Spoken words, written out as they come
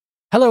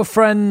Hello,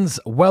 friends.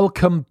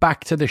 Welcome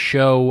back to the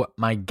show.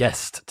 My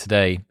guest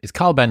today is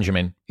Carl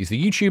Benjamin. He's the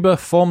YouTuber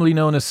formerly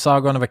known as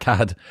Sargon of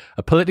Akkad,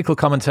 a political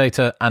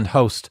commentator and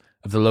host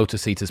of the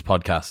Lotus Eaters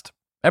podcast.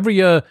 Every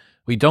year,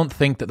 we don't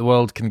think that the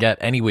world can get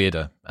any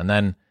weirder, and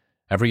then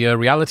every year,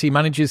 reality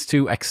manages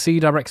to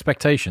exceed our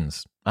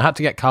expectations. I had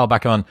to get Carl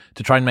back on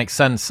to try and make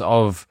sense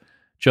of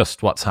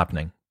just what's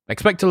happening.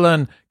 Expect to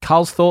learn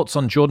Carl's thoughts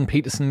on Jordan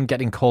Peterson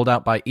getting called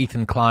out by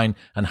Ethan Klein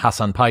and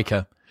Hassan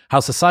Piker, how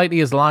society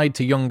has lied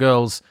to young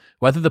girls,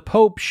 whether the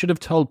Pope should have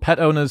told pet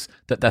owners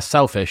that they're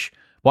selfish,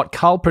 what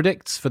Carl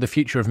predicts for the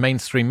future of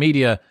mainstream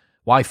media,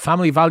 why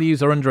family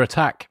values are under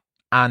attack,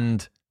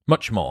 and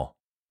much more.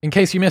 In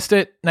case you missed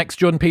it, next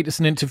Jordan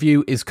Peterson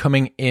interview is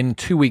coming in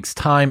 2 weeks'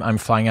 time. I'm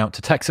flying out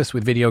to Texas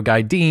with video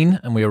guy Dean,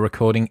 and we are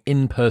recording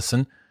in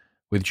person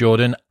with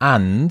Jordan.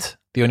 And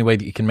the only way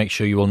that you can make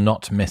sure you will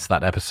not miss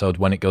that episode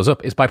when it goes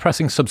up is by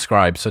pressing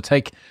subscribe. So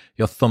take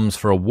your thumbs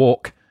for a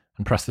walk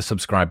and press the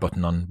subscribe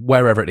button on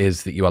wherever it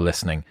is that you are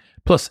listening.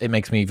 Plus, it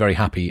makes me very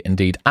happy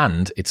indeed,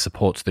 and it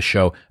supports the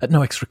show at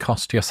no extra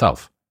cost to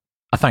yourself.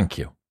 I thank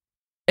you.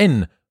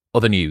 In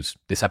other news,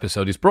 this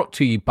episode is brought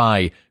to you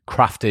by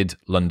Crafted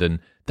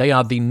London. They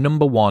are the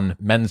 #1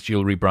 men's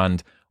jewellery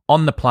brand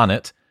on the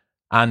planet,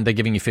 and they're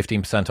giving you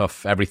 15%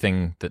 off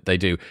everything that they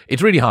do.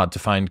 It's really hard to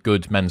find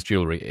good men's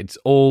jewellery. It's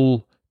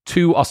all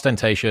too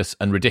ostentatious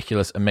and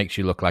ridiculous and makes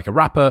you look like a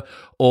rapper,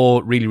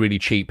 or really, really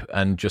cheap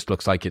and just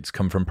looks like it's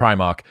come from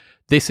Primark.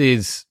 This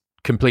is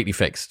completely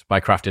fixed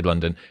by Crafted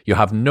London. You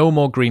have no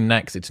more green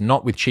necks. It's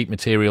not with cheap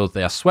materials.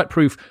 They are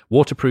sweatproof,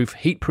 waterproof,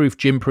 heatproof,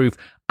 gym-proof,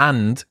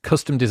 and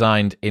custom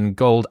designed in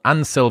gold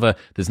and silver.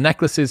 There's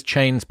necklaces,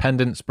 chains,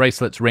 pendants,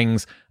 bracelets,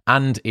 rings,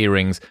 and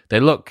earrings. They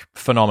look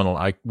phenomenal.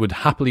 I would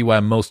happily wear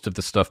most of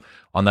the stuff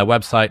on their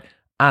website,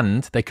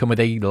 and they come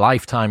with a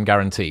lifetime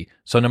guarantee.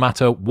 So no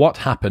matter what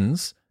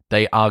happens,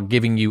 they are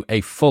giving you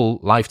a full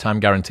lifetime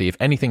guarantee. If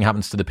anything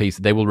happens to the piece,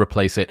 they will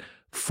replace it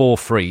for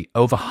free.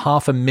 Over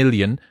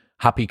 500,000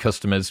 happy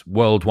customers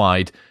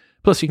worldwide.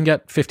 Plus, you can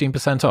get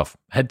 15% off.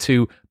 Head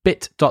to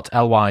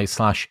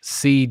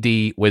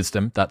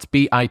bit.ly/cdwisdom. That's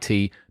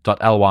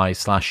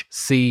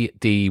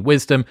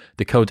bit.ly/cdwisdom.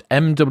 The code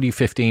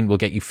MW15 will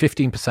get you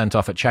 15%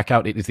 off at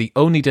checkout. It is the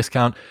only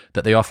discount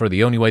that they offer.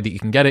 The only way that you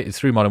can get it is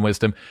through Modern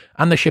Wisdom,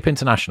 and they ship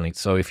internationally.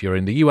 So if you're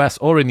in the US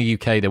or in the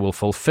UK, they will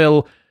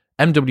fulfill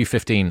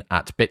MW15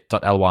 at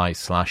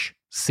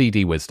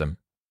bit.ly/cdwisdom.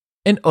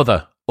 In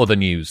other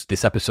news,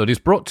 this episode is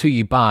brought to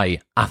you by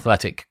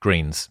Athletic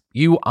Greens.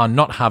 You are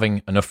not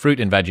having enough fruit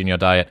and veg in your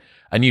diet,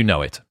 and you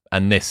know it,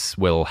 and this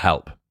will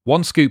help.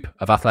 1 scoop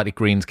of Athletic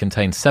Greens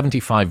contains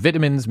 75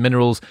 vitamins,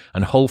 minerals,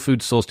 and whole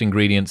food-sourced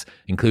ingredients,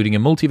 including a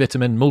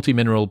multivitamin,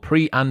 multimineral,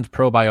 pre- and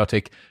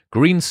probiotic,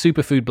 green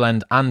superfood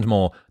blend, and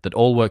more, that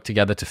all work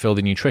together to fill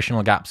the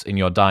nutritional gaps in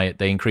your diet.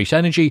 They increase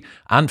energy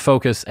and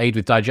focus, aid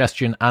with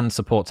digestion, and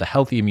supports a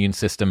healthy immune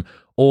system,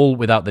 all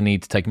without the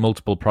need to take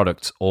multiple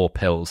products or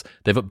pills.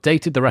 They've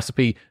updated the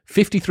recipe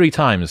 53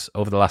 times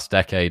over the last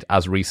decade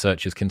as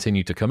researchers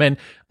continue to come in,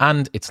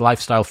 and it's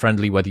lifestyle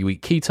friendly whether you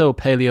eat keto,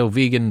 paleo,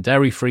 vegan,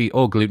 dairy-free,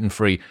 or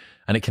gluten-free,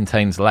 and it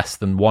contains less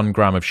than 1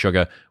 gram of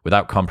sugar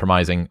without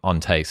compromising on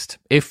taste.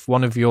 If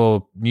one of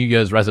your New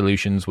Year's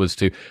resolutions was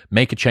to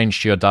make a change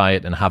to your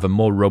diet and have a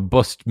more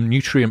robust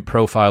nutrient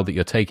profile that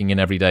you're taking in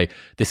every day,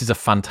 this is a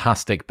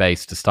fantastic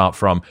base to start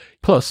from.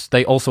 Plus,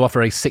 they also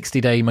offer a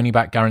 60-day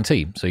money-back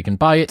guarantee, so you can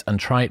buy it and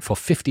try it for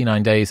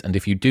 59 days, and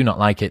if you do not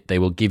like it, they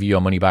will give you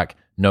your money back,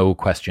 no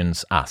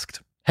questions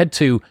asked. Head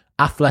to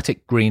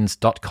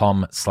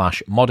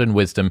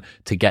athleticgreens.com/modernwisdom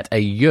to get a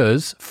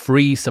year's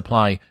free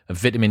supply of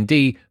vitamin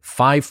D,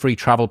 5 free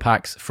travel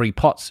packs, free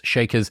pots,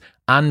 shakers,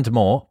 and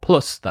more,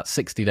 plus that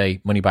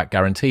 60-day money-back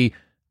guarantee.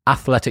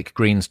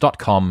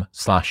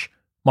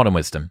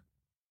 athleticgreens.com/modernwisdom.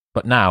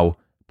 But now,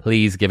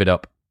 please give it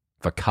up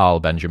for Carl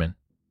Benjamin.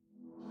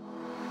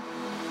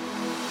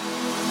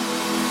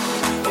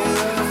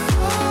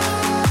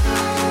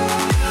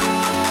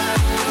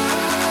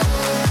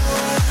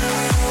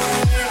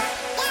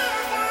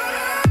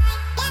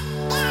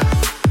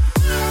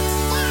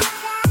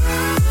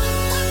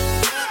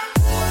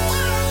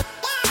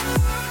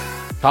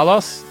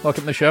 Carlos,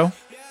 welcome to the show.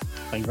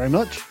 Thank you very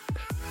much.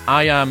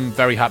 I am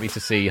very happy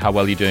to see how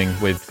well you're doing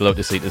with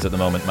Lotus Eaters at the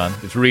moment, man.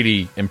 It's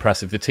really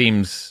impressive. The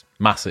team's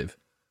massive.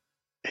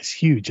 It's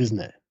huge, isn't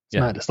it? It's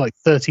mad. It's like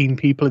 13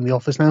 people in the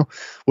office now.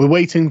 We're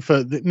waiting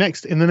for the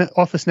next in the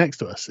office next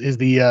to us is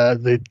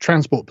the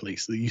transport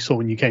police that you saw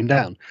when you came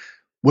down.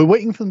 We're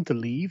waiting for them to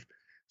leave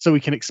so we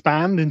can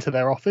expand into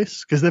their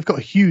office because they've got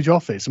a huge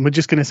office and we're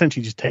just going to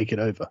essentially just take it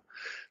over.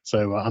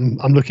 So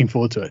I'm looking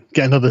forward to it.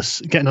 Get another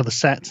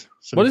set.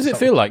 So what does it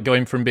feel like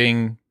going from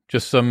being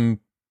just some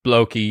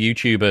blokey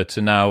YouTuber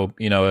to now,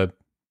 you know, a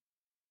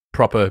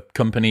proper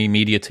company,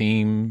 media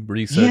team,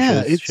 researchers?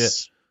 Yeah,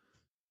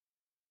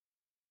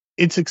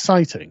 it's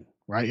exciting,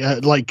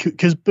 right?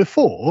 Because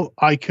before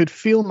I could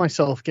feel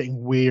myself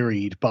getting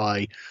wearied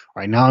by,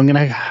 right, now I'm going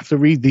to have to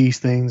read these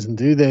things and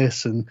do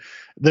this, and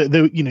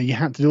you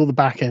had to do all the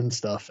back end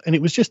stuff, and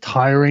it was just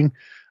tiring.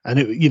 and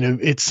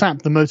it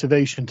sapped the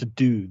motivation to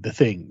do the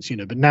things,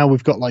 but now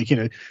we've got like,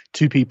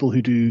 two people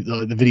who do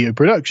the video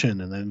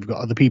production, and then we've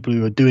got other people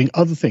who are doing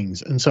other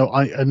things. And so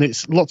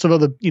it's lots of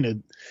other,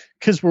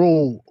 because we're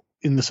all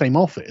in the same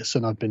office,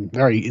 and I've been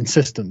very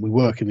insistent we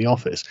work in the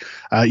office,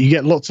 you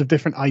get lots of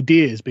different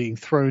ideas being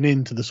thrown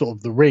into the sort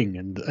of the ring,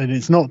 and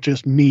it's not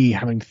just me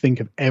having to think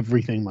of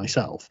everything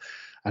myself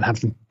and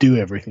having to do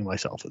everything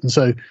myself. And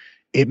so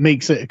it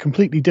makes it a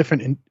completely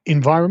different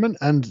environment,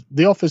 and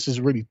the office is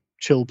a really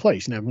chill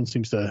place, and everyone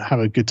seems to have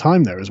a good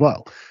time there as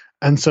well.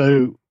 And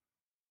so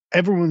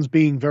everyone's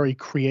being very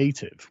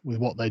creative with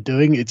what they're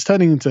doing. It's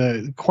turning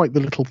into quite the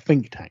little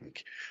think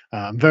tank.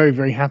 I'm very,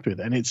 very happy with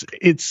it, and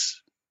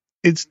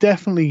it's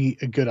definitely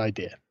a good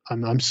idea.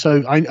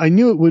 I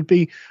knew it would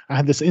be. I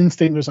had this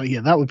instinct. It was like,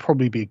 yeah, that would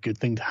probably be a good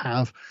thing to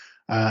have,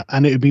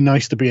 and it would be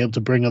nice to be able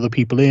to bring other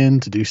people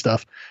in to do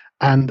stuff.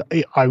 And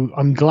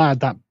I'm glad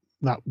that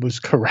was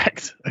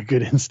correct, a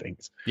good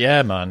instinct.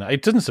 Yeah, man.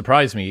 It doesn't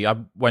surprise me. I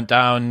went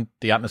down,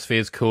 the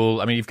atmosphere's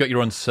cool. I mean, you've got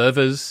your own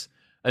servers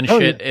and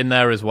shit in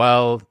there as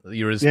well.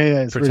 You're as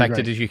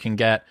protected as you can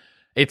get.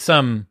 It's,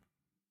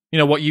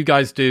 what you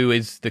guys do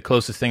is the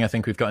closest thing I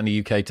think we've got in the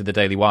UK to the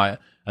Daily Wire,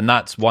 and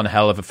that's one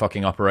hell of a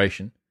fucking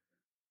operation.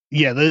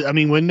 Yeah,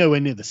 we're nowhere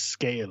near the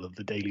scale of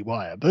the Daily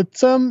Wire,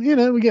 but,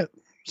 we get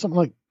something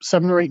like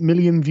 7 or 8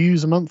 million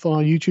views a month on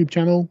our YouTube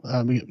channel.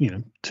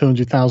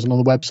 200,000 on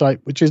the website,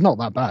 which is not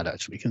that bad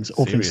actually.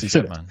 Serious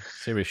shit, man.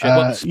 Serious shit.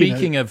 Well,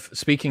 speaking of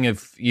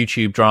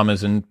YouTube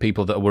dramas and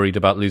people that are worried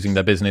about losing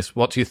their business,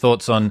 what's your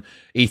thoughts on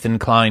Ethan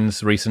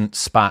Klein's recent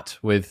spat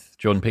with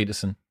Jordan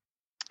Peterson?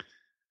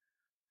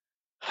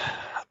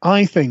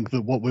 I think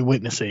that what we're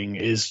witnessing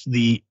is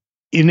the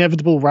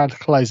inevitable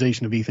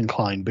radicalization of Ethan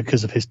Klein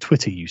because of his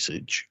Twitter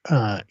usage.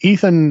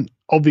 Ethan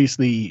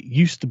obviously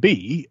used to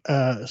be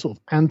a sort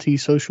of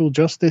anti-social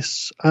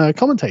justice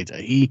commentator.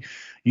 He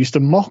used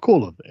to mock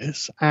all of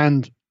this,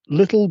 and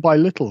little by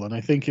little, and I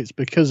think it's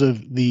because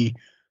of the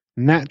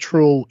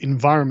natural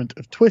environment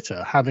of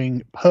Twitter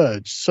having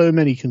purged so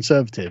many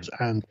conservatives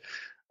and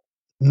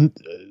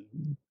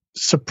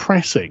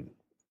suppressing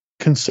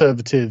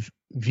conservative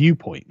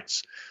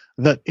viewpoints,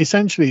 that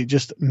essentially it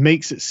just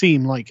makes it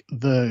seem like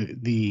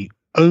the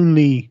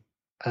only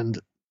and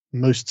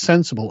most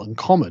sensible and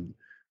common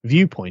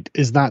viewpoint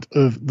is that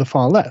of the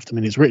far left. I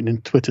mean, it's written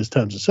in Twitter's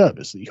terms of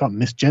service that you can't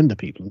misgender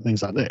people and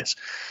things like this.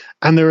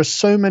 And there are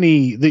so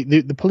many,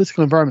 the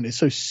political environment is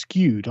so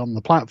skewed on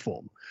the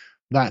platform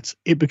that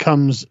it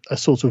becomes a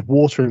sort of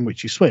water in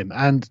which you swim.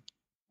 And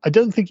I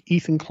don't think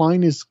Ethan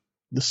Klein is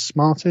the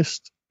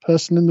smartest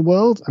person in the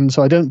world. And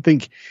so I don't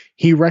think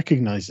he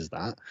recognizes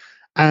that.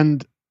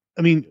 And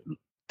I mean,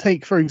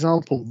 take, for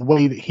example, the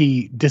way that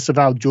he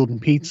disavowed Jordan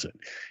Peterson.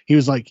 He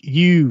was like,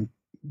 you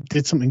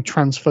did something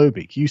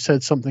transphobic. You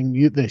said something,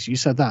 you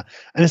said that.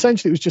 And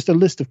essentially it was just a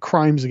list of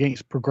crimes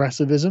against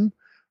progressivism.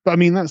 But I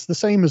mean, that's the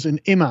same as an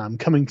imam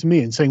coming to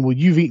me and saying, well,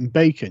 you've eaten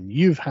bacon,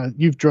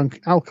 you've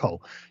drunk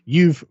alcohol,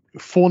 you've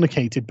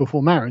fornicated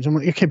before marriage. I'm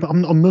like, okay, but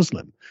I'm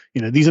Muslim.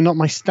 These are not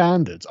my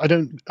standards. I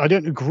don't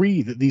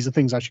agree that these are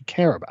things I should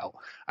care about.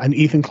 And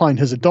Ethan Klein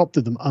has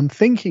adopted them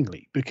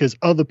unthinkingly because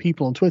other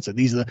people on Twitter,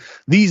 these are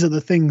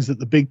the things that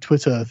the big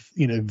Twitter,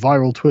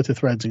 viral Twitter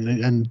threads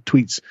and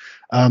tweets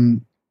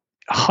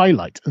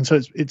highlight. And so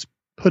it's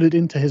put it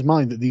into his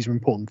mind that these are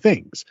important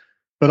things.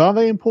 But are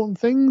they important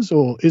things,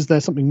 or is there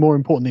something more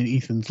important in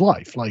Ethan's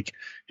life, like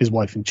his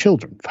wife and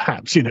children,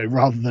 perhaps,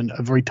 rather than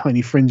a very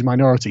tiny fringe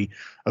minority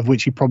of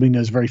which he probably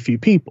knows very few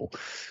people?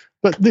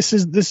 But this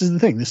is the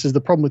thing. This is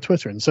the problem with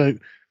Twitter.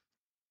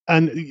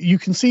 And you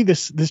can see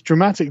this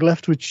dramatic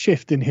leftward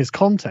shift in his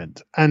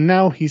content. And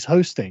now he's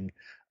hosting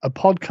a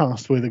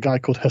podcast with a guy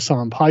called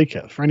Hassan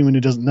Piker. For anyone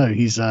who doesn't know,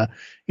 he's a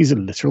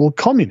literal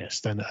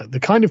communist, and the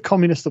kind of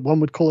communist that one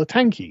would call a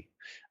tanky.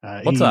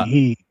 What's that?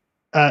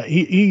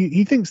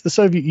 He thinks the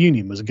Soviet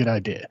Union was a good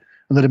idea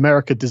and that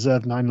America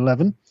deserved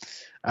 9/11.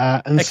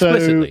 And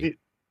explicitly.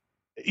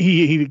 So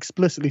he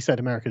explicitly said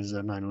America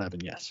deserved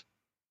 9/11. Yes.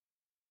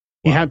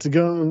 Wow. He had to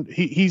go.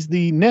 He's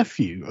the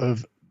nephew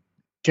of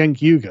Cenk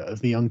Uygur of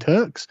the Young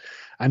Turks,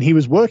 and he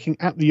was working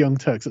at the Young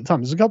Turks at the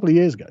time. It was a couple of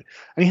years ago,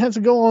 and he had to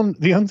go on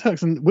the Young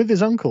Turks and with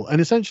his uncle and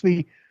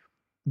essentially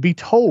be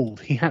told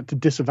he had to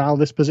disavow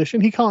this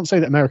position. He can't say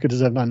that America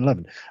deserved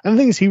 9/11. And the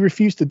thing is, he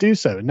refused to do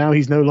so, and now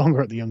he's no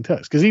longer at the Young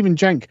Turks. Because even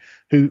Cenk,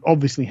 who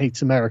obviously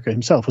hates America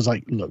himself, was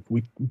like, look,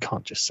 we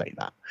can't just say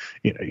that.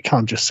 You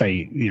can't just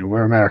say,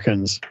 we're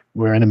Americans,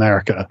 we're in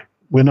America.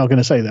 We're not going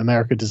to say that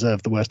America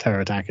deserved the worst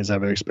terror attack it's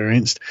ever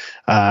experienced.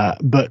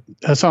 But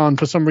Hassan,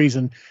 for some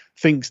reason,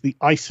 thinks the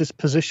ISIS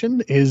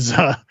position is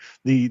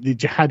the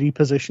jihadi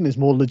position is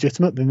more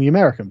legitimate than the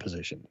American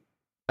position.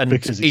 And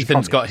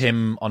Ethan's got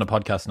him on a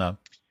podcast now.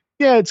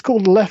 Yeah, it's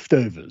called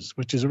Leftovers,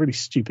 which is a really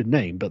stupid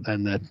name, but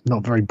then they're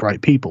not very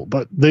bright people.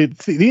 But the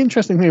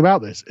interesting thing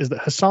about this is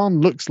that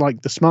Hassan looks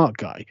like the smart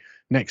guy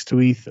next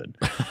to Ethan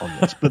on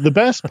this. But the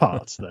best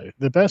part,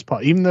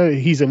 even though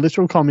he's a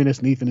literal communist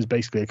and Ethan is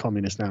basically a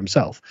communist now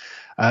himself,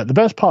 the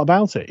best part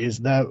about it is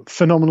their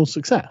phenomenal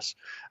success.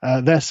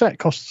 Their set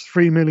costs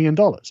 $3 million.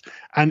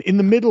 And in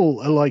the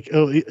middle,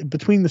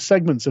 between the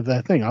segments of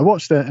their thing, I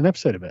watched an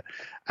episode of it,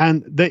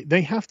 and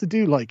they have to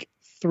do like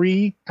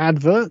 3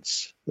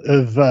 adverts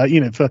of,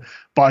 for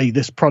buy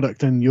this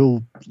product and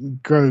you'll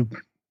grow,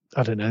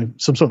 I don't know,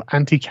 some sort of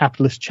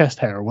anti-capitalist chest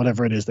hair or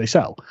whatever it is they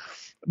sell.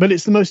 But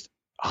it's the most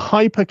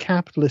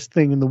hyper-capitalist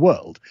thing in the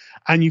world.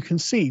 And you can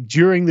see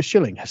during the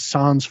shilling,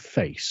 Hassan's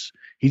face,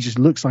 he just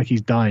looks like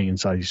he's dying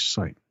inside. He's just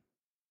like,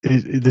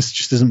 this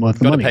just isn't worth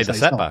the money. Got to pay the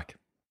setback.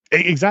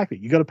 Exactly.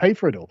 You got to pay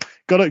for it all.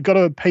 Got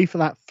to pay for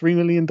that $3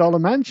 million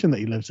mansion that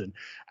he lives in.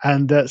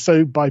 And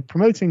so by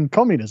promoting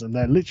communism,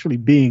 they're literally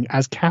being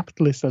as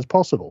capitalist as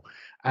possible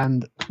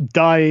and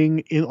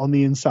dying on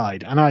the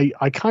inside. And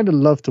I kind of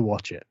love to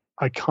watch it.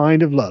 I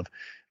kind of love,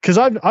 because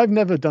I've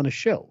never done a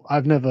shill.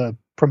 I've never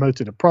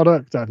promoted a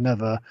product. I've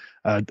never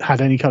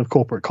had any kind of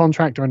corporate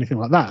contract or anything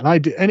like that.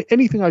 And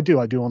anything I do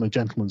on a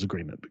gentleman's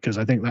agreement, because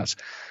I think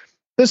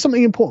there's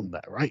something important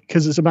there, right?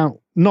 Because it's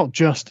about not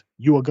just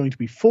you are going to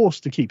be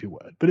forced to keep your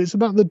word, but it's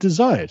about the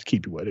desire to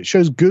keep your word. It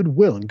shows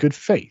goodwill and good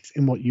faith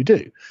in what you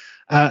do.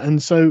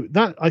 And so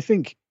that, I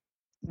think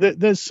that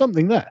there's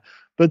something there.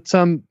 But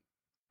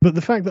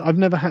the fact that I've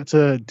never had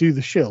to do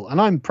the shill, and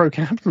I'm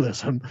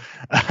pro-capitalism,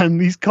 and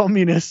these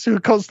communists who are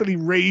constantly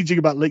raging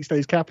about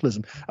late-stage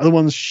capitalism are the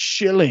ones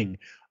shilling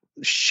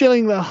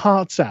their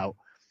hearts out.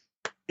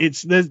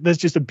 There's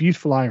just a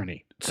beautiful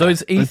irony. So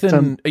is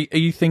Ethan, are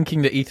you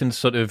thinking that Ethan's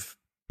sort of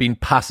been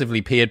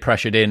passively peer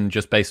pressured in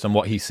just based on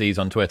what he sees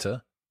on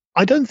Twitter?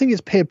 I don't think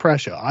it's peer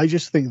pressure. I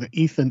just think that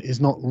Ethan is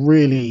not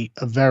really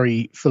a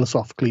very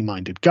philosophically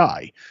minded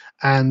guy.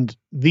 And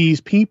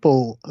these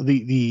people,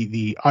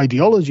 the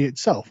ideology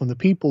itself and the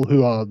people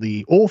who are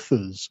the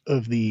authors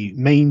of the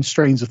main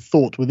strains of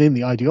thought within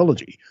the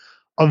ideology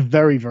are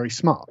very, very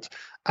smart.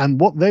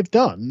 And what they've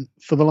done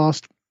for the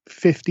last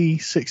 50,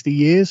 60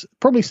 years,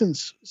 probably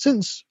since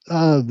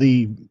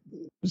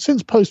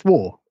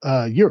post-war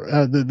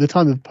Europe, the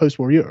time of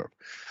post-war Europe,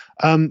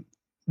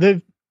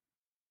 they've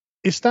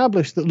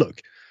established that,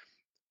 look,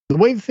 the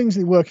way that things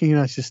work in the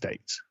United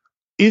States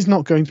is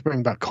not going to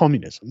bring back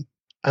communism,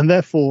 and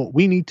therefore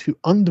we need to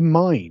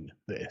undermine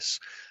this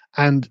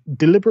and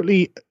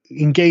deliberately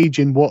engage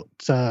in what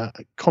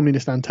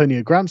communist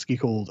Antonio Gramsci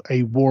called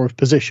a war of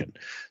position.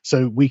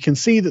 So we can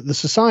see that the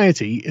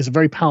society is a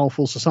very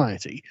powerful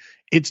society.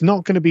 It's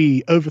not going to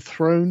be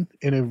overthrown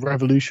in a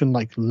revolution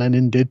like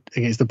Lenin did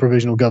against the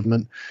provisional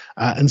government.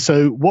 And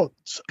so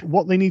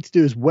what they need to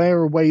do is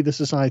wear away the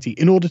society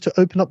in order to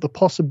open up the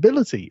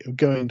possibility of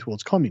going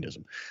towards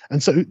communism.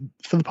 And so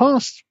for the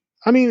past,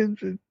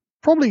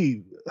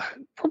 probably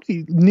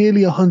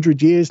nearly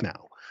 100 years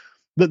now,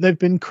 that they've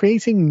been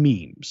creating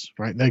memes,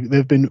 right?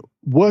 They've been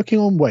working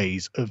on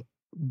ways of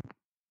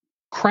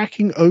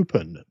cracking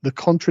open the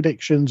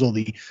contradictions or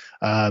the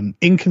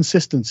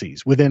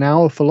inconsistencies within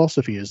our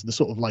philosophy as the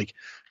sort of like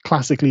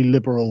classically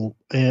liberal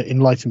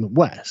Enlightenment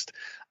West,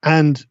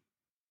 and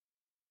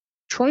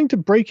trying to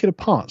break it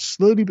apart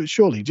slowly but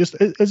surely, just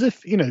as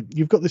if,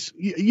 you've got this,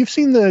 you've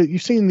seen the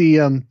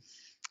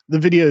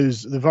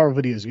videos, the viral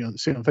videos you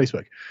see on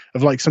Facebook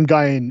of like some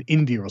guy in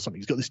India or something.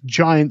 He's got this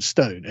giant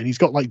stone and he's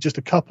got like just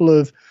a couple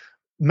of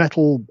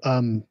metal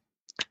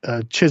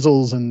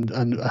chisels and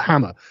a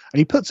hammer, and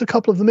he puts a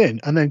couple of them in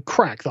and then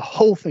crack, the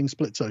whole thing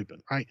splits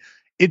open, right?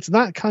 It's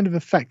that kind of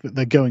effect that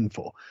they're going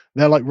for.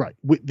 They're like, right,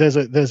 there's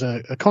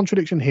a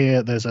contradiction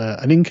here, there's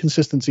an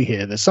inconsistency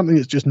here, there's something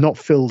that's just not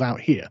filled out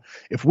here.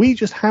 If we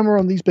just hammer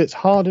on these bits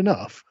hard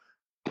enough,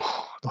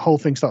 the whole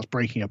thing starts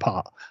breaking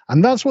apart.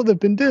 And that's what they've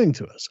been doing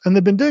to us. And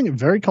they've been doing it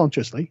very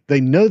consciously.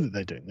 They know that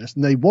they're doing this,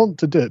 and they want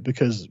to do it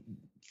because,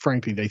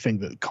 frankly, they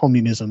think that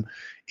communism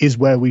is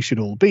where we should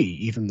all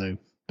be, even though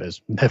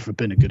there's never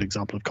been a good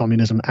example of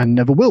communism and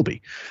never will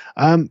be.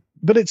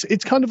 But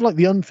it's kind of like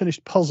the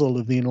unfinished puzzle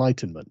of the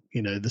Enlightenment.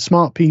 The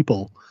smart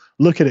people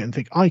look at it and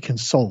think, I can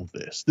solve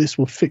this. This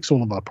will fix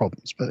all of our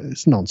problems. But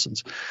it's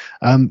nonsense.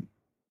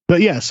 But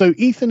yeah, so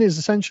Ethan is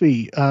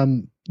essentially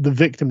the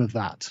victim of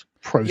that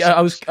process. Yeah,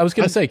 I was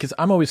going to say, because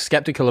I'm always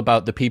skeptical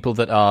about the people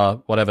that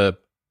are whatever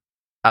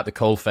at the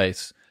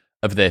coalface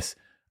of this.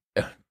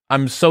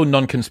 I'm so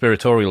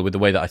non-conspiratorial with the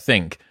way that I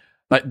think.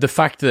 Like the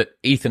fact that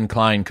Ethan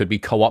Klein could be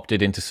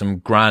co-opted into some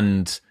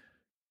grand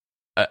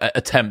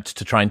attempt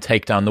to try and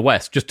take down the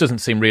West just doesn't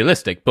seem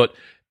realistic. But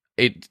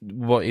it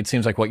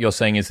seems like what you're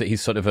saying is that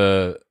he's sort of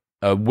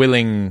a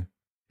willing,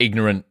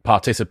 ignorant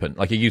participant,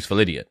 like a useful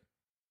idiot.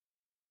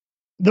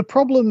 The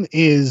problem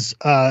is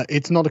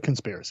it's not a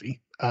conspiracy.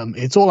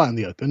 It's all out in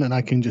the open, and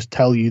I can just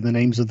tell you the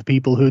names of the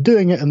people who are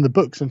doing it and the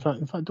books. In fact,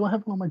 do I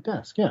have them on my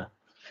desk? Yeah,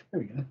 there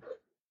we go.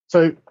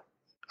 So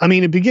I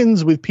mean, it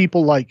begins with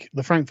people like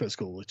the Frankfurt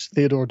School, which is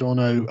Theodor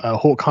Adorno,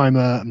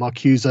 Horkheimer,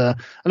 Marcuse,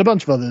 and a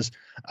bunch of others.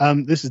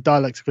 This is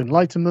dialectical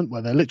enlightenment,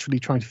 where they're literally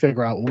trying to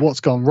figure out, well, what's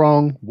gone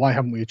wrong? Why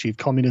haven't we achieved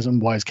communism?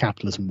 Why is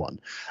capitalism won?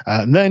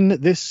 And then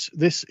this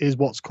is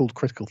what's called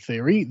critical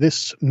theory.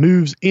 This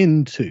moves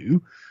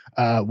into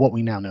what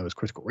we now know as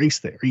critical race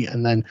theory,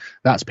 and then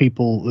that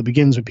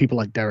begins with people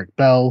like Derek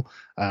Bell.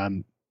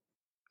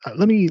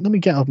 Let me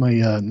get out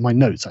my my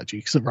notes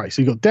actually. Right,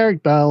 so you've got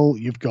Derek Bell,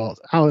 you've got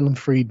Alan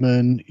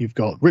Friedman, you've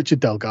got Richard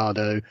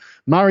Delgado,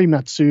 Mari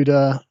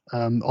Matsuda,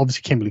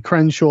 obviously Kimberly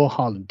Crenshaw,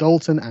 Harlan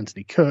Dalton,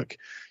 Anthony Cook.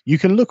 You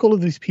can look all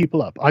of these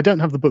people up. I don't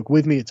have the book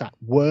with me; it's at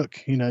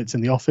work. It's in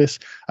the office.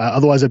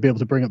 Otherwise, I'd be able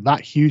to bring up that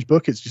huge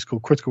book. It's just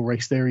called Critical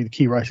Race Theory: The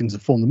Key Writings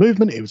That Form the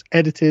Movement. It was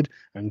edited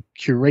and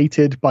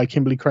curated by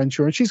Kimberly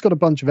Crenshaw, and she's got a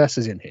bunch of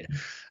essays in here.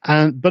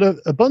 But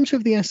a bunch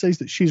of the essays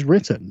that she's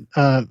written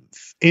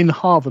in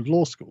Harvard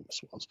Law School,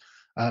 this was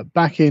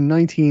back in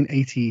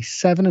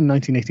 1987 and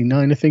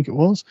 1989, I think it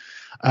was,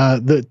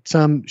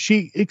 that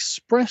she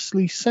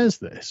expressly says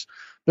this.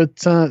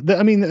 But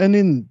and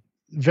in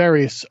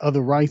various other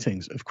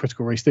writings of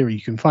critical race theory,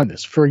 you can find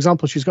this. For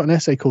example, she's got an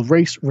essay called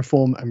Race,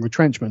 Reform and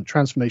Retrenchment,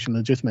 Transformation,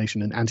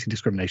 Legitimation, and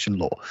Anti-Discrimination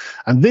Law.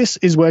 And this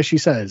is where she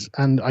says,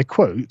 and I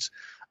quote,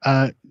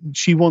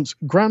 she wants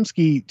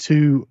Gramsci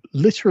to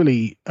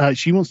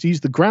she wants to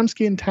use the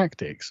Gramscian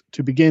tactics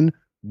to begin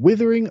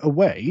withering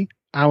away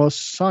our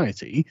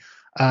society.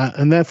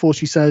 And therefore,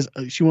 she says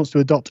she wants to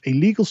adopt a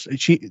legal.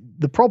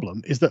 The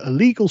problem is that a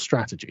legal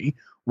strategy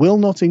will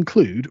not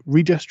include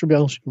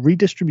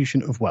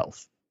redistribution of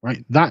wealth.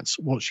 Right, that's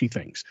what she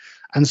thinks,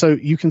 and so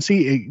you can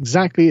see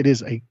exactly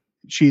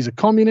she's a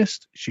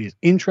communist. She is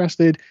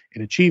interested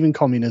in achieving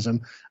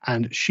communism,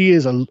 and she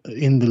is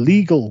in the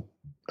legal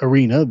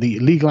arena, the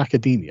legal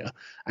academia,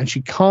 and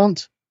she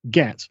can't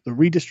get the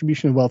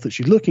redistribution of wealth that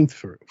she's looking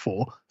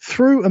for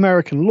through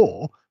American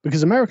law,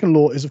 because American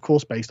law is, of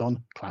course, based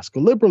on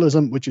classical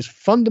liberalism, which is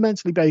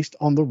fundamentally based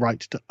on the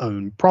right to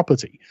own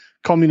property.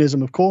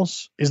 Communism, of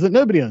course, is that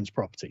nobody owns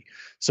property.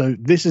 So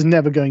this is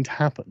never going to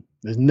happen.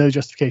 There's no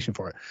justification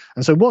for it.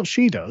 And so what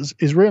she does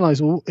is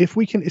realize, well, if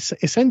we can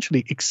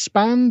essentially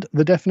expand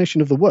the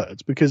definition of the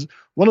words, because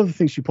one of the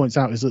things she points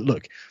out is that,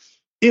 look,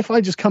 if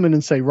I just come in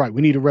and say, right,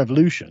 we need a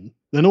revolution,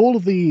 then all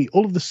of the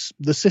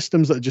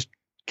systems that are just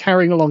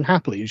carrying along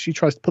happily, and she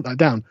tries to put that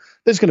down,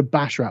 they're just going to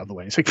bash her out of the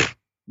way and say,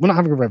 we're not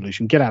having a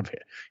revolution, get out of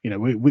here.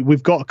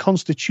 We've got a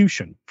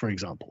constitution, for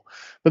example.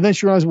 But then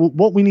she realizes, well,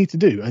 what we need to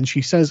do, and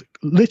she says,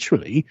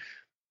 literally,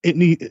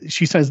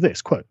 she says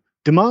this, quote,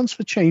 demands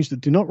for change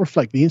that do not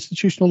reflect the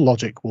institutional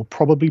logic will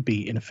probably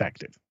be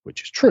ineffective,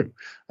 which is true.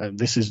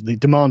 This is the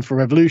demand for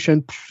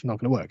revolution, not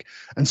going to work.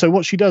 And so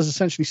what she does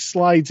essentially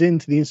slides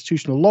into the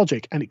institutional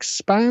logic and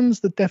expands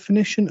the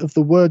definition of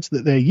the words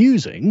that they're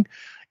using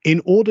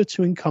in order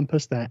to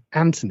encompass their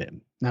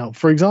antonym. Now,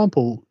 for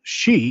example,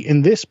 she,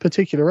 in this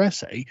particular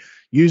essay,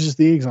 uses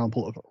the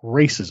example of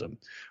racism.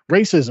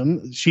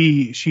 Racism,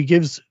 she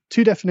gives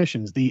two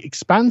definitions, the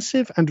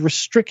expansive and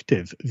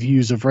restrictive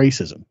views of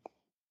racism.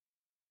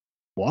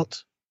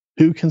 What?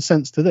 Who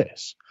consents to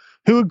this?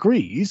 Who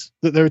agrees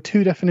that there are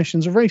two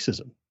definitions of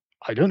racism?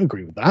 I don't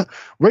agree with that.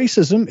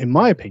 Racism, in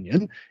my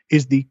opinion,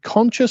 is the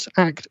conscious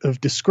act of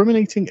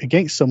discriminating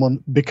against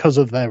someone because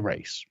of their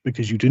race,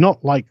 because you do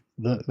not like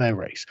their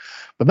race.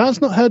 But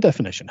that's not her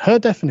definition. Her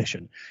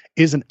definition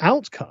is an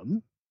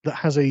outcome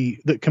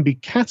that can be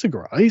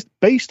categorized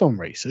based on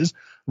races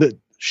that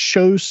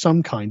shows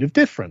some kind of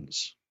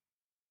difference.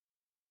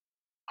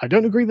 I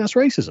don't agree that's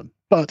racism.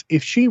 But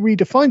if she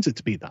redefines it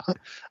to be that,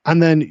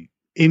 and then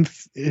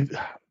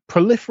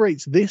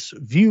proliferates this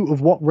view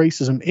of what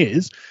racism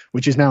is,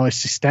 which is now a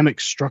systemic,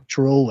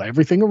 structural,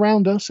 everything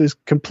around us is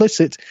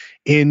complicit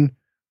in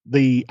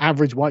the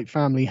average white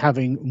family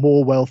having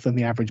more wealth than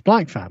the average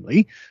black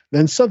family,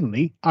 then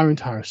suddenly our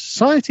entire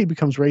society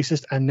becomes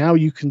racist. And now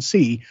you can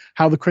see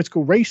how the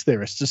critical race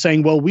theorists are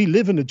saying, well, we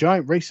live in a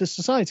giant racist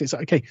society. It's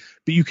like, okay,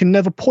 but you can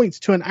never point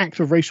to an act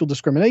of racial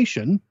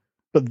discrimination,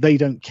 but they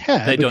don't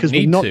care. They don't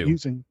need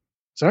to.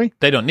 Sorry?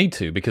 They don't need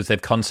to, because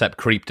they've concept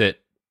creeped it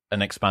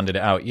and expanded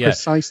it out. Yeah,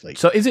 precisely.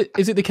 So is it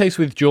the case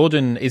with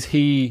Jordan? Is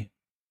he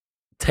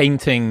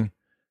tainting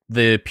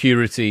the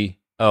purity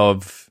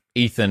of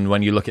Ethan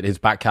when you look at his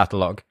back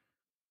catalogue?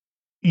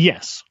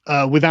 Yes,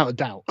 without a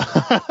doubt.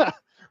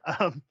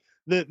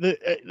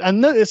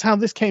 And notice how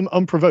this came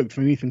unprovoked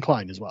from Ethan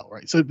Klein as well,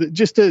 right? So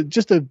just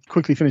to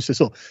quickly finish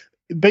this off,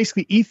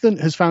 basically Ethan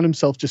has found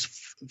himself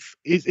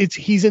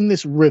he's in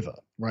this river,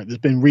 right, that's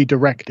been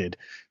redirected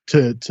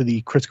to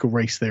the critical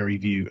race theory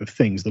view of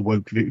things, the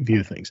woke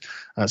view of things.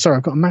 Sorry,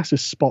 I've got a massive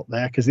spot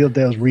there because the other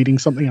day I was reading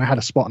something and I had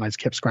a spot and I just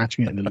kept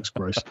scratching it and it looks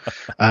gross.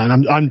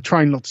 And I'm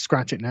trying not to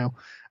scratch it now.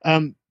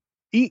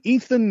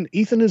 Ethan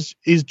is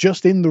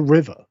just in the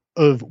river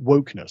of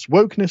wokeness.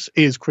 Wokeness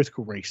is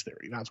critical race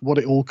theory. That's what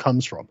it all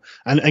comes from.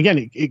 And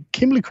again,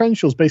 Kimberly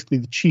Crenshaw is basically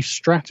the chief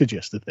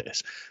strategist of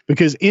this,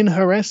 because in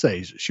her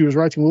essays, she was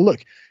writing, well,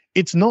 look,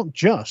 it's not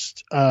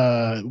just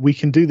we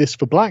can do this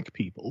for black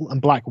people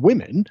and black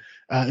women.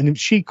 And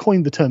she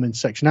coined the term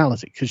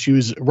intersectionality because she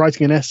was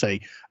writing an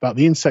essay about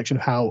the intersection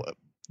of how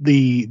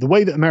the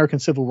way that American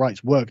civil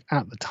rights worked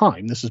at the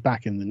time, this was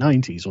back in the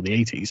 90s or the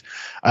 80s,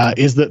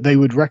 is that they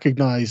would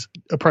recognize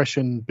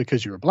oppression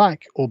because you're a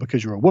black or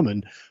because you're a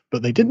woman,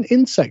 but they didn't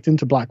intersect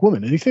into black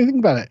women. And if you think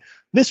about it,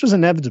 this was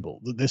inevitable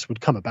that this would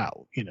come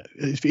about. You know,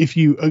 if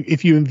you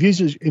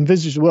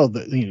envisage a world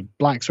that, you know,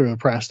 blacks are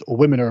oppressed or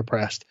women are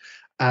oppressed,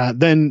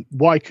 then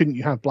why couldn't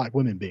you have black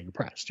women being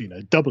oppressed? You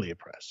know, doubly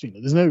oppressed. You know,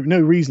 there's no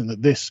reason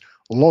that this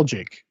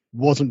logic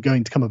wasn't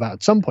going to come about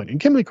at some point. And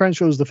Kimberly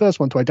Crenshaw was the first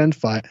one to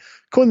identify it,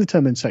 coin the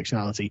term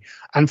intersectionality.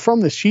 And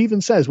from this, she even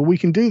says, well, we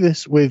can do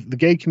this with the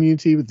gay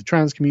community, with the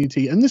trans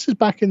community. And this is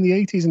back in the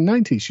 80s and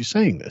 90s, she's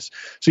saying this.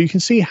 So you can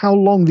see how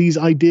long these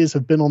ideas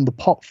have been on the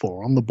pot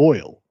for, on the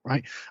boil,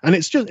 right? And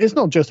it's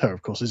not just her,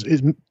 of course.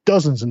 It's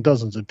dozens and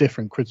dozens of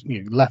different,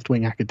 you know,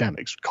 left-wing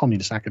academics,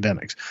 communist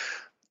academics,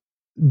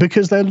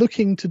 because they're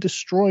looking to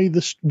destroy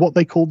what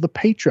they call the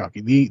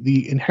patriarchy,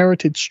 the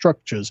inherited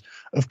structures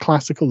of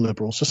classical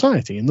liberal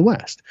society in the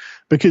West,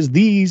 because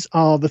these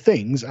are the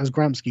things, as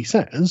Gramsci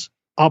says,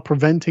 are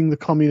preventing the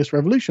communist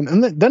revolution.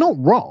 And they're not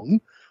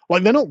wrong.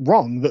 Like, they're not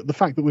wrong that the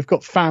fact that we've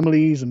got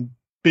families and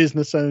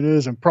business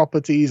owners and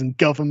properties and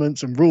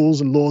governments and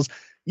rules and laws,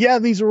 yeah,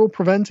 these are all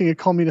preventing a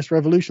communist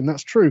revolution.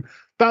 That's true.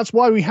 That's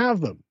why we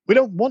have them. We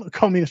don't want a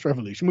communist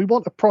revolution. We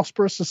want a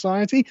prosperous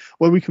society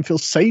where we can feel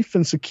safe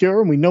and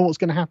secure and we know what's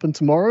going to happen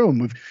tomorrow.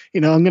 And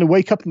I'm going to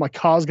wake up and my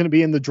car's going to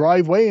be in the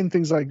driveway and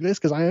things like this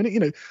because I own it.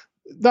 You know,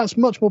 that's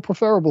much more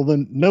preferable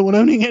than no one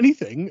owning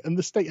anything and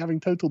the state having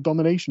total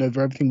domination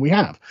over everything we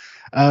have,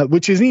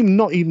 which is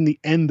not even the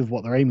end of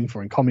what they're aiming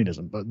for in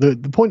communism. But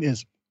the point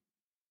is,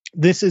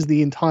 this is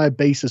the entire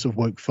basis of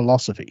woke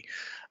philosophy.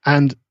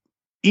 And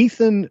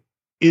Ethan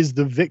is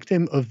the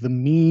victim of the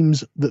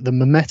memes, that the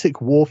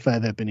mimetic warfare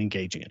they've been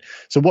engaging in.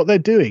 So what they're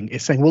doing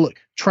is saying, well, look,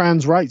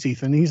 trans rights,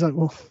 Ethan. And he's like,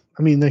 well,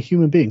 I mean, they're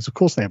human beings. Of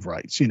course they have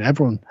rights. You know,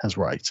 everyone has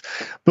rights.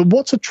 But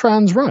what's a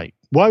trans right?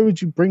 Why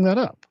would you bring that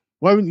up?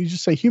 Why wouldn't you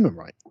just say human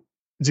right?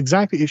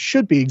 It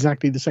should be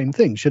exactly the same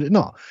thing, should it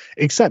not?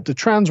 Except a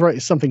trans right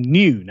is something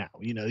new now.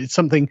 You know, it's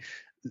something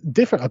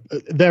different.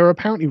 There are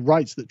apparently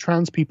rights that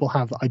trans people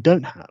have that I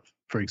don't have,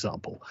 for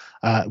example,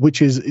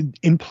 which is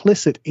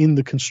implicit in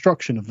the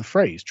construction of the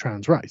phrase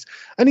trans rights.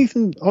 And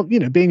Ethan, you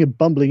know, being a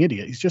bumbling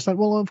idiot, he's just like,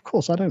 well, of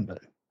course I don't know.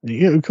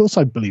 You know, of course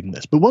I believe in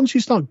this. But once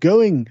you start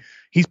going,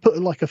 he's put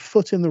like a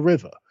foot in the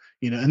river,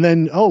 you know, and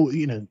then,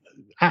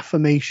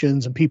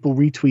 affirmations and people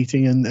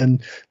retweeting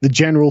and the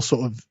general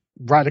sort of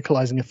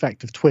radicalizing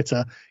effect of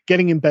Twitter,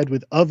 getting in bed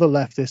with other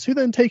leftists who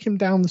then take him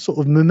down the sort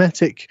of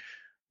mimetic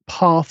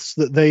paths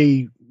that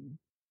they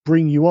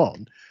bring you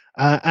on.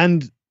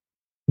 And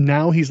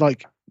now he's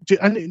like,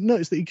 and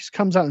notice that he just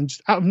comes out and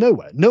just out of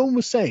nowhere. No one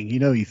was saying, you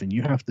know, Ethan,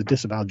 you have to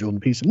disavow Jordan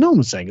Peterson. No one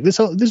was saying it. This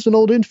is an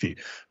old interview,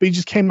 but he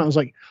just came out and was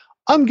like,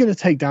 I'm going to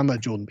take down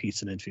that Jordan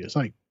Peterson interview. It's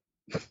like,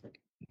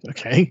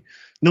 okay,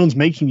 no one's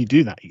making you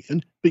do that,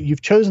 Ethan, but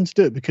you've chosen to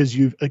do it because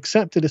you've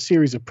accepted a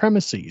series of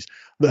premises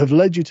that have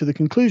led you to the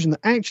conclusion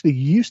that actually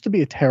you used to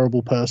be a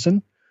terrible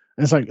person.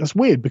 And it's like, that's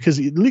weird because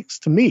it looks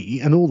to me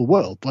and all the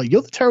world like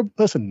you're the terrible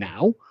person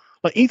now.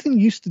 Like Ethan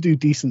used to do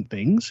decent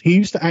things. He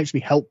used to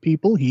actually help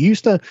people. He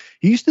used to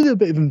do a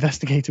bit of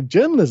investigative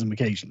journalism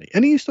occasionally,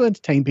 and he used to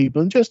entertain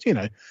people and just, you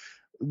know,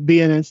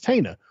 be an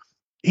entertainer.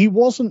 He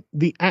wasn't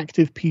the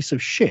active piece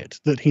of shit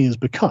that he has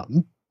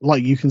become.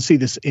 Like you can see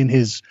this in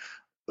his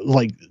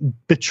like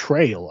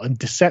betrayal and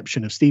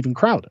deception of Steven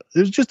Crowder. It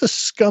was just a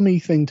scummy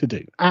thing to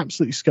do,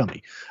 absolutely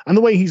scummy. And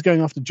the way he's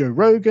going after Joe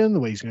Rogan, the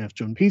way he's going after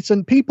Jordan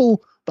Peterson,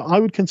 people that I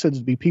would consider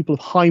to be people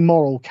of high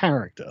moral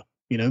character.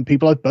 You know,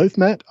 people I've both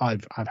met,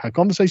 I've had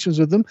conversations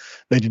with them.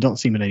 They did not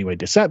seem in any way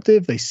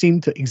deceptive. They seem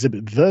to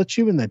exhibit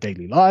virtue in their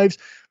daily lives.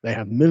 They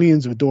have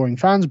millions of adoring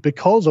fans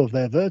because of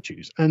their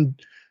virtues.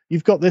 And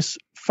you've got this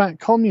fat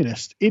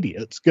communist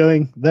idiots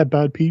going, they're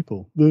bad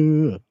people.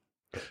 Ugh.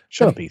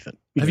 Shut up, Ethan.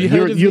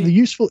 You're the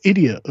useful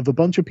idiot of a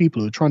bunch of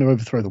people who are trying to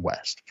overthrow the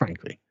West,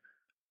 frankly.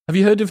 Have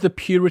you heard of the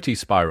purity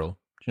spiral?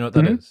 Do you know what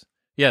that is?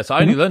 Yeah, so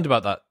I only learned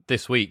about that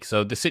this week.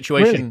 So the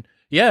situation... Really?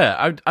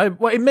 Yeah,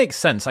 well, it makes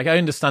sense. Like, I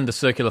understand the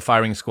circular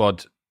firing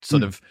squad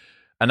sort of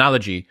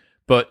analogy,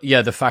 but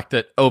yeah, the fact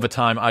that over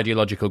time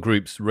ideological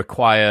groups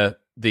require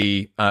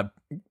the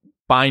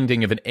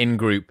binding of an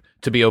in-group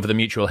to be over the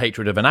mutual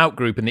hatred of an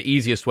out-group, and the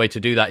easiest way to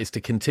do that is to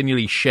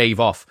continually shave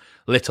off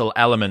little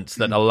elements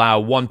that allow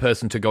one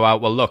person to go out,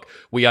 well, look,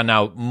 we are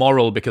now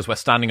moral because we're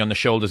standing on the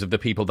shoulders of the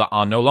people that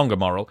are no longer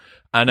moral.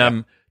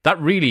 And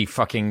that really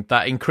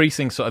that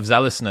increasing sort of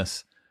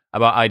zealousness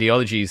about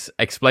ideologies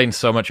explains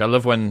so much. I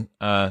love when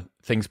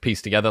things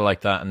piece together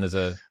like that, and there's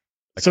a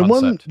so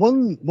concept.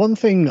 one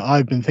thing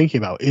I've been thinking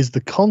about is the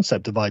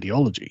concept of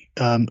ideology.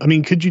 I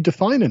mean, could you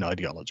define an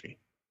ideology?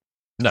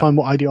 No. Define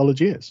what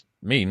ideology is?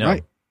 Me, no.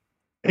 Right?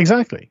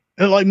 Exactly.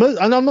 And like,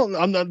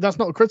 that's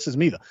not a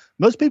criticism either.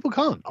 Most people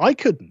can't. I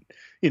couldn't.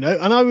 And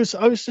I was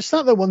just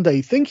sat there one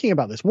day thinking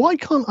about this. Why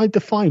can't I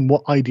define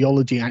what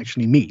ideology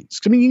actually means?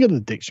 'Cause, I mean, you can go to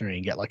the dictionary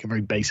and get like a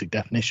very basic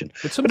definition.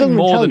 It's something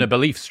more than a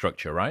belief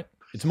structure, right?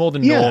 It's more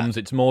than norms.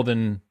 It's more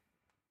than...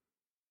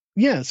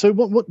 Yeah. So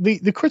what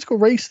the critical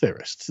race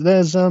theorists,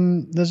 there's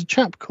a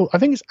chap called, I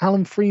think it's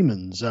Alan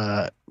Freeman's,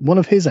 one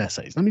of his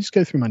essays. Let me just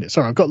go through my notes.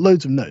 Sorry, I've got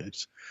loads of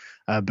notes.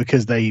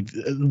 Because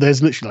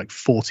there's literally like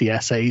 40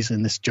 essays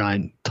in this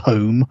giant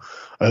tome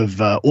of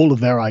all of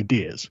their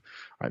ideas,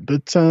 right?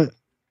 But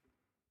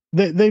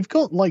they've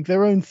got like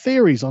their own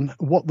theories on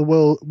what the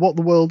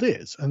world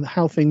is and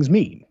how things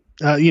mean,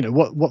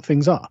 what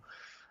things are.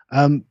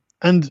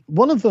 And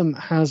one of them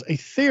has a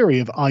theory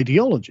of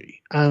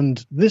ideology,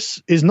 and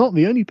this is not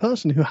the only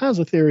person who has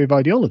a theory of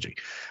ideology.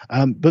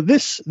 But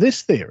this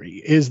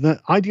theory is that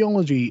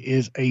ideology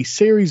is a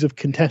series of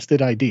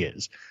contested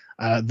ideas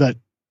that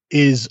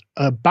is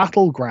a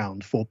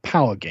battleground for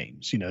power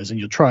games, as in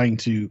you're trying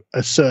to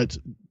assert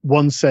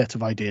one set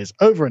of ideas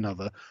over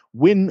another,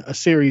 win a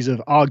series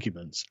of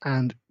arguments,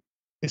 and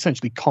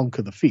essentially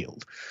conquer the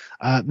field.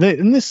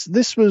 And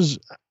this was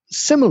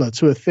similar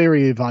to a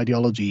theory of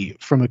ideology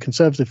from a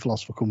conservative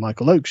philosopher called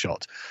Michael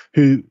Oakeshott,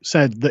 who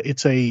said that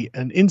it's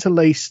an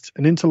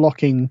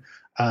interlocking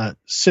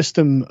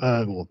system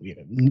or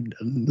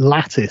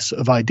lattice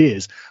of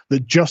ideas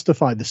that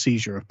justify the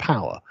seizure of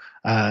power,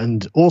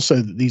 and also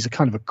that these are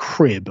kind of a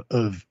crib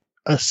of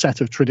a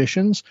set of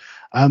traditions,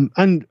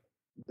 and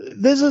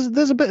there's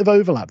a bit of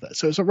overlap there.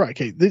 So it's right.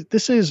 Okay,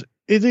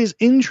 it is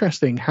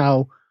interesting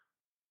how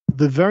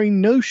the very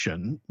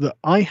notion that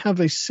I have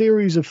a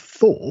series of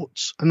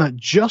thoughts and that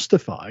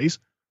justifies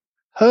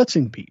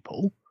hurting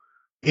people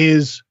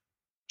is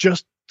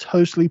just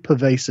totally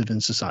pervasive in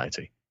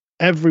society.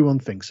 Everyone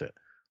thinks it.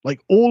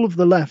 Like all of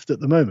the left at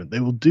the moment, they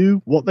will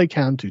do what they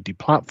can to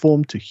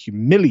deplatform, to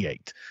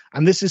humiliate.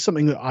 And this is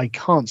something that I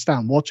can't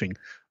stand watching.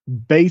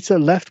 Beta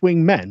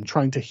left-wing men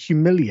trying to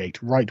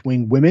humiliate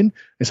right-wing women.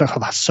 It's like, oh,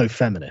 that's so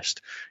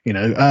feminist,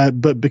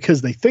 but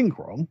because they think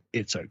wrong,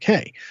 it's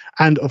okay.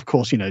 And of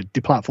course,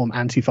 deplatform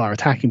Antifa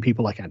attacking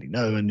people like Andy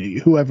Ngo and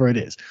whoever it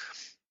is.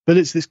 But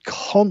it's this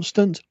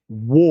constant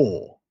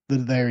war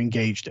that they're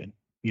engaged in.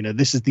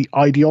 This is the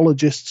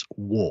ideologists'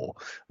 war.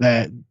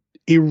 They're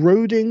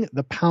eroding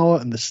the power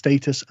and the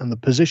status and the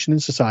position in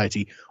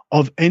society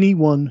of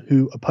anyone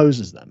who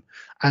opposes them.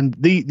 And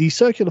the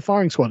circular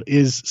firing squad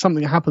is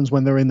something that happens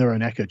when they're in their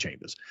own echo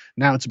chambers.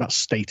 Now it's about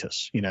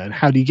status, and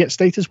how do you get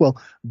status? Well,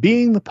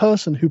 being the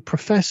person who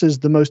professes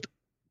the most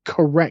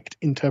correct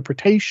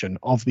interpretation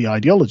of the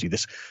ideology,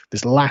 this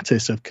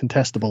lattice of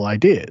contestable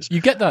ideas.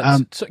 You get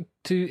that, so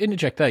to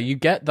interject there, you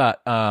get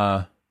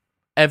that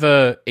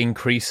ever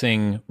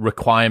increasing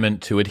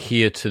requirement to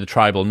adhere to the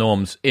tribal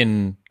norms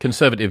in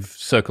conservative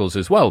circles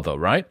as well, though,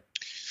 right?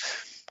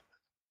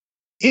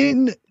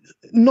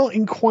 Not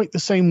in quite the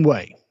same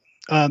way.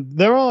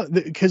 There are,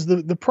 because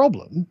the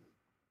problem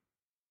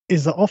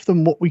is that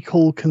often what we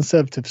call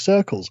conservative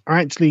circles are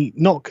actually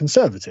not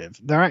conservative.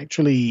 They're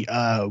actually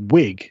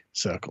Whig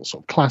circles,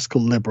 or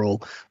classical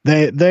liberal.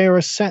 They're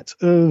a set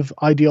of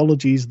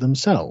ideologies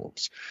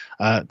themselves.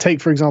 Take,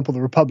 for example,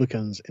 the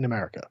Republicans in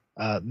America.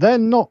 They're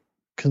not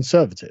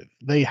conservative.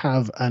 They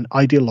have an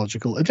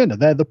ideological agenda.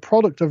 They're the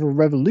product of a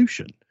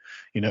revolution.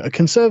 A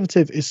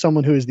conservative is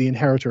someone who is the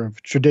inheritor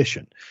of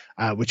tradition,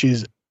 which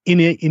is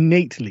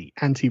innately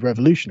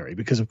anti-revolutionary,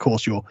 because of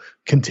course you're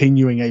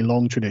continuing a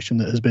long tradition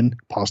that has been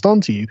passed on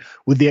to you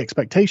with the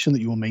expectation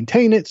that you will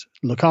maintain it,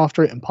 look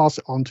after it, and pass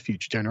it on to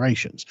future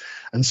generations.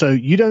 And so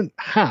you don't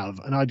have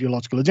an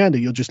ideological agenda.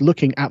 You're just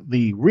looking at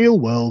the real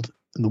world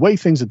and the way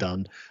things are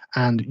done,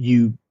 and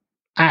you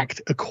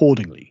act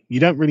accordingly. You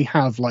don't really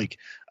have like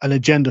an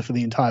agenda for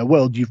the entire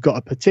world. You've got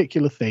a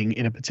particular thing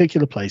in a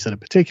particular place at a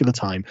particular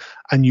time,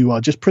 and you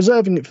are just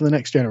preserving it for the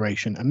next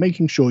generation and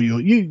making sure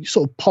you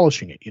sort of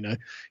polishing it,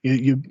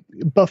 you're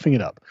buffing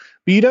it up.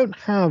 But you don't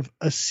have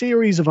a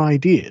series of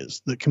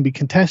ideas that can be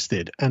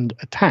contested and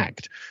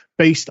attacked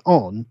based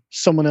on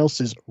someone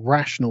else's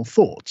rational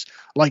thoughts.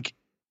 Like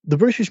the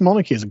British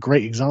monarchy is a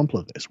great example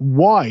of this.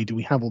 Why do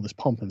we have all this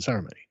pomp and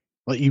ceremony?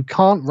 Like you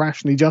can't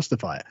rationally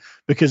justify it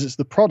because it's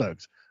the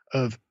product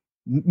of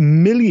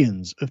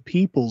millions of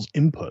people's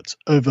input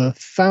over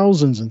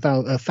thousands and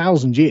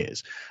 1,000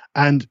 years,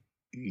 and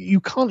you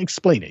can't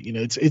explain it.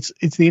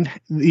 It's the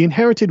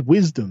inherited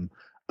wisdom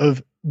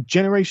of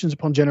generations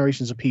upon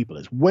generations of people.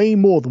 It's way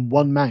more than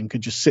one man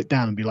could just sit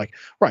down and be like,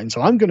 right, and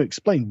so I'm going to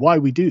explain why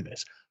we do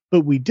this.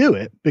 But we do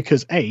it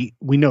because A,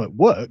 we know it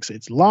works,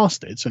 it's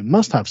lasted, so it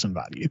must have some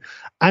value,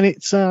 and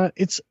it's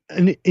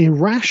an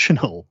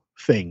irrational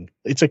thing.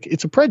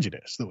 It's a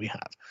prejudice that we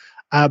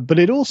have, but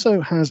it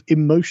also has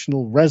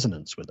emotional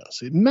resonance with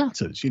us. It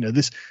matters,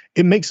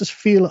 it makes us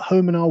feel at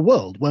home in our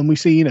world when we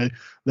see,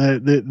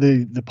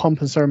 the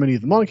pomp and ceremony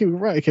of the monarchy.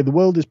 Right, okay, the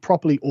world is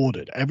properly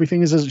ordered.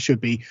 Everything is as it should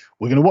be.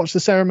 We're going to watch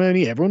the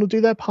ceremony. Everyone will do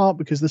their part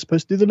because they're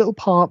supposed to do the little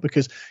part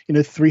because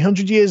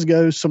 300 years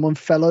ago someone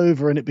fell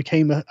over and it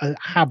became a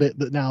habit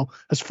that now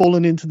has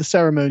fallen into the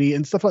ceremony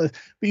and stuff like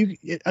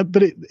that.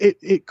 But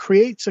it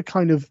creates a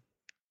kind of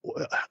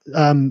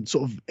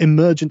sort of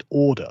emergent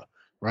order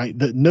right?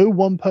 That no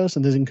one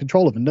person is in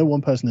control of and no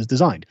one person is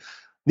designed.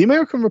 The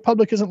American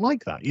Republic isn't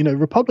like that.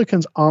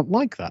 Republicans aren't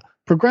like that.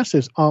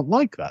 Progressives aren't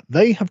like that.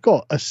 They have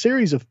got a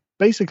series of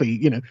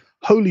basically,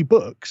 holy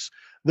books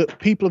that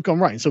people have gone,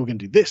 right, and so we're going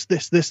to do this,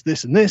 this, this,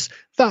 this, and this,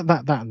 that,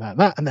 and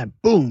that, and then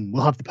boom,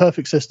 we'll have the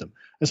perfect system.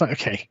 It's like,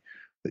 okay,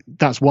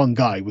 that's one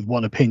guy with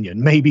one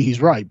opinion. Maybe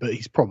he's right, but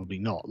he's probably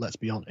not, let's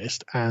be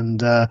honest. And,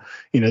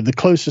 the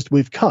closest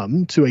we've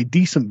come to a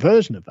decent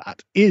version of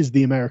that is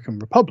the American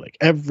Republic.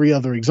 Every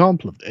other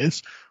example of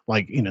this,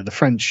 like, the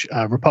French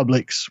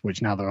republics,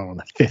 which now they're on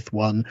the fifth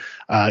one,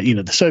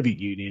 the Soviet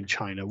Union,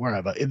 China,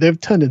 wherever, they've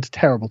turned into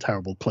terrible,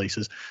 terrible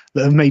places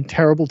that have made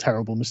terrible,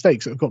 terrible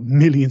mistakes that have got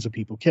millions of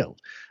people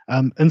killed.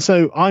 And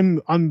so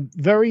I'm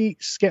very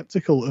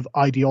skeptical of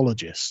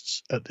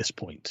ideologists at this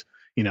point.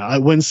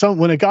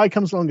 When a guy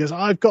comes along and goes,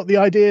 I've got the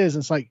ideas,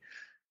 and it's like,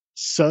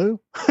 so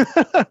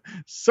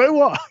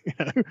what?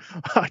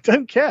 I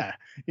don't care.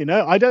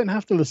 I don't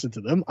have to listen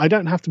to them. I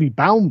don't have to be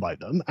bound by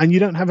them, and you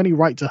don't have any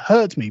right to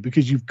hurt me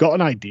because you've got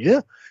an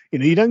idea.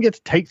 You don't get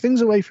to take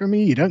things away from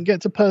me. You don't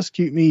get to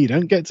persecute me. You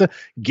don't get to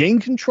gain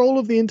control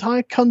of the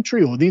entire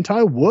country or the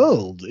entire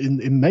world.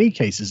 In many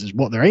cases, is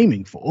what they're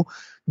aiming for,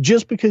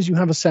 just because you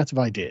have a set of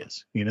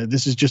ideas.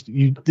 This is just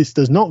you. This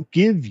does not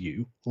give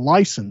you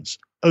license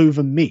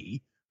over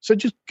me, so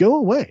just go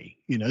away.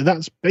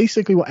 That's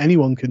basically what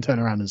anyone can turn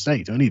around and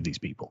say to any of these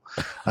people.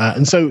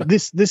 And so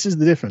this is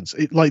the difference.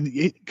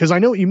 Because I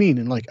know what you mean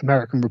in like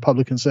American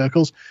Republican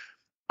circles.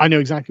 I know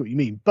exactly what you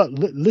mean, but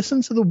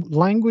listen to the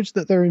language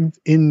that they're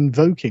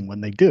invoking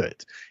when they do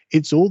it.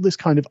 It's all this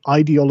kind of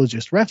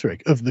ideologist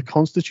rhetoric of the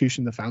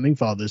Constitution, the Founding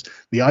Fathers,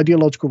 the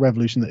ideological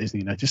revolution that is the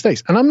United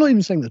States. And I'm not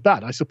even saying that's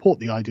bad. I support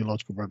the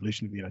ideological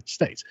revolution of the United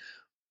States,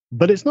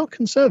 but it's not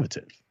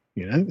conservative.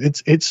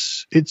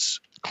 It's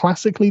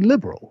classically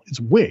liberal. It's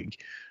Whig,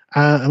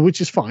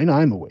 which is fine.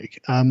 I'm a Whig,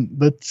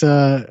 but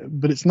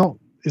it's not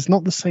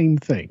the same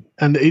thing.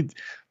 And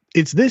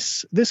it's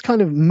this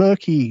kind of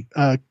murky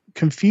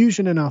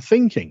confusion in our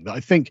thinking that I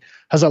think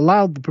has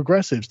allowed the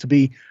progressives to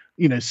be,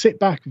 sit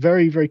back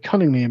very, very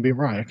cunningly and be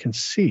right. I can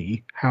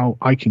see how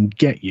I can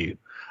get you,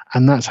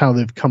 and that's how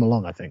they've come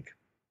along, I think.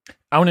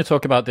 I want to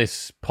talk about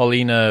this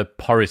Paulina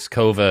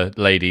Poriskova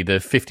lady, the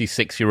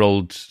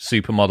 56-year-old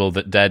supermodel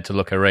that dared to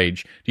look her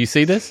age. Do you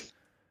see this?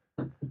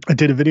 I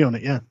did a video on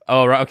it, yeah.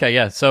 Oh, right, okay,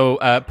 yeah. So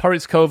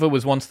Poriskova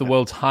was once the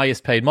world's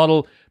highest paid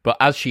model, but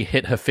as she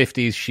hit her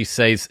 50s, she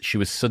says she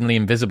was suddenly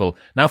invisible.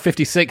 Now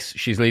 56,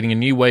 she's leading a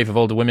new wave of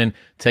older women,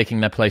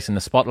 taking their place in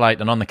the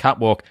spotlight and on the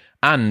catwalk,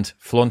 and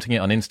flaunting it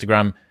on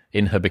Instagram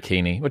in her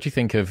bikini. What do you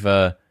think of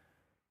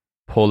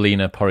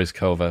Paulina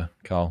Poriskova,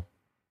 Carl?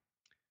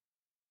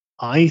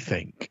 I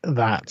think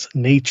that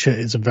nature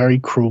is a very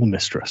cruel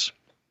mistress.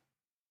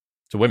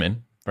 To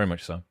women, very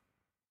much so.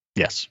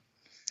 Yes,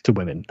 to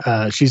women.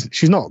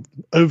 She's not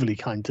overly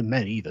kind to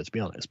men either, to be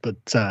honest.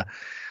 But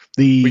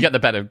we get the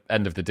better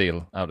end of the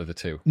deal out of the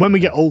two. When we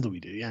get older, we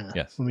do, yeah.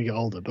 Yes. When we get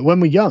older. But when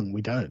we're young,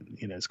 we don't.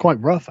 It's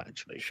quite rough,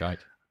 actually. Shite.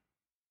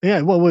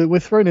 Yeah, well, we're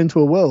thrown into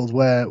a world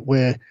where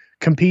we're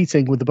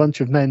competing with a bunch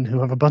of men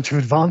who have a bunch of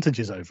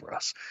advantages over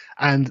us.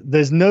 And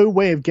there's no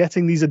way of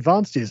getting these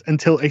advantages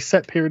until a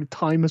set period of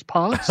time has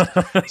passed.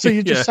 So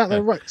you just sat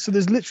there, right? So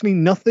there's literally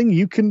nothing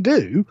you can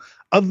do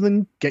other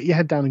than get your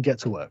head down and get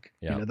to work.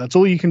 Yeah. That's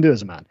all you can do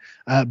as a man.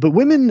 But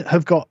women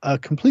have got a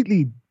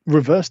completely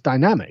reverse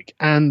dynamic.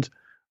 And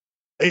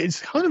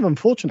it's kind of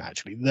unfortunate,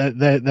 actually.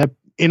 They're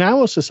in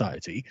our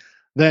society,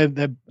 they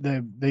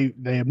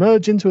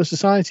emerge into a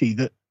society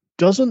that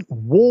doesn't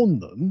warn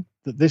them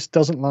that this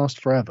doesn't last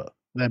forever.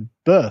 Their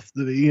birth,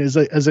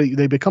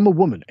 they become a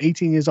woman,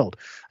 18 years old.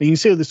 And you can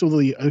see all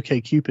the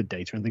OkCupid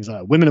data and things like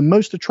that. Women are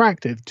most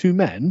attractive to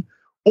men,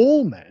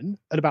 all men,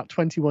 at about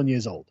 21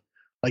 years old.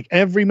 Like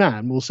every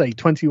man will say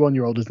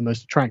 21-year-old is the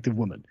most attractive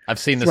woman. I've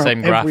seen the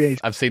same graph.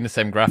 I've seen the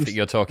same graph that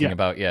you're talking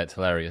about. Yeah, it's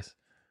hilarious.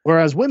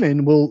 Whereas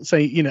women will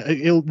say,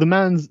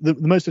 the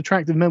most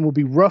attractive men will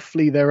be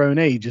roughly their own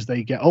age as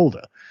they get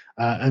older,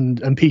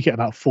 and peak at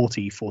about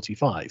 40,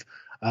 45.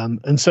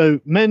 And so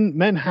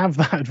men have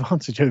that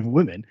advantage over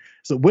women,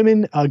 so that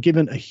women are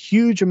given a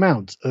huge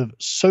amount of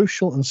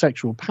social and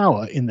sexual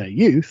power in their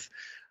youth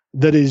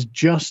that is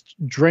just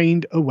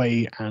drained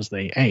away as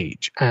they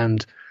age.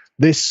 And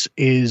this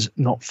is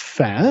not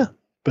fair,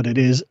 but it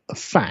is a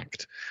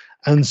fact.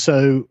 And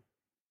so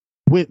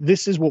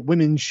this is what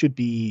women should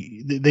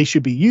be. They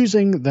should be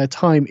using their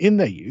time in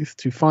their youth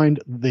to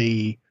find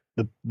the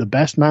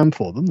best man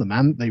for them, the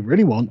man they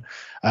really want,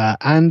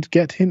 and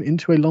get him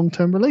into a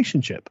long-term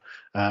relationship,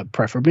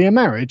 preferably a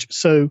marriage.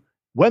 So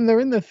when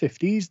they're in their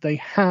 50s, they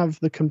have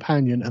the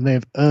companion and they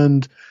have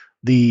earned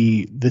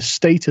the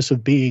status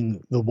of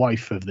being the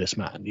wife of this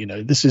man.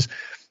 This is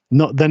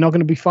not, they're not going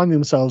to be finding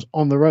themselves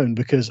on their own,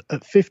 because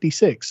at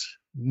 56,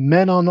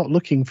 men are not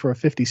looking for a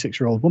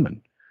 56-year-old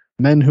woman.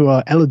 Men who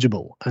are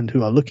eligible and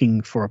who are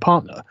looking for a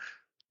partner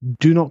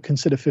do not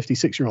consider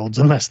 56-year-olds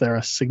unless they're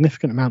a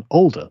significant amount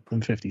older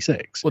than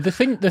 56. Well, the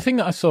thing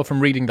that I saw from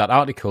reading that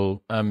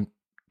article,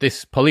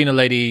 this Paulina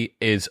lady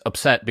is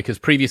upset because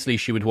previously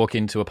she would walk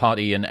into a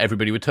party and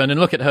everybody would turn and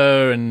look at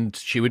her and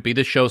she would be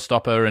the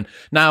showstopper. And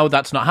now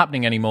that's not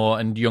happening anymore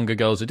and younger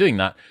girls are doing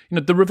that. You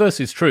know, the reverse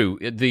is true.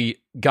 The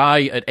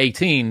guy at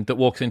 18 that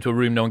walks into a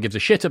room no one gives a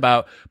shit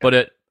about, but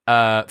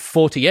at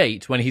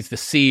 48, when he's the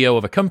CEO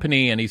of a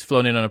company and he's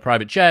flown in on a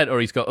private jet or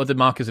he's got other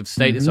markers of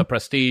status or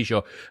prestige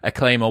or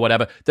acclaim or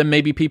whatever, then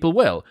maybe people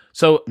will.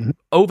 So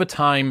over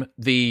time,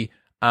 the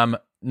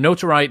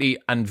notoriety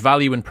and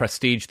value and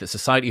prestige that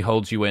society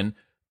holds you in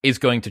is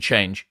going to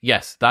change.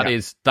 Yes, that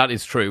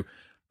is true.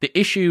 The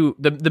issue,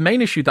 the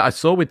main issue that I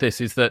saw with this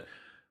is that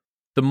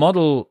the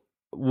model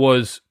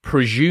was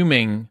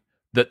presuming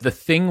that the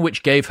thing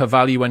which gave her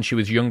value when she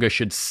was younger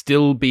should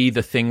still be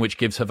the thing which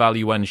gives her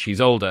value when she's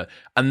older.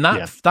 And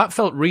that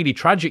felt really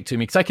tragic to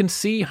me, because I can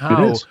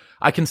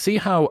see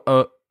how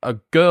a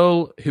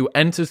girl who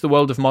enters the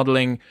world of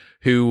modeling,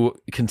 who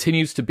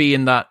continues to be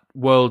in that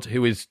world,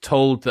 who is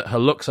told that her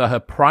looks are her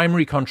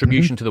primary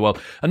contribution to the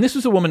world. And this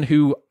was a woman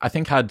who I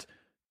think had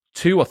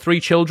 2 or 3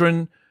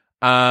 children,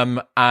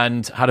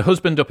 and had a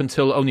husband up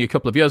until only a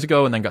couple of years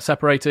ago and then got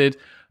separated.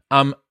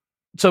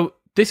 So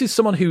this is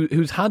someone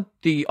who's had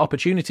the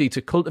opportunity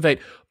to cultivate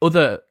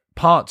other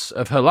parts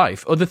of her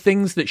life, other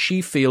things that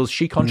she feels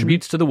she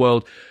contributes to the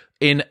world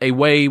in a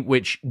way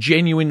which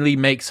genuinely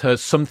makes her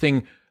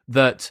something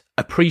that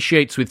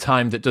appreciates with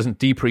time, that doesn't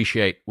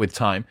depreciate with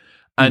time.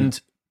 And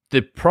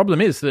the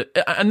problem is that,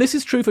 and this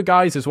is true for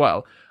guys as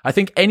well, I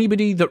think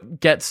anybody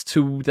that gets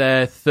to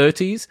their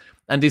 30s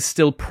and is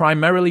still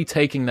primarily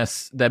taking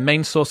their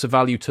main source of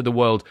value to the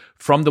world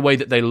from the way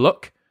that they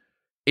look,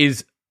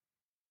 is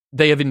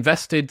they have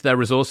invested their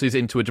resources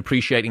into a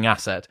depreciating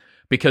asset,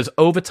 because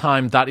over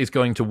time that is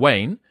going to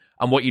wane.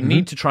 And what you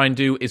need to try and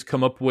do is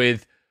come up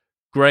with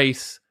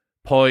grace,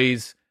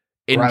 poise,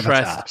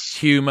 interest,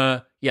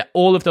 humor,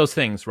 all of those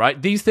things,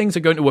 right? These things are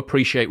going to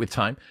appreciate with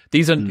time.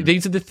 These are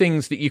the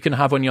things that you can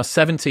have when you're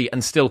 70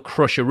 and still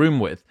crush a room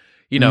with.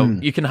 You know,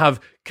 you can have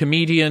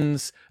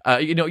comedians,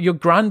 your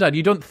granddad,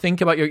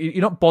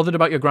 you're not bothered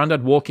about your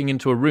granddad walking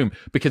into a room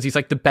because he's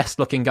like the best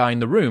looking guy in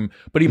the room,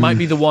 but he might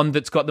be the one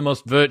that's got the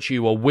most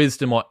virtue or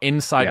wisdom or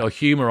insight or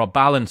humor or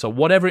balance or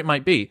whatever it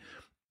might be.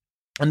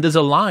 And there's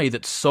a lie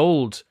that's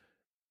sold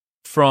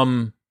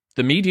from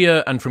the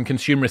media and from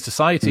consumerist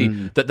society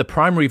that the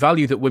primary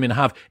value that women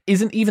have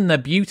isn't even their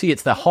beauty,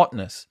 it's their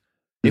hotness.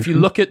 If you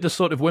look at the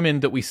sort of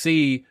women that we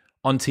see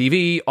on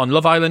TV, on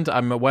Love Island,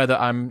 I'm aware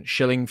that I'm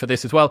shilling for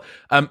this as well,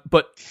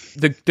 but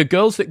the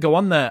girls that go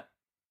on there,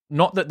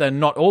 not that they're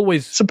not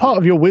always... It's a part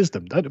of your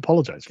wisdom, don't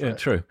apologize for it.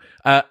 True.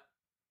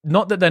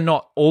 Not that they're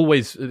not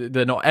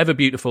ever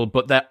beautiful,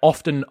 but they're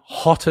often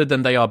hotter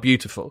than they are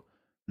beautiful.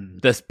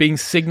 They're being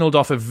signaled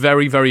off a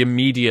very, very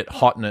immediate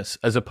hotness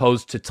as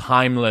opposed to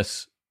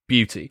timeless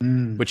beauty,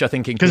 which I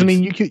think includes... Because,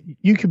 I mean,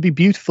 you could be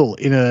beautiful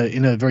in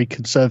a very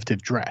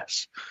conservative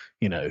dress,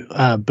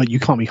 but you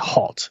can't be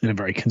hot in a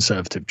very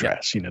conservative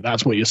dress.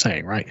 That's what you're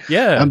saying, right?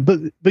 Yeah. But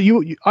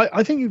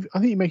I think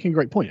you're making a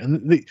great point.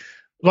 And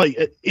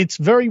it's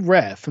very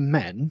rare for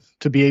men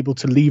to be able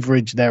to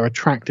leverage their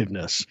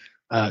attractiveness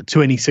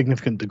to any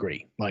significant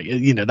degree.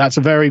 That's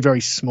a very,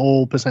 very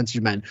small percentage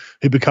of men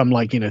who become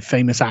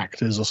famous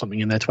actors or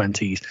something in their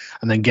 20s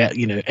and then get,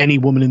 any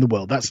woman in the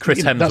world. That's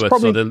Chris Hemsworth, that's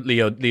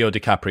probably, or the Leo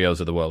DiCaprios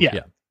of the world.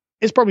 Yeah.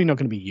 It's probably not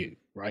going to be you,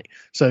 right?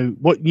 So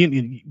what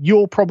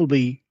you're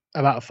probably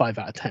about a 5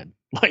 out of 10,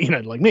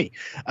 like me.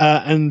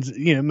 And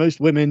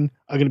most women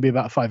are going to be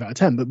about a 5 out of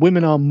 10, but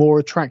women are more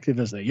attractive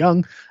as they're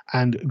young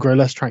and grow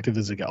less attractive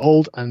as they get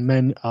old, and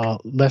men are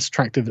less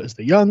attractive as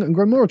they're young and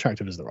grow more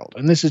attractive as they're old.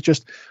 And this is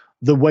just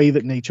the way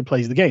that nature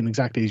plays the game,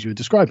 exactly as you were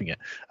describing it.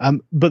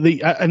 And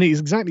it's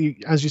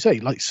exactly as you say,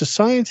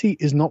 society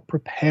is not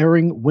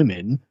preparing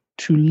women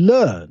to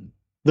learn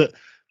that.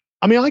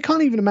 I mean, I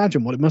can't even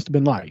imagine what it must have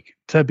been like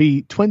to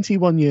be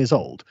 21 years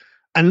old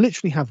and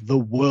literally have the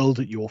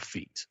world at your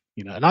feet.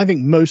 And I think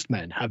most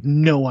men have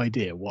no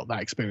idea what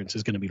that experience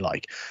is going to be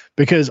like,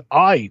 because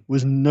I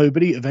was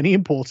nobody of any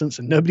importance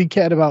and nobody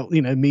cared about,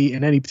 me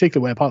in any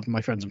particular way, apart from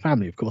my friends and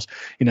family, of course.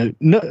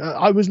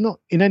 I was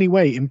not in any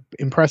way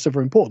impressive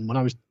or important when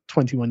I was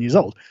 21 years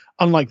old,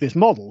 unlike this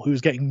model who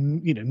was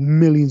getting,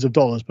 millions of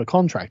dollars per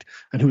contract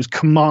and who was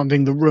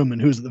commanding the room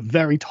and who was at the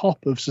very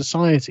top of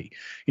society,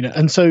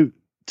 and so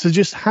to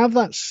just have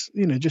that,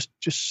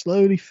 just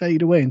slowly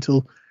fade away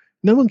until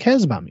no one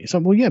cares about me. It's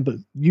like, well, yeah, but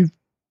you've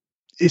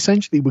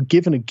essentially were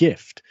given a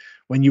gift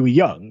when you were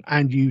young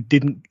and you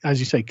didn't, as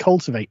you say,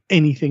 cultivate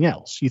anything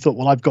else. You thought,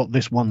 well, I've got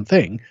this one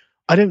thing,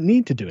 I don't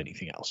need to do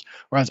anything else.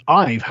 Whereas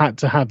I've had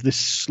to have this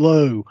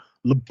slow,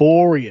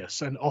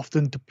 laborious and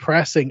often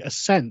depressing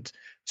ascent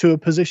to a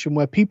position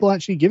where people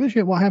actually give a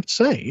shit what I have to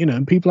say,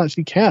 and people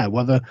actually care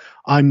whether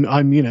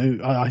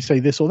I say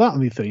this or that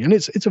other thing. And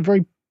it's a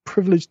very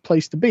privileged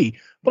place to be,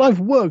 but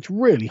I've worked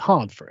really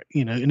hard for it,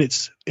 and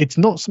it's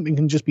not something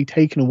that can just be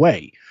taken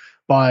away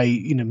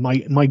by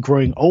my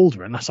growing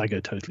older, unless I go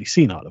totally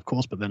senile, of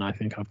course, but then I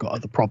think I've got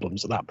other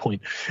problems at that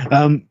point.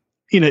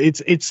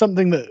 it's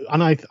something that,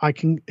 and I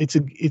can,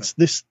 it's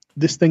this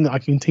thing that I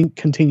can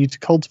continue to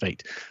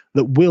cultivate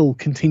that will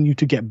continue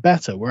to get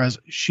better. Whereas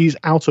she's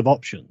out of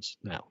options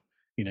now.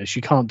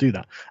 She can't do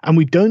that. And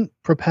we don't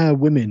prepare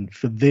women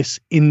for this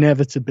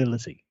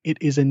inevitability. It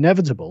is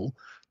inevitable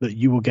that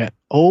you will get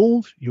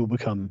old, you'll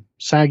become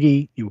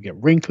saggy, you'll get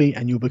wrinkly,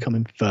 and you'll become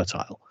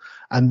infertile.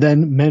 And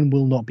then men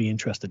will not be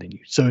interested in you.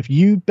 So if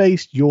you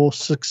base your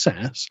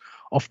success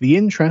off the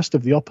interest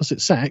of the opposite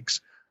sex,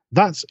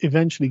 that's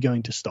eventually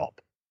going to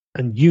stop.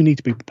 And you need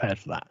to be prepared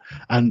for that.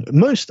 And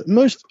most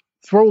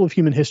through all of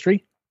human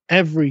history,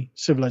 every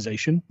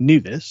civilization knew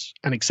this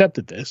and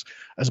accepted this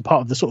as a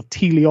part of the sort of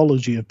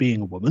teleology of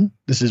being a woman.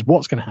 This is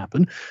what's going to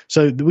happen.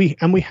 So we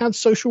had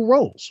social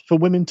roles for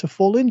women to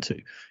fall into,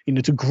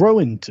 to grow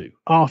into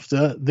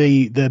after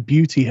their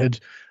beauty had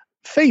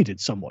faded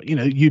somewhat.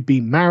 You'd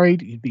be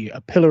married, you'd be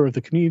a pillar of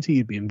the community,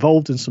 you'd be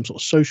involved in some sort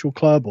of social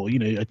club or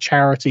a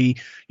charity,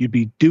 you'd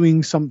be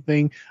doing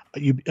something,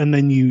 and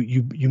then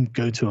you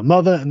go to a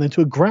mother and then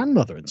to a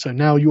grandmother, and so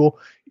now you're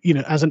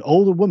as an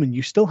older woman,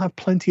 you still have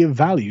plenty of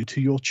value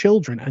to your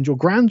children and your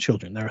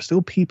grandchildren. There are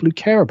still people who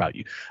care about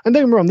you. And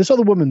don't get me wrong, this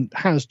other woman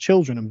has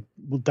children and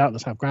will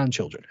doubtless have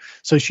grandchildren.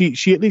 So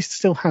she at least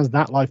still has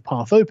that life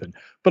path open.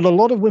 But a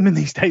lot of women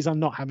these days are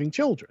not having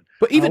children.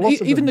 But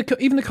even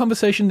the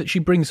conversation that she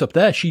brings up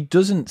there, she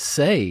doesn't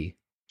say.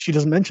 She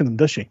doesn't mention them,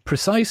 does she?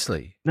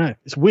 Precisely. No,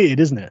 it's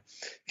weird, isn't it?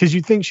 Because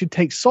you'd think she'd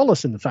take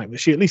solace in the fact that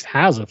she at least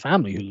has a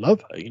family who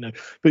love her,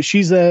 But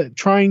she's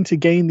trying to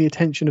gain the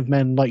attention of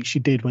men like she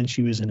did when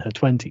she was in her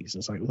 20s.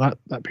 It's like,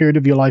 that period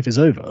of your life is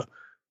over.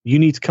 You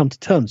need to come to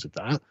terms with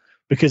that,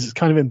 because it's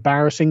kind of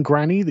embarrassing,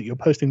 Granny, that you're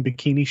posting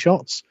bikini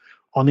shots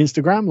on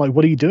Instagram. Like,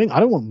 what are you doing?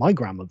 I don't want my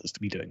grandmothers to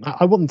be doing that.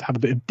 I want them to have a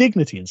bit of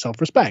dignity and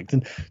self-respect,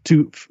 and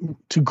to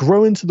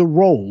grow into the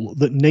role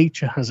that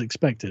nature has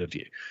expected of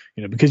you.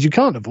 Because you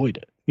can't avoid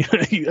it.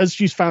 As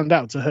she's found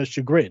out to her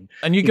chagrin.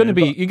 And you're going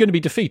to be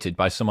defeated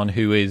by someone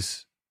who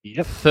is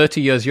 30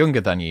 years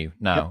younger than you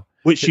now,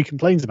 which she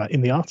complains about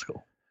in the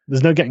article.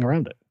 There's no getting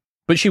around it.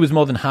 But she was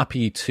more than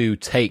happy to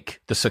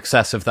take the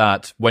success of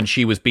that when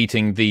she was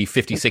beating the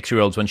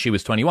 56-year-olds when she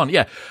was 21.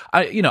 Yeah,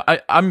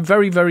 I'm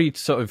very, very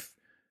sort of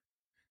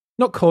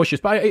not cautious,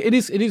 but it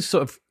is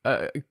sort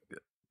of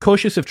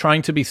cautious of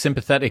trying to be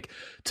sympathetic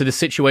to the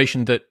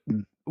situation that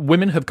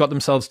women have got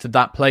themselves to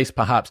that place,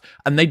 perhaps,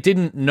 and they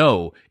didn't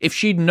know. If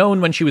she'd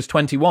known when she was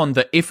 21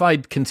 that if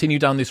I'd continue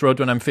down this road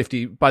when I'm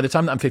 50, by the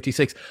time that I'm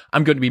 56,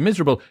 I'm going to be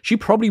miserable, she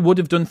probably would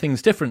have done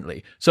things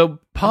differently. So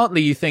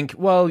partly you think,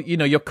 well,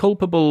 you're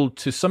culpable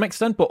to some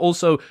extent, but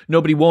also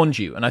nobody warned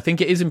you. And I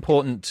think it is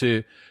important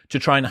to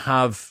try and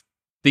have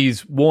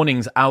these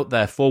warnings out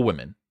there for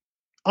women.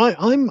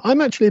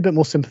 I'm actually a bit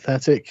more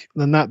sympathetic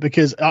than that,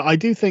 because I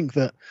do think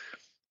that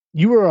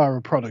you are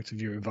a product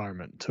of your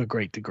environment to a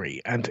great degree.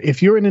 And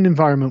if you're in an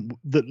environment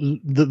that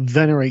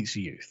venerates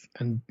youth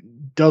and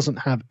doesn't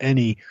have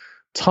any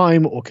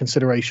time or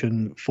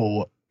consideration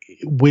for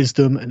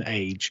wisdom and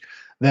age,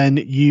 then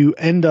you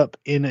end up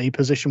in a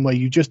position where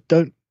you just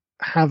don't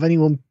have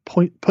anyone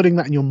putting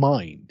that in your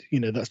mind.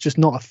 That's just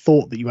not a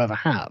thought that you ever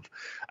have.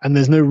 And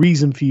there's no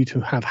reason for you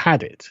to have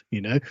had it,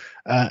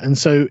 and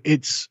so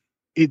it's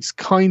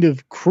kind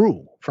of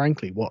cruel,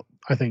 frankly, what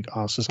I think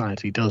our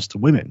society does to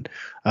women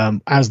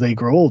as they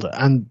grow older.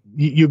 And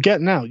you're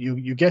getting now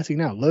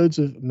loads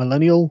of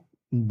millennial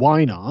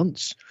wine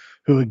aunts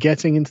who are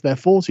getting into their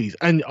 40s.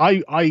 And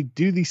I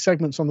do these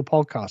segments on the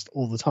podcast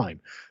all the time,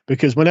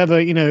 because whenever,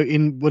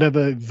 in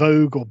whatever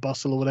Vogue or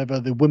Bustle or whatever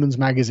the women's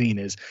magazine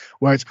is,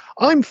 where it's,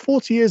 I'm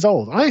 40 years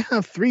old, I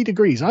have 3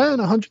 degrees, I earn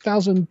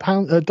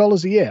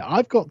 $100,000 a year,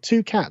 I've got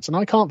 2 cats, and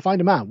I can't find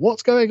a man.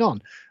 What's going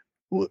on?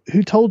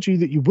 Who told you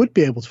that you would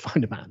be able to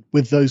find a man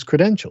with those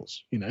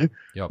credentials? Yep.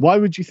 Why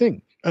would you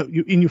think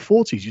in your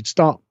 40s you'd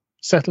start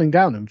settling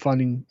down and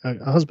finding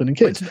a husband and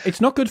kids?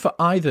 It's not good for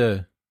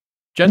either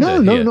gender.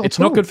 No, it's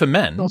not good for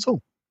men. Not at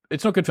all.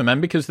 It's not good for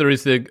men, because there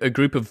is a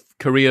group of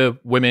career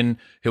women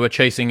who are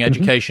chasing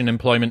education,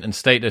 employment, and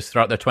status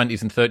throughout their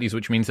 20s and 30s,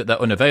 which means that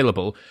they're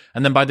unavailable.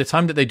 And then by the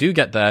time that they do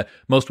get there,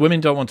 most women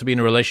don't want to be in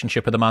a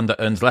relationship with a man that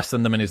earns less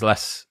than them and is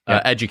less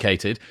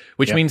educated,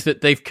 which means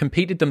that they've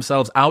competed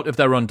themselves out of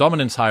their own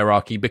dominance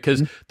hierarchy,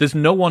 because there's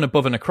no one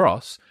above and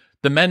across.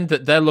 The men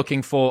that they're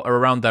looking for are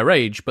around their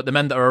age, but the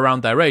men that are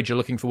around their age are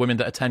looking for women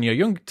that are 10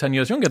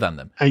 years younger than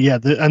them.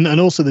 And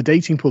also the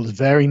dating pool is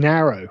very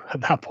narrow at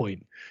that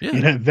point.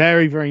 Yeah.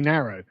 Very, very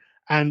narrow.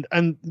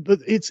 But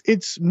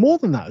it's more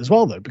than that as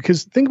well, though,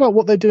 because think about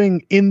what they're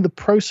doing in the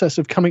process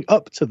of coming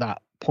up to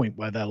that point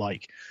where they're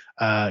like,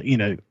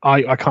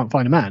 I can't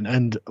find a man,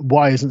 and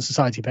why isn't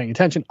society paying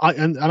attention?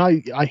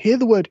 I hear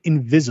the word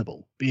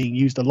invisible being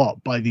used a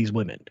lot by these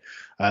women.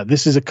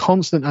 This is a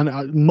constant,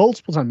 and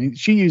multiple times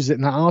she uses it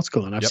in that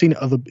article, and I've seen it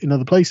in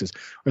other places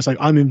where it's like,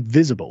 I'm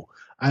invisible,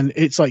 and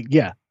it's like,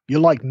 yeah, you're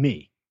like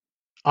me.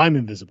 I'm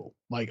invisible.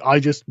 Like, I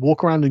just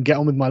walk around and get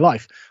on with my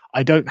life.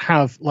 I don't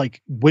have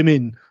like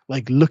women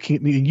like looking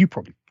at me, and you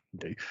probably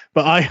do,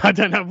 but I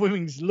don't have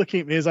women looking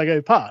at me as I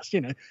go past.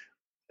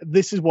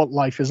 This is what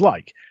life is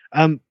like.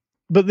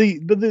 But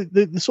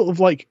the sort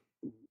of like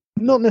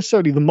not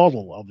necessarily the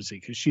model, obviously,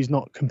 because she's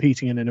not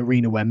competing in an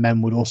arena where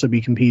men would also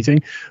be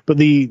competing. But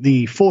the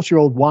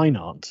 40-year-old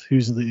Weinart,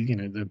 who's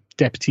the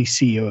deputy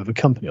CEO of a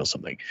company or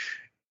something,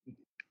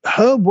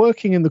 her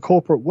working in the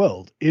corporate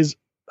world is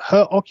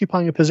her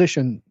occupying a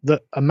position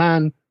that a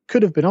man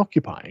could have been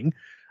occupying.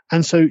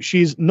 And so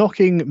she's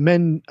knocking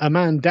a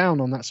man down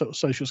on that sort of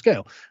social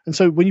scale. And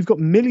so when you've got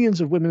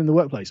millions of women in the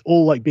workplace,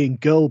 all like being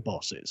girl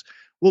bosses,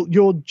 well,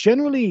 you're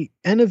generally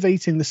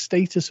elevating the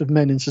status of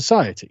men in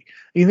society.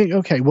 And you think,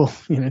 okay, well,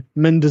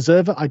 men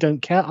deserve it. I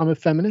don't care. I'm a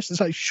feminist. It's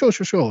like, sure.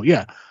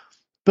 Yeah.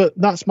 But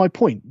that's my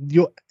point.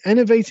 You're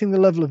elevating the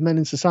level of men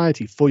in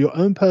society for your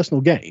own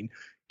personal gain,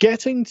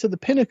 getting to the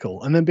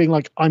pinnacle and then being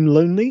like, I'm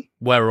lonely.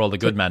 Where are all the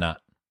good men at?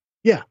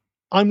 Yeah,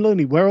 I'm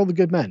lonely. Where are all the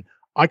good men?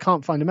 I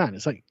can't find a man.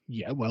 It's like,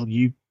 yeah, well,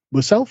 you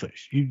were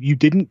selfish. You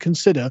didn't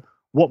consider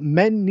what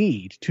men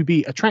need to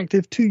be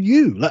attractive to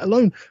you, let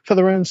alone for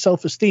their own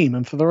self-esteem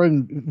and for their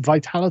own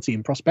vitality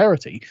and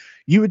prosperity.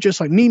 You were just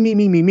like me,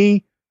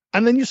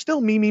 and then you're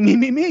still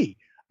me.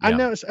 And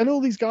now and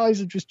all these guys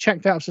have just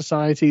checked out of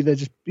society. They're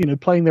just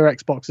playing their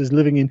Xboxes,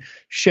 living in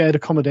shared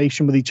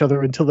accommodation with each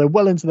other until they're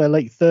well into their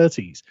late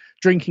 30s,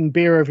 drinking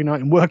beer every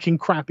night and working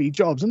crappy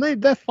jobs, and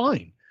they're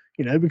fine,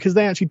 because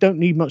they actually don't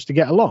need much to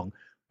get along.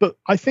 But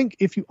I think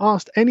if you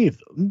asked any of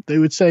them, they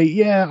would say,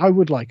 yeah, I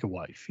would like a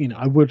wife.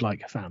 I would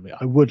like a family.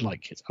 I would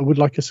like kids. I would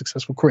like a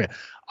successful career.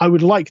 I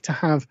would like to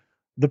have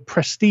the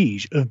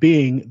prestige of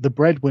being the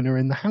breadwinner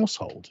in the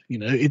household.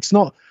 It's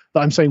not that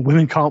I'm saying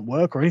women can't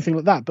work or anything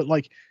like that, but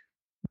like,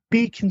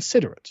 be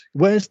considerate.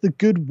 Where's the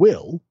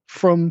goodwill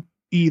from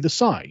either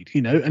side?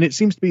 And it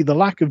seems to be the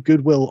lack of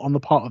goodwill on the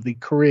part of the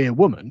career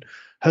woman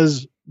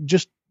has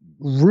just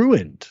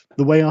ruined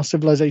the way our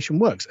civilization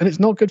works. And it's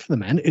not good for the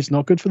men, it's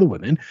not good for the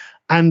women,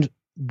 and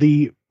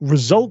the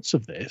results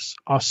of this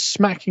are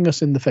smacking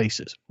us in the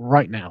faces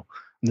right now,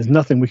 and there's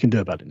nothing we can do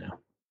about it now.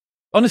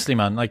 Honestly,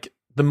 man, like,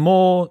 the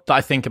more that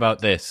I think about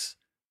this,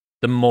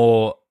 the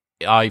more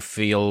I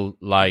feel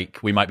like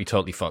we might be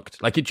totally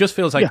fucked. Like, it just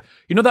feels like,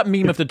 that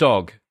meme of the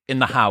dog in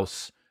the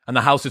house and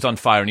the house is on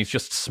fire and he's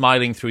just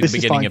smiling through the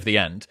beginning of the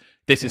end.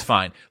 This is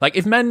fine. Like,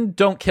 if men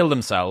don't kill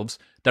themselves,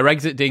 they're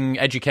exiting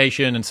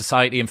education and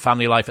society and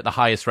family life at the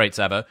highest rates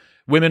ever.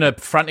 Women are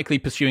frantically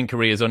pursuing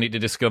careers only to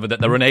discover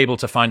that they're unable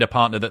to find a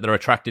partner that they're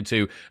attracted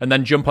to, and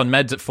then jump on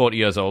meds at 40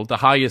 years old. The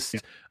highest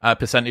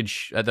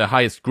percentage, the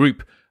highest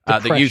group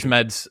that use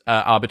meds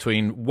are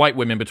between white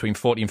women between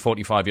 40 and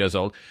 45 years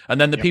old. And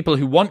then the people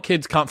who want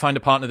kids can't find a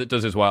partner that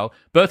does as well.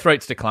 Birth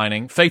rates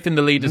declining. Faith in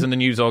the leaders and the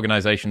news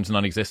organizations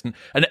non-existent.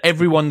 And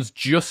everyone's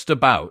just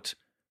about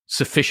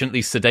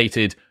sufficiently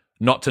sedated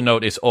not to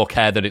notice or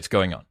care that it's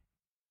going on.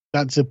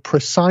 That's a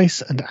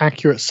precise and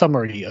accurate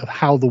summary of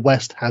how the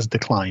West has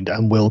declined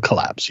and will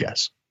collapse,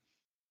 yes.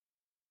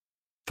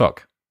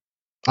 Fuck.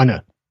 I know.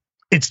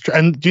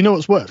 And do you know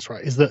what's worse,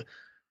 right? Is that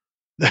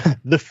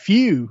the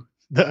few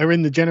that are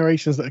in the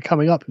generations that are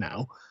coming up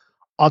now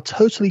are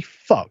totally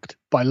fucked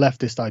by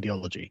leftist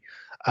ideology.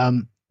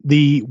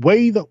 The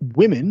way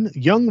that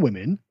young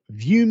women,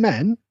 view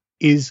men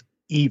is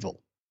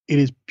evil. It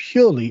is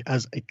purely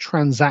as a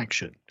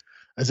transaction,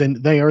 as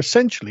in they are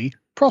essentially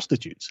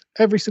prostitutes,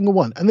 every single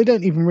one, and they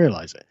don't even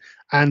realize it.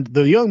 And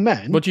the young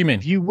men, what do you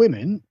mean, view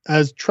women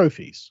as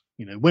trophies.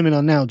 Women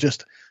are now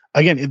just,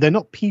 again, they're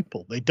not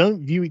people. They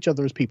don't view each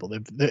other as people.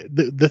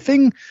 The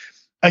thing,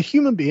 a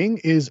human being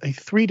is a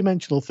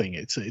three-dimensional thing.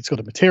 It's got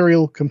a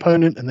material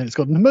component, and then it's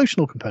got an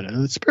emotional component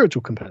and a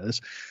spiritual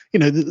component.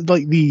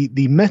 Like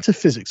the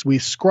metaphysics we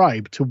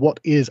ascribe to what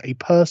is a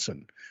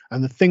person.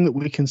 And the thing that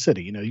we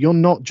consider, you're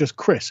not just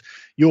Chris.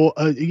 You're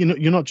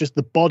not just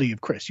the body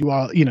of Chris. You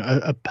are,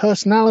 a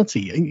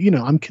personality.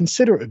 I'm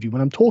considerate of you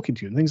when I'm talking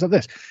to you and things like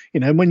this.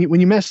 When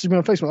you message me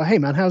on Facebook, like, hey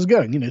man, how's it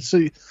going?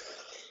 So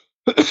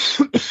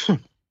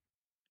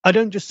I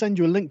don't just send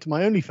you a link to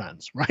my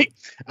OnlyFans, right,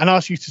 and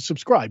ask you to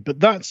subscribe. But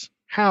that's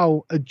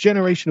how a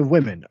generation of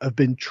women have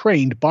been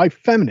trained by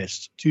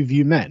feminists to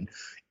view men,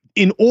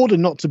 in order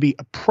not to be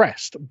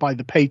oppressed by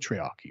the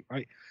patriarchy,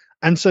 right?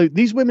 And so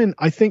these women,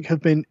 I think,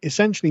 have been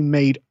essentially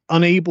made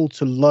unable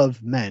to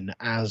love men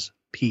as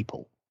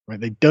people, right?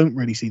 They don't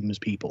really see them as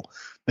people.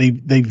 They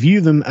view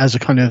them as a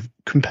kind of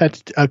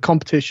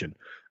competition,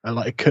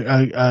 like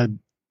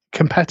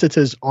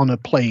competitors on a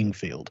playing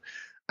field.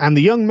 And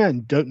the young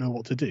men don't know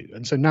what to do.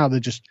 And so now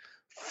they're just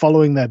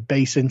following their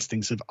base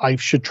instincts of, I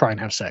should try and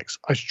have sex.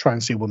 I should try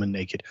and see a woman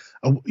naked.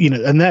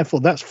 And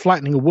therefore that's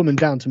flattening a woman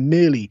down to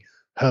merely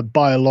her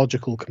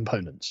biological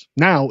components.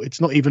 Now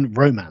it's not even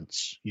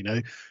romance,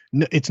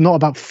 it's not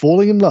about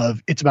falling in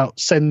love. It's about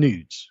send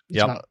nudes.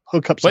 It's about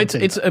hookups. Well,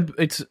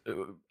 it's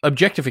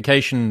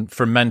objectification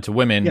from men to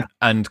women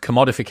and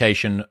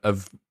commodification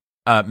of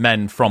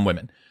men from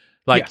women.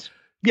 Like,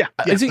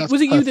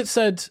 was it you that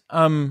said,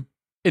 in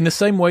the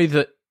same way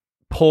that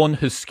porn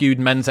has skewed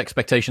men's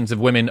expectations of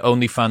women,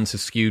 OnlyFans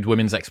has skewed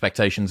women's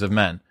expectations of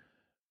men?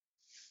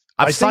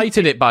 I've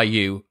cited it by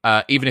you,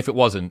 even if it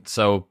wasn't.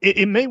 So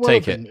it may well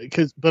take it,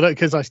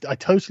 because I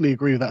totally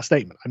agree with that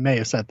statement. I may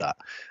have said that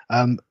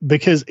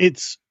because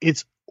it's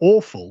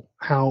awful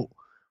how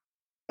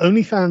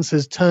OnlyFans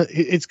has turned,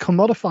 it's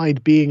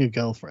commodified being a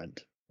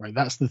girlfriend, right?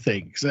 That's the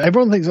thing. So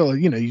everyone thinks, oh,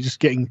 you're just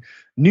getting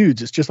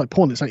nudes. It's just like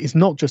porn. It's like, it's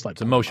not just like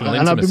it's porn. Emotional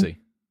intimacy.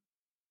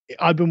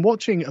 I've been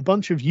watching a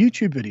bunch of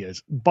YouTube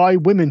videos by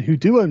women who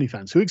do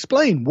OnlyFans, who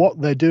explain what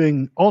they're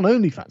doing on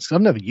OnlyFans. Because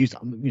I've never used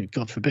them.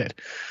 God forbid,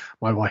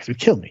 my wife would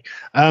kill me.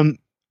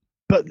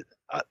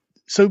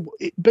 So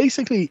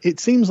basically, it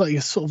seems like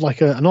it's sort of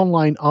like an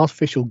online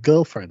artificial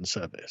girlfriend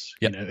service,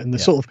 and the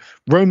sort of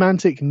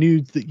romantic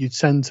nudes that you'd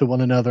send to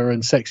one another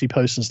and sexy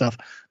posts and stuff,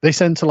 they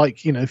send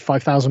to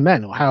 5,000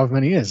 men or however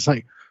many it is. It's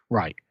like,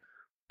 right,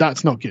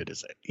 that's not good,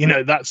 is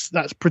it?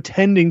 That's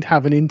pretending to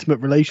have an intimate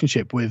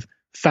relationship with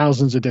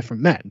thousands of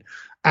different men.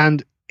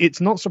 And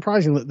it's not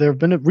surprising that there have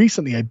been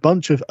recently a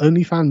bunch of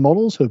OnlyFans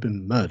models who have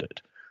been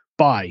murdered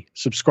by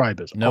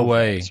subscribers. No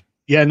way. Those.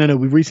 Yeah, no.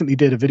 We recently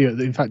did a video.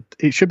 In fact,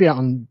 it should be out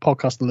on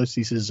podcast The Low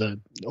Ceases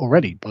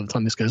already by the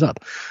time this goes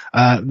up.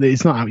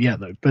 It's not out yet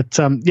though. But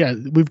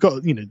we've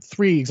got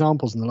 3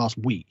 examples in the last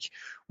week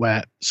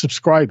where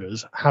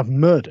subscribers have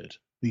murdered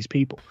these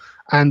people.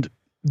 And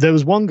there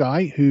was one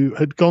guy who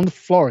had gone to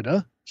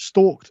Florida,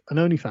 stalked an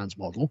OnlyFans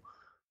model,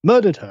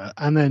 murdered her,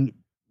 and then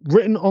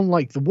written on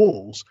the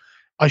walls,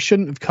 "I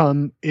shouldn't have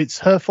come. It's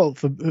her fault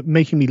for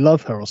making me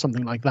love her," or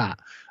something like that,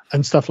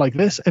 and stuff like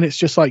this. And it's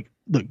just like,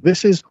 look,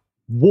 this is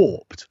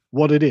warped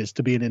what it is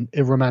to be in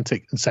a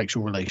romantic and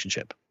sexual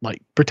relationship,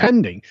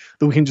 pretending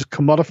that we can just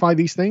commodify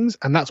these things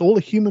and that's all a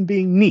human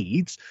being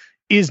needs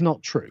is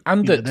not true.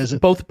 And that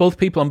both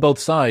people on both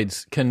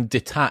sides can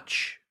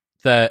detach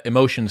their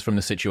emotions from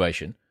the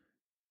situation,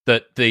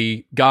 that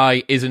the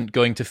guy isn't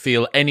going to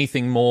feel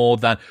anything more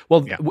than,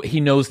 he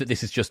knows that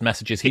this is just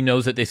messages, he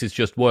knows that this is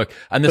just work,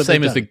 and the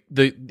same as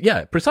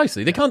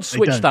precisely, they can't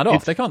switch that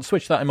off. They can't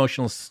switch that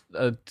emotional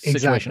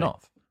situation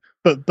off.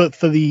 But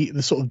for the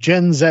sort of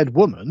Gen Z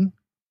woman,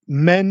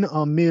 men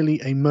are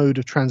merely a mode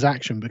of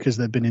transaction because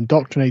they've been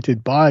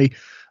indoctrinated by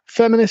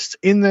feminists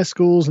in their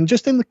schools and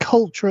just in the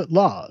culture at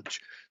large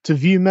to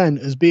view men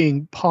as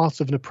being part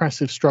of an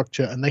oppressive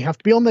structure, and they have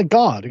to be on their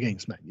guard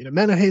against men.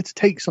 Men are here to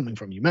take something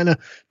from you. Men are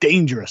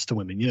dangerous to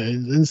women.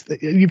 And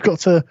you've got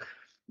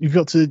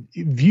to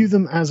view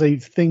them as a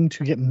thing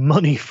to get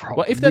money from.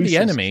 Well, if they're the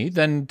enemy,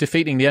 then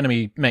defeating the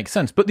enemy makes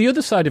sense. But the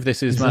other side of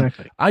this is, man,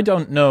 I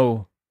don't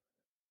know.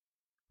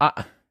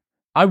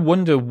 I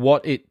wonder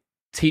what it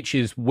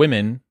teaches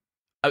women,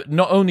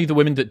 not only the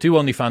women that do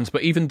OnlyFans,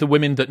 but even the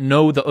women that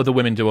know that other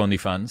women do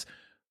OnlyFans.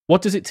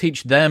 What does it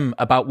teach them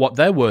about what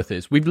their worth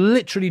is? We've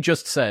literally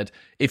just said,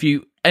 if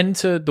you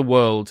enter the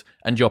world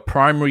and your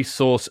primary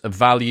source of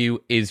value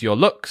is your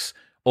looks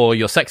or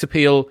your sex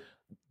appeal,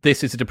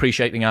 this is a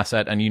depreciating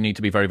asset and you need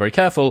to be very, very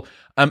careful.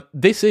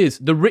 This is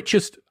the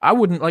richest, I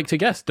wouldn't like to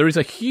guess, there is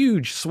a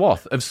huge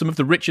swath of some of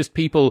the richest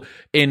people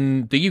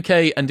in the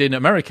UK and in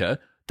America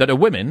that are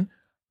women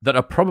that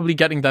are probably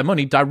getting their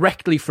money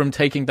directly from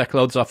taking their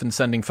clothes off and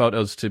sending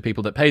photos to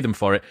people that pay them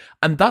for it.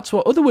 And that's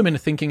what other women are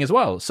thinking as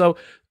well. So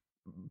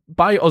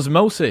by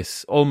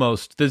osmosis,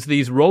 almost, there's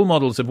these role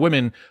models of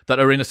women that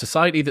are in a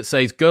society that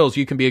says, girls,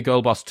 you can be a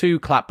girl boss too,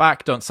 clap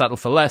back, don't settle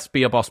for less,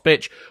 be a boss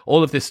bitch,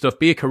 all of this stuff,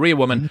 be a career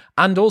woman. Mm-hmm.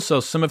 And also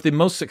some of the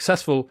most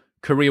successful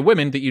career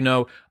women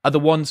that are the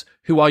ones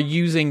who are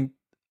using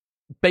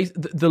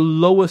the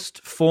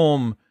lowest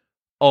form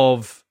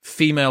of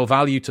female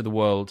value to the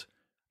world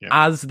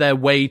as their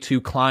way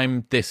to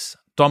climb this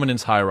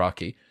dominance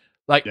hierarchy.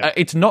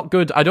 It's not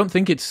good. I don't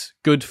think it's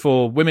good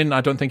for women.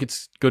 I don't think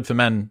it's good for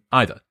men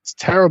either. It's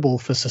terrible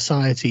for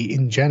society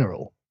in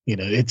general.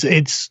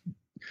 It's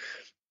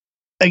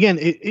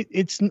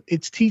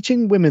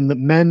teaching women that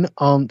men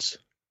aren't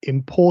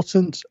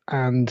important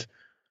and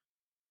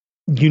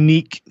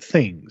unique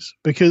things,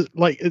 because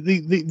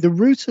the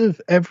root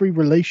of every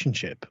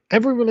relationship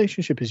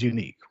is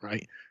unique,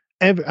 right?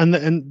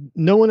 And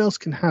no one else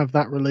can have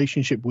that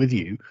relationship with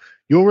you.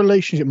 Your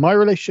relationship, my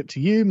relationship to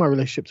you, my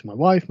relationship to my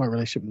wife, my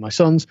relationship with my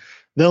sons,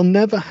 they'll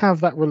never have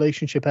that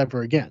relationship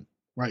ever again,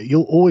 right?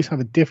 You'll always have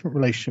a different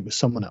relationship with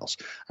someone else.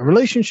 And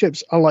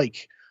relationships are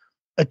like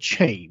a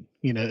chain,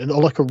 or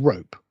like a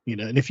rope,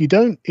 and if you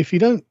don't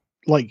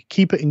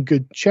keep it in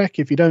good check,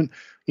 if you don't,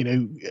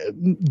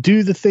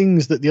 do the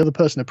things that the other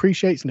person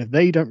appreciates, and if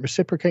they don't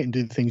reciprocate and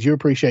do the things you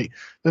appreciate,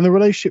 then the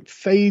relationship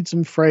fades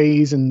and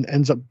frays and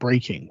ends up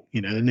breaking,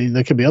 and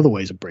there could be other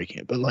ways of breaking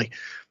it, but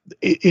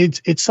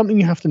it's something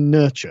you have to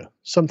nurture,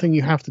 something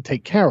you have to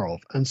take care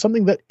of, and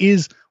something that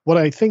is what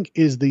I think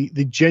is the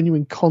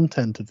genuine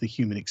content of the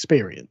human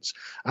experience.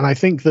 And I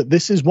think that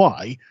this is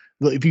why,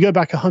 if you go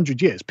back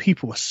 100 years,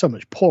 people were so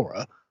much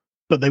poorer,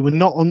 but they were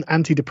not on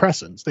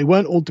antidepressants. They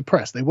weren't all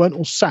depressed. They weren't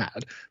all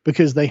sad,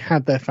 because they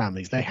had their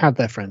families, they had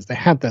their friends, they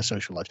had their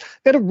social lives.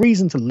 They had a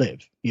reason to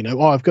live.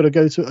 I've got to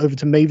go over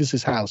to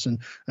Mavis's house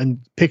and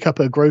pick up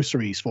her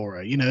groceries for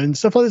her, and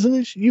stuff like this.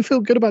 And you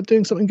feel good about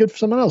doing something good for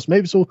someone else.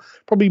 Mavis will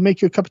probably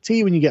make you a cup of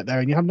tea when you get there,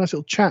 and you have a nice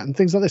little chat and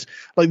things like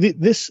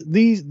this.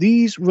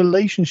 These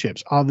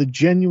relationships are the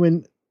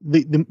genuine,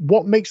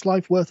 what makes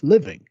life worth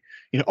living.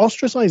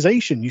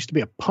 Ostracization used to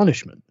be a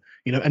punishment.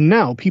 And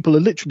now people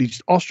are literally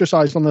just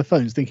ostracized on their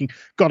phones thinking,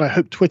 God, I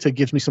hope Twitter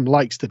gives me some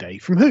likes today.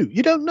 From who?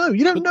 You don't know.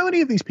 You don't know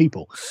any of these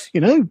people,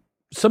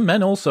 Some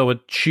men also are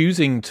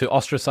choosing to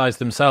ostracize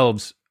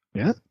themselves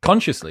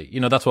consciously.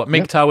 That's what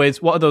MGTOW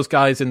is. What are those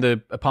guys in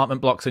the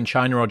apartment blocks in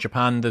China or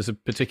Japan? There's a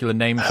particular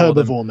name for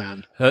them. Herbivore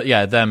man.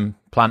 Them,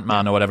 plant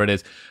man or whatever it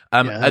is.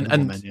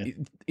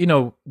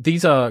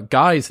 These are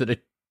guys that are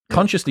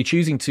consciously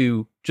choosing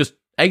to just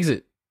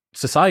exit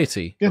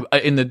society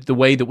in the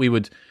way that we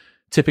would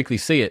typically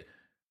see it.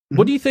 Mm-hmm.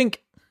 What do you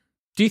think?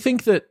 Do you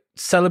think that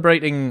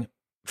celebrating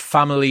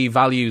family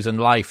values and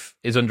life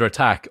is under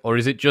attack, or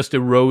is it just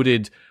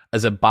eroded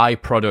as a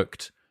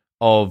byproduct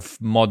of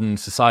modern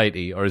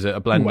society, or is it a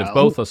blend of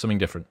both, or something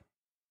different?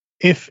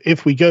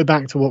 If we go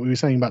back to what we were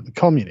saying about the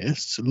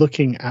communists,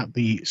 looking at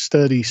the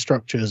sturdy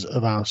structures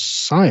of our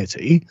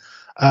society,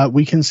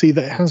 we can see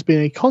that it has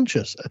been a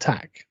conscious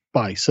attack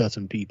by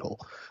certain people,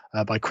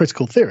 by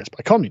critical theorists,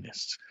 by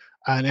communists,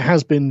 and it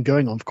has been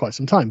going on for quite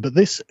some time. But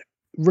this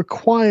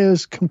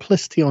requires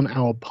complicity on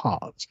our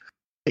part.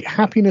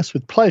 Happiness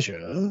with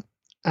pleasure,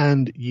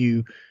 and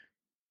you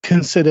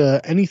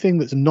consider anything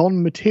that's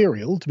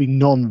non-material to be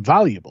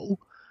non-valuable,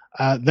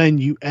 then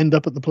you end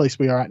up at the place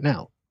we are at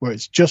now, where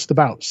it's just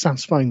about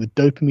satisfying the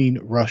dopamine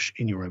rush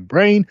in your own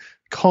brain,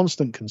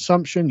 constant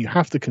consumption. You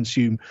have to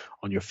consume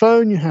on your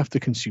phone, you have to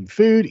consume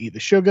food, eat the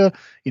sugar,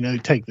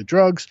 take the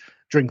drugs,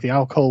 drink the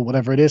alcohol,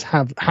 whatever it is,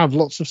 have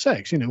lots of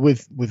sex,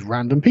 with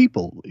random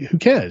people. Who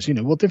cares?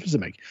 What difference does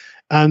it make?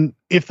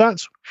 If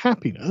that's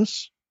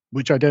happiness,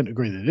 which I don't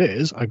agree that it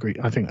is, I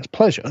think that's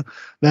pleasure,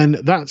 then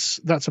that's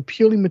a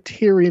purely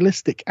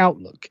materialistic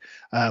outlook.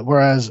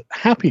 Whereas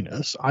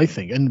happiness, I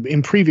think, and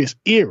in previous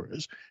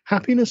eras,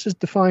 happiness is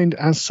defined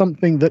as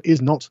something that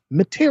is not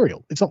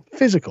material. It's not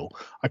physical.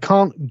 I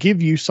can't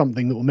give you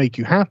something that will make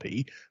you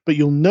happy, but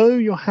you'll know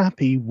you're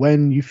happy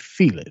when you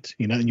feel it,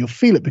 and you'll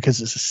feel it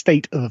because it's a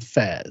state of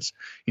affairs.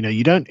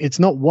 It's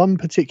not one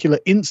particular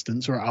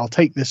instance where I'll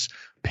take this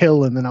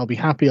pill and then I'll be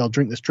happy. I'll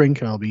drink this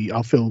drink and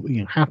I'll feel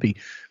happy.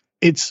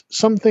 It's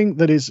something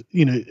that is,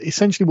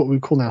 essentially what we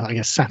call now, I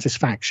guess,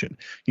 satisfaction.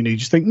 You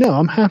just think, no,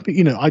 I'm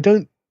happy. I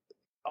don't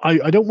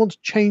want to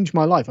change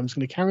my life. I'm just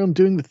going to carry on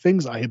doing the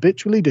things I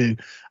habitually do.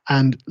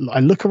 And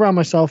I look around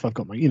myself. I've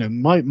got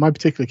my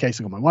particular case.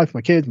 I've got my wife, my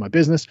kids, my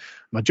business,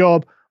 my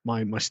job,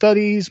 my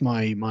studies,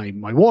 my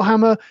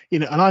Warhammer,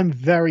 and I'm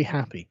very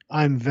happy.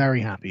 I'm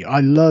very happy.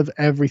 I love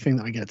everything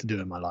that I get to do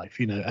in my life,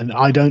 and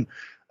I don't.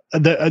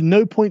 At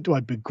no point do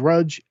I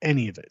begrudge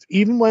any of it,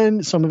 even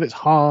when some of it's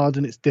hard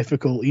and it's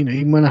difficult.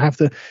 Even when I have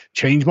to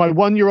change my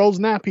 1-year-old's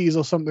nappies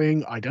or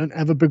something, I don't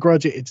ever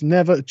begrudge it. It's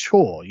never a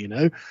chore,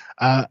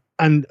 but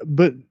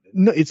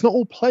no, it's not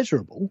all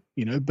pleasurable,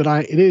 but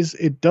it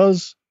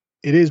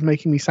is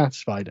making me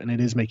satisfied, and it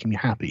is making me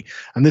happy.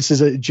 And this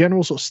is a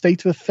general sort of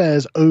state of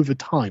affairs over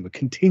time, a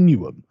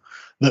continuum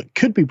that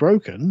could be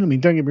broken. I mean,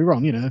 don't get me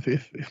wrong,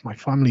 if my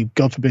family,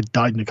 God forbid,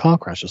 died in a car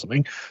crash or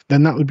something,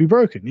 then that would be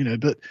broken,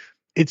 but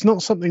it's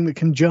not something that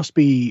can just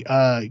be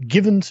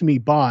given to me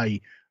by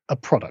a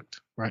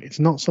product, right? It's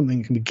not something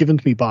that can be given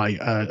to me by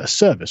a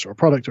service or a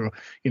product or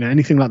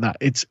anything like that.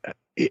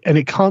 And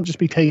it can't just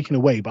be taken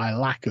away by a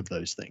lack of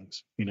those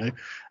things,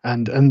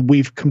 And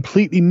we've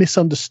completely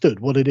misunderstood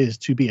what it is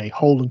to be a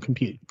whole and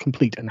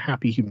complete and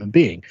happy human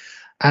being,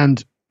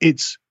 and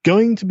it's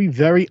going to be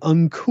very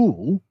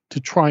uncool to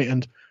try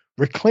and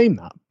reclaim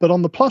that. But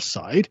on the plus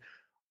side,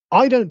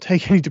 I don't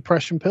take any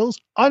depression pills.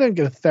 I don't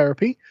get a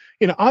therapy.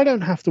 I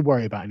don't have to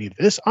worry about any of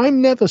this.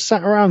 I'm never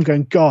sat around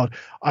going, God,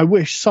 I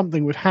wish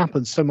something would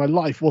happen so my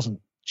life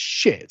wasn't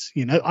shit.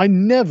 I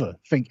never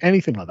think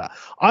anything like that.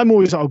 I'm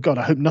always, oh God,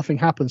 I hope nothing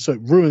happens so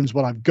it ruins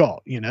what I've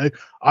got. And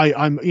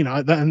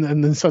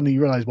then suddenly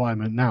you realize why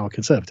I'm now a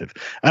conservative.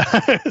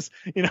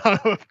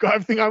 I've got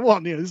everything I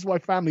want. This is why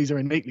families are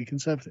innately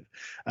conservative.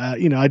 I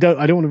don't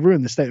want to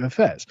ruin the state of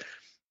affairs.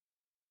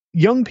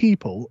 Young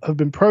people have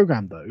been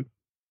programmed, though,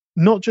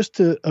 not just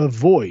to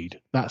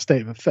avoid that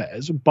state of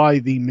affairs by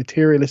the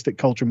materialistic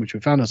culture in which we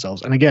found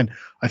ourselves. And again,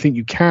 I think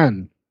you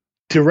can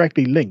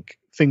directly link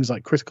things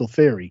like critical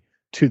theory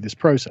to this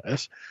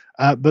process,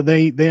 but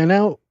they are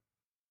now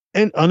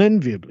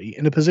unenviably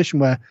in a position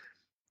where,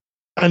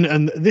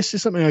 and this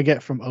is something I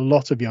get from a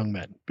lot of young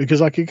men, because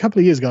like a couple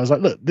of years ago, I was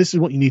like, look, this is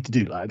what you need to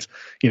do, lads.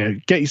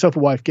 Get yourself a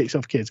wife, get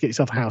yourself kids, get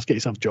yourself a house, get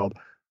yourself a job,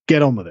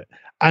 get on with it.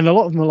 And a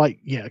lot of them are like,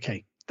 yeah,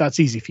 okay, that's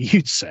easy for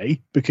you to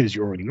say because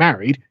you're already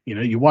married.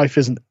 Your wife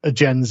isn't a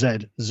Gen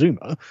Z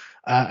Zoomer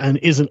and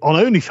isn't on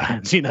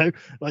OnlyFans.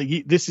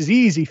 This is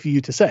easy for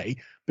you to say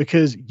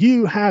because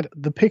you had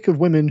the pick of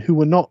women who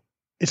were not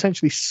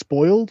essentially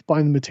spoiled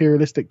by the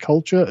materialistic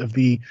culture of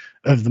the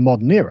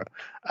modern era.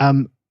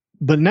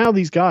 But now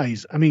these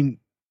guys, I mean,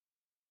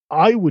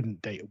 I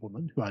wouldn't date a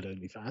woman who had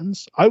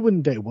OnlyFans. I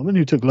wouldn't date a woman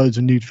who took loads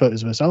of nude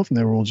photos of herself and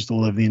they were all just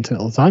all over the internet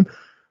all the time.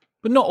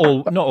 But not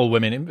all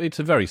women. It's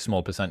a very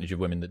small percentage of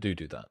women that do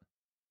that.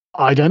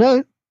 I don't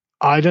know.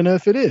 I don't know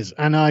if it is.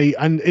 And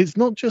it's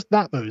not just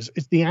that though.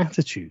 It's the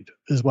attitude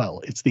as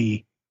well. It's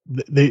the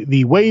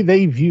way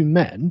they view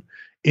men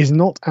is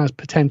not as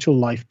potential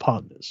life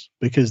partners,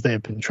 because they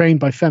have been trained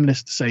by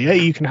feminists to say, hey,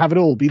 you can have it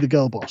all, be the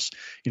girl boss,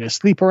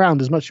 sleep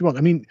around as much as you want.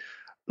 I mean,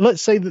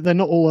 let's say that they're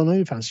not all on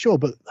OnlyFans, sure,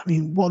 but I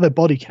mean, what are their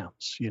body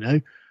counts?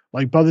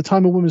 Like by the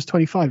time a woman's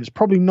 25, it's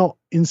probably not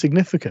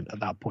insignificant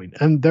at that point.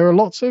 And there are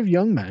lots of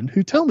young men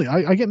who tell me,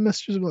 I get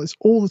messages about this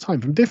all the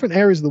time from different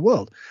areas of the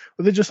world,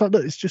 where they're just like,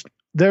 look,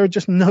 there are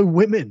just no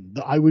women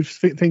that I would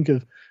think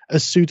of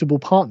as suitable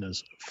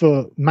partners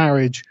for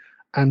marriage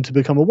and to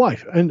become a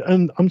wife. And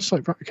I'm just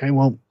like, right, okay,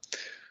 well,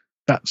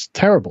 that's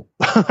terrible.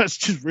 That's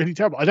just really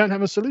terrible. I don't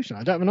have a solution.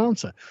 I don't have an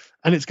answer.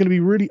 And it's going to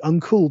be really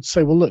uncool to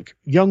say, well, look,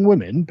 young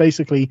women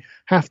basically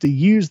have to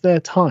use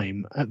their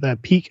time at their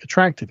peak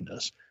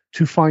attractiveness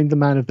to find the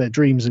man of their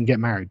dreams and get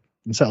married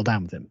and settle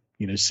down with him.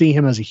 See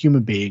him as a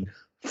human being,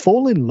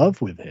 fall in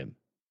love with him.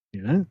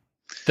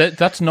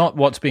 That's not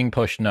what's being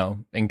pushed now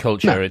in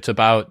culture. No. It's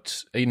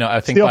about,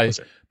 I think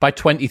by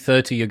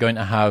 2030, you're going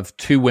to have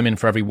 2 women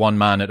for every 1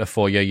 man at a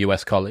 4-year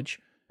US college.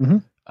 Mm-hmm.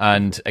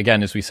 And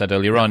again, as we said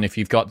earlier on, if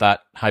you've got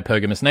that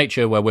hypergamous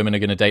nature where women are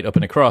going to date up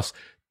and across,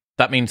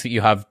 that means that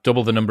you have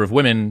double the number of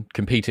women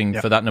competing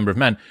for that number of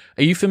men.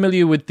 Are you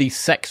familiar with the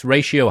sex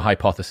ratio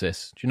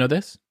hypothesis? Do you know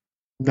this?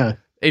 No.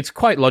 It's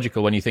quite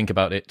logical when you think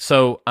about it.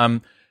 So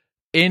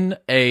in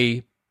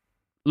a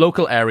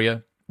local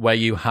area where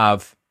you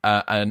have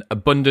an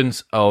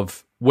abundance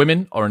of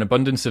women or an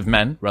abundance of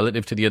men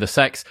relative to the other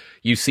sex,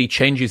 you see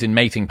changes in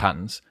mating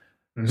patterns.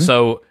 Mm-hmm.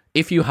 So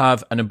if you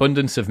have an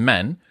abundance of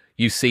men,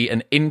 you see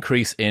an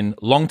increase in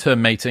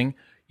long-term mating,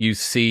 you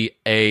see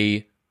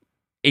a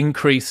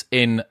increase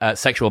in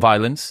sexual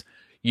violence,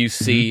 you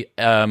see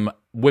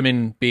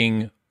women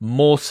being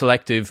more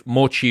selective,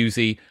 more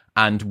choosy,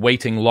 and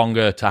waiting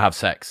longer to have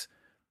sex.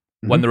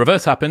 Mm-hmm. When the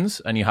reverse happens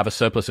and you have a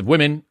surplus of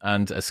women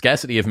and a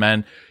scarcity of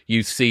men,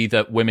 you see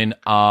that women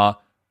are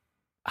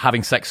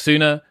having sex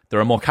sooner, there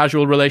are more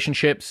casual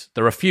relationships,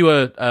 there are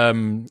fewer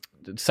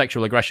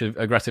sexual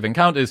aggressive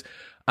encounters.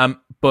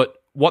 But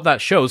what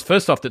that shows,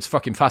 first off, that's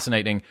fucking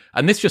fascinating.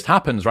 And this just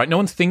happens, right? No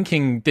one's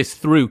thinking this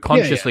through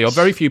consciously, or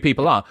very few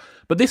people are.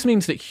 But this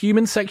means that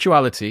human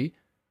sexuality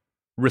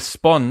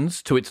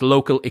responds to its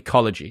local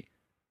ecology.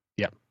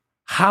 Yeah.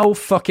 How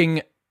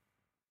fucking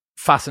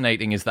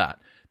fascinating is that?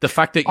 The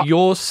fact that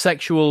your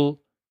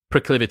sexual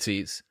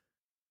proclivities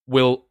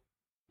will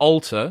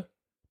alter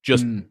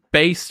just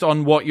based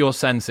on what you're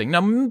sensing.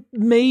 Now,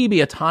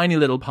 maybe a tiny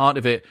little part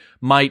of it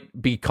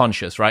might be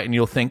conscious, right? And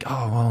you'll think,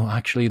 oh, well,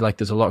 actually, like,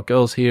 there's a lot of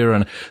girls here,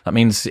 and that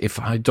means if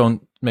I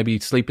don't maybe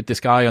sleep with this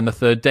guy on the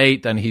 3rd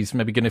date, then he's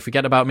maybe going to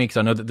forget about me because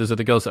I know that there's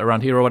other girls that are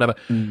around here or whatever.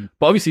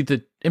 But obviously,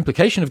 the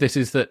implication of this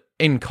is that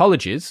in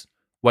colleges,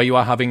 where you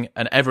are having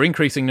an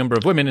ever-increasing number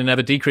of women and an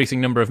ever-decreasing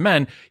number of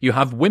men, you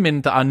have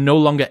women that are no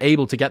longer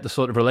able to get the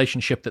sort of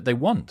relationship that they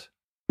want.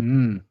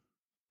 And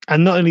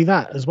not only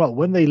that, as well,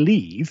 when they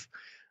leave,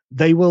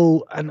 they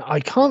will, and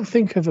I can't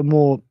think of a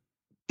more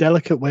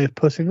delicate way of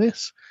putting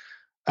this,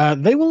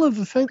 they will have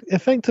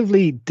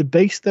effectively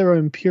debased their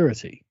own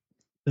purity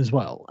as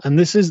well. And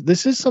this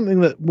is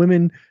something that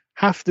women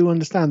have to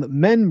understand, that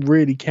men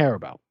really care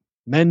about.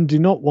 Men do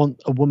not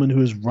want a woman who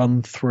has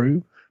run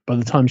through by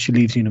the time she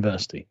leaves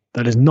university.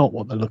 That is not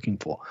what they're looking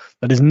for.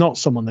 That is not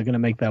someone they're going to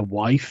make their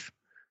wife.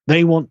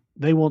 They want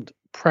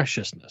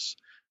preciousness,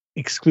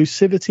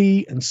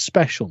 exclusivity, and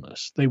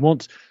specialness. They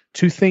want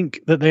to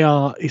think that they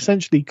are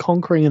essentially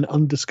conquering an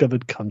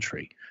undiscovered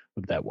country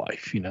with their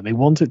wife. They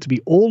want it to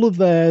be all of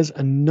theirs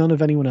and none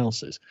of anyone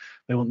else's.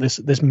 They want this,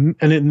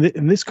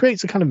 and this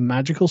creates a kind of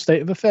magical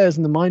state of affairs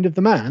in the mind of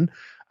the man.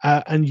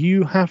 And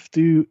you have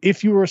to,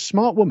 if you are a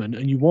smart woman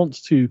and you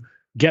want to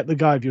get the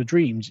guy of your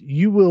dreams,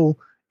 you will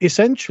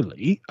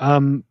essentially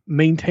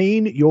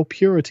maintain your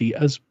purity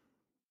as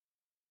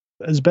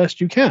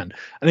best you can.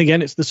 And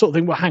again, it's the sort of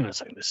thing, well, hang on a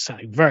second, this is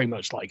sounding very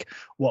much like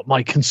what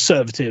my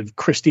conservative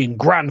Christian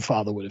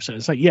grandfather would have said.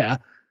 It's like, yeah,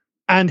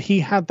 and he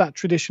had that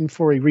tradition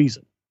for a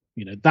reason.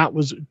 That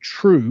was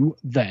true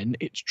then,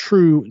 it's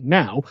true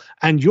now,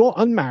 and you're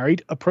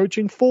unmarried,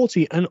 approaching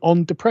 40 and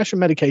on depression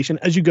medication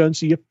as you go and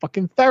see your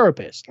fucking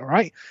therapist, all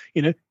right?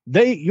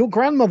 Your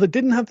grandmother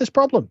didn't have this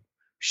problem.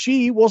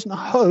 She wasn't a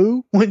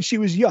hoe when she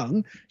was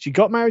young. She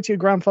got married to your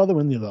grandfather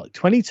when they were like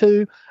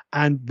 22,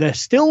 and they're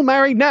still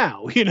married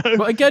now,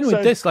 But again,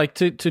 with this, like,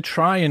 to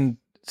try and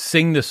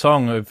sing the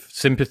song of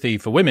sympathy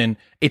for women,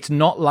 I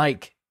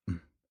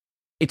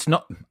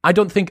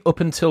don't think up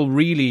until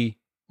really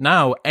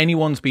now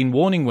anyone's been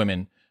warning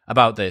women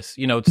about this.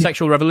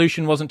 Sexual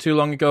revolution wasn't too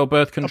long ago,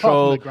 birth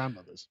control. Apart from their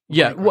grandmothers.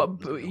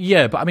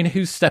 Yeah, but I mean,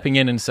 who's stepping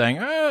in and saying,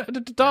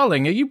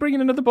 darling, are you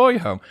bringing another boy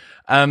home?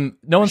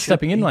 No one's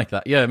stepping in like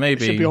that. Yeah,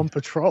 maybe. Should be on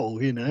patrol,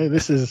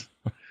 This is...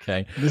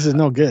 Okay. This is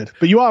not good.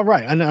 But you are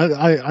right. And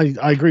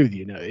I agree with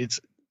you.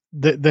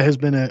 There has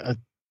been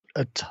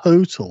a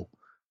total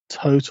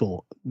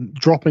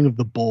dropping of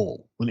the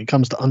ball when it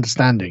comes to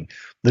understanding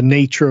the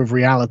nature of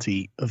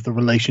reality of the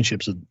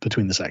relationships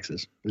between the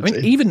sexes.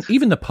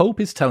 Even the Pope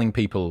is telling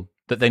people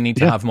that they need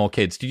to have more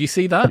kids. Did you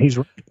see that? He's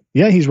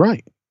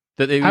right.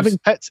 Having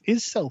pets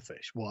is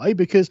selfish. Why?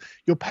 Because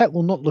your pet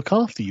will not look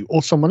after you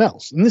or someone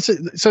else. And this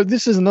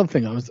is another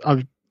thing I was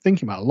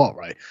thinking about a lot,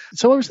 right?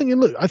 So I was thinking,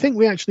 look, I think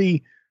we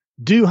actually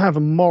do have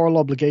a moral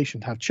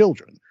obligation to have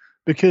children,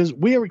 because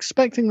we are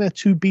expecting there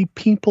to be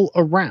people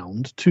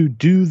around to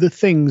do the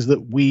things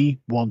that we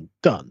want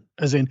done.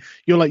 As in,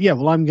 you're like, yeah,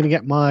 well, I'm going to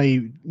get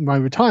my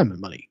retirement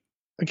money.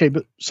 Okay,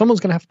 but someone's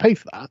going to have to pay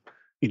for that,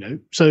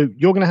 so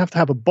you're going to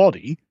have a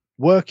body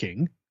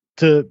working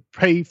to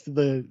pay for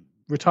the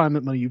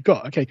retirement money you've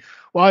got. Okay,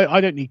 well, I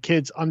don't need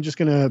kids. I'm just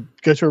going to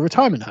go to a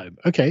retirement home.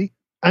 Okay,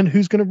 and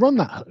who's going to run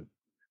that home?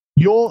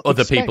 You're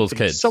other people's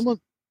kids.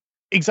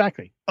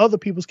 Exactly. Other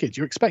people's kids.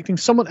 You're expecting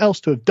someone else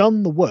to have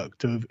done the work,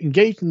 to have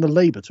engaged in the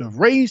labor, to have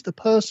raised a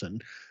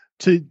person,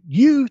 to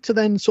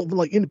then sort of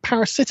like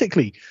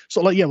parasitically,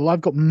 sort of like, yeah, well,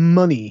 I've got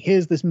money.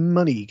 Here's this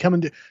money. Come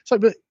and do. It's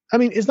like, but I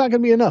mean, is that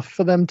going to be enough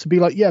for them to be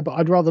like, yeah, but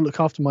I'd rather look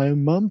after my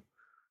own mum,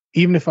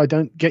 even if I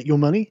don't get your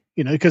money,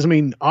 because I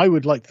mean, I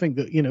would like to think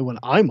that, when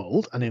I'm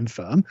old and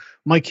infirm,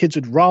 my kids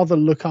would rather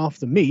look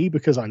after me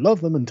because I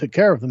love them and took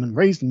care of them and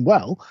raised them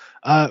well,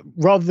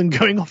 rather than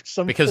going off to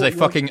some. Because they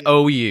fucking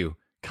owe you.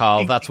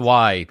 Carl, that's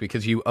why,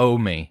 because you owe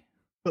me.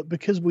 But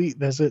because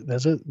there's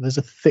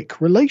a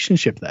thick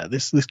relationship there.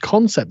 This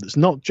concept that's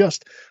not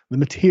just the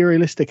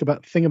materialistic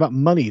thing about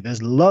money.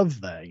 There's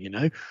love there,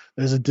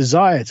 There's a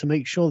desire to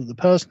make sure that the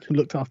person who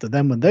looked after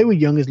them when they were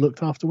young is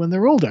looked after when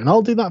they're older. And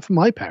I'll do that for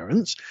my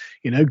parents.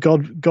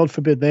 God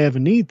forbid they ever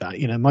need that.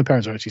 My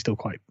parents are actually still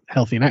quite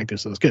healthy and active,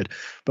 so that's good.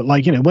 But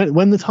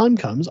when the time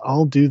comes,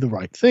 I'll do the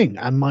right thing,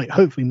 and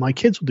hopefully my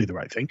kids will do the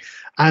right thing.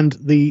 And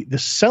the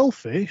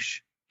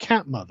selfish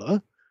cat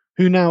mother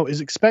who now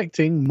is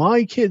expecting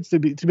my kids to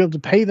be able to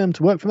pay them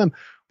to work for them.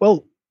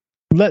 Well,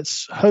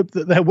 let's hope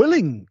that they're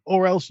willing,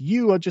 or else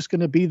you are just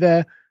going to be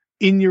there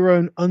in your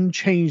own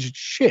unchanged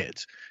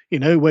shit,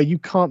 where you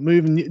can't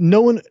move, and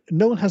no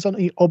one has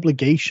any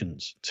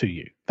obligations to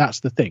you. That's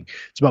the thing.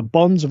 It's about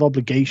bonds of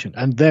obligation,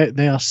 and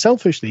they are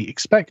selfishly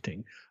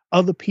expecting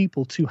other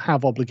people to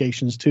have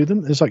obligations to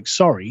them. It's like,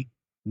 sorry,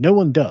 no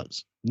one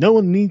does. No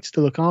one needs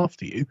to look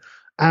after you,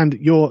 and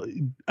you're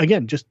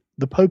again just.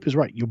 The Pope is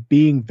right. You're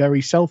being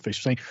very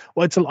selfish, saying,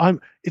 well, it's a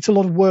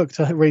lot of work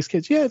to raise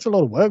kids. Yeah, it's a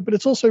lot of work, but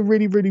it's also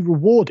really, really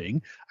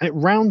rewarding. And it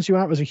rounds you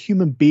out as a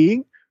human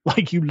being.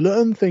 Like, you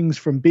learn things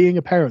from being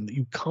a parent that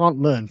you can't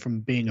learn from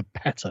being a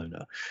pet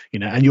owner,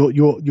 and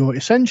you're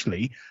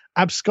essentially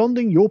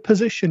absconding your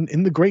position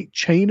in the great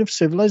chain of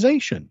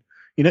civilization.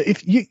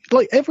 If you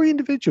like, every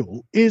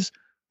individual is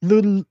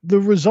the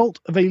result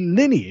of a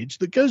lineage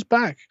that goes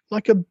back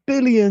like 1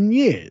 billion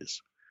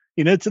years.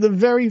 To the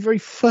very, very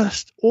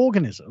first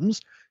organisms,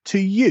 to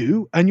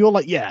you, and you're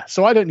like, yeah,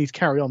 so I don't need to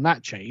carry on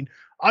that chain.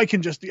 I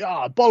can just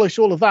abolish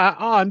all of that.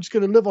 I'm just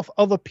going to live off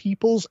other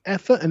people's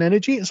effort and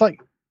energy. It's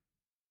like,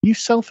 you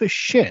selfish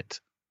shit.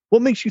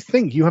 What makes you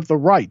think you have the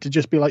right to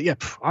just be like, yeah,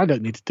 I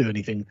don't need to do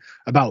anything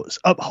about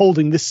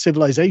upholding this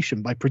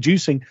civilization by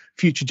producing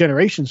future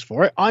generations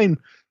for it. I'm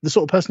the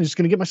sort of person who's just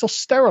going to get myself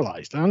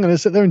sterilized. And I'm going to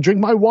sit there and drink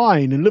my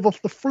wine and live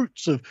off the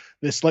fruits of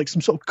this, like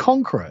some sort of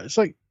conqueror. It's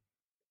like,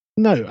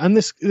 no, and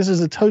this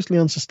is a totally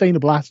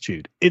unsustainable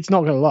attitude. It's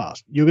not going to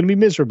last. You're going to be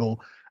miserable,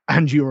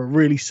 and you're a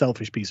really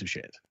selfish piece of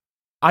shit.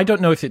 I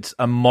don't know if it's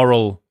a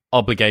moral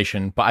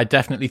obligation, but I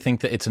definitely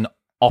think that it's an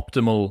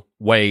optimal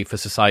way for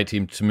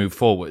society to move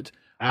forward.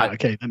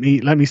 Okay,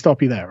 let me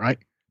stop you there, right?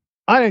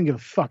 I don't give a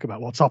fuck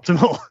about what's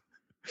optimal.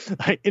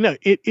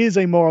 It is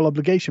a moral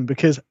obligation,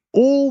 because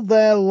all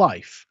their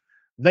life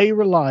they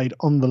relied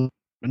on the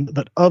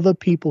that other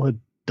people had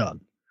done.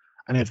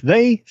 And if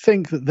they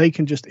think that they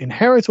can just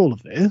inherit all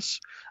of this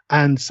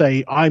and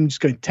say, I'm just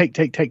going to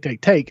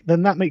take,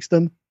 then that makes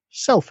them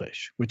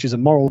selfish, which is a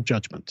moral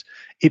judgment.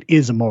 It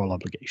is a moral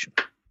obligation.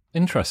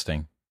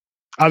 Interesting.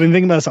 I've been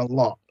thinking about this a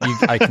lot.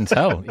 I can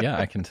tell. Yeah,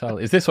 I can tell.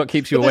 Is this what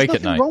keeps you awake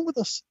at night? There's nothing wrong with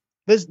us.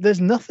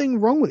 There's nothing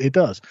wrong with it.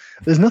 Does.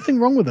 There's nothing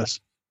wrong with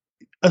us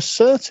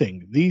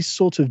asserting these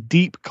sort of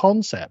deep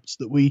concepts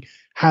that we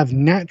have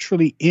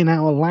naturally in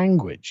our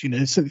language.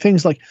 So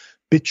things like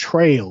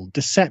betrayal,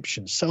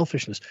 deception,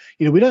 selfishness.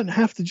 We don't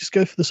have to just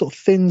go for the sort of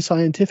thin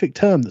scientific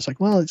term that's like,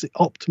 well, is it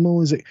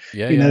optimal? Is it,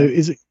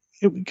 is it,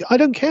 I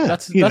don't care.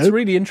 That's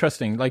really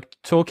interesting. Like,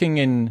 talking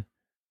in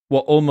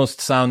what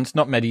almost sounds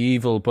not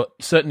medieval, but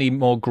certainly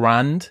more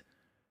grand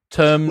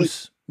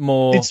terms,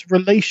 more. It's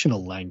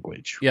relational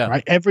language,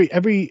 right? Every,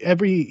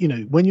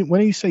 when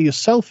you say you're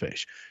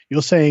selfish,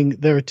 you're saying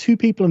there are two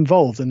people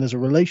involved and there's a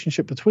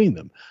relationship between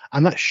them.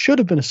 And that should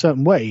have been a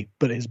certain way,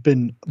 but it's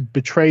been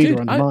betrayed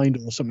or undermined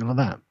or something like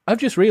that. I've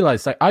just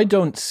realized that I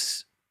don't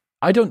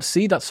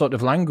see that sort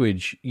of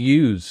language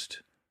used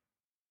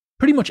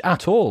pretty much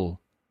at all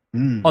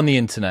on the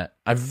internet.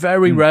 I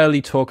very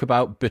rarely talk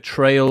about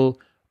betrayal,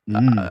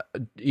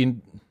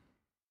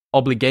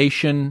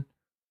 obligation,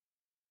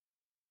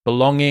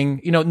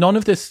 belonging, none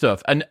of this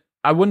stuff. And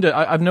I wonder,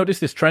 I've noticed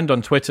this trend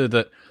on Twitter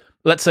that,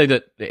 let's say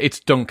that it's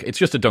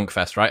just a dunk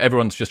fest, right?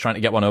 Everyone's just trying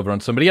to get one over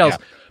on somebody else.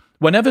 Yeah.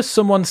 Whenever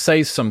someone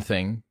says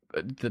something,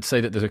 let's say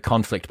that there's a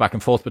conflict back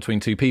and forth between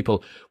two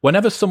people,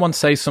 whenever someone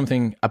says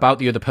something about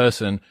the other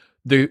person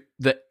the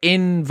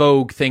in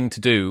vogue thing to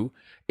do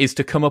is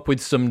to come up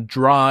with some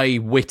dry,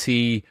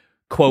 witty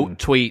quote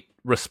tweet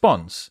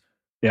response.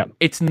 Yeah.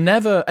 It's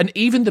never, and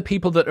even the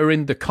people that are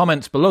in the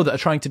comments below that are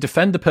trying to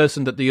defend the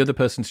person that the other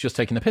person's just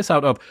taking the piss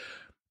out of,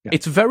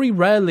 it's very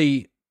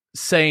rarely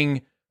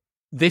saying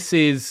this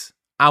is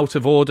out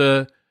of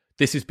order,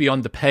 this is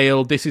beyond the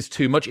pale, this is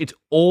too much. It's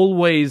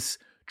always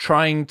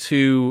trying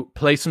to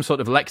play some sort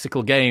of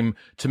lexical game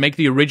to make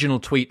the original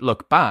tweet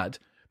look bad.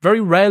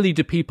 Very rarely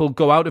do people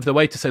go out of their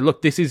way to say,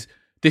 look, this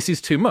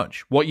is too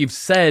much. What you've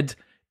said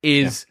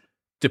is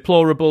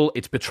deplorable,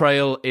 it's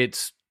betrayal,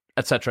 it's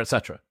etc.,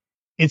 etc.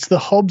 It's the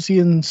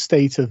Hobbesian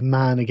state of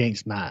man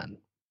against man.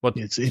 What,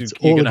 it's you're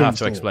all going to have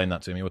to all. explain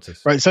that to me. What's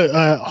this? Right. So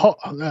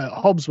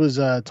Hobbes was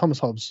Thomas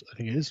Hobbes, I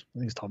think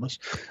it's Thomas,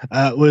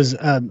 was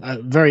a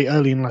very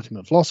early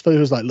Enlightenment philosopher who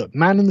was like, look,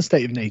 man in the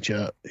state of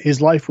nature,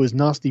 his life was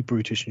nasty,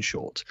 brutish, and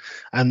short.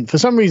 And for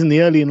some reason,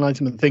 the early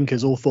Enlightenment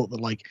thinkers all thought that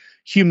like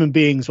human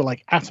beings were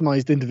like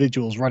atomized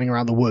individuals running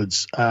around the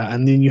woods.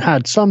 And then you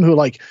had some who were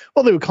like,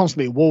 well, they were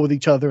constantly at war with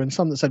each other, and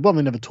some that said, well,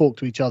 they never talked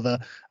to each other,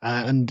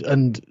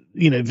 and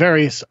you know,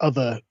 various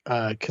other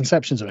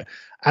conceptions of it.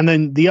 And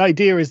then the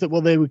idea is that,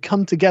 well, they would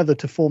come together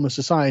to form a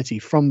society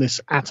from this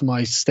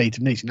atomized state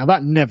of nature. Now,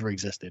 that never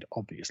existed,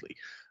 obviously.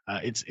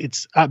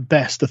 It's at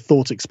best a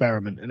thought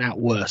experiment, and at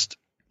worst,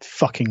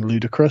 fucking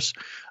ludicrous.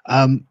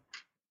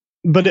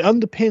 But it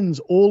underpins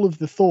all of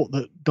the thought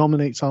that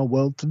dominates our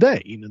world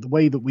today. You know, the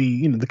way that we,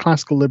 you know, the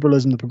classical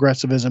liberalism, the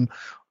progressivism,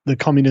 the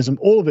communism,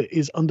 all of it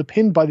is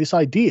underpinned by this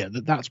idea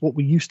that that's what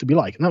we used to be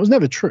like. And that was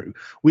never true.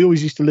 We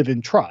always used to live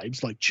in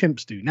tribes like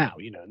chimps do now,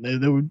 you know,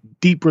 and there were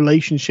deep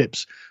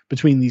relationships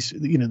between these,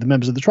 you know, the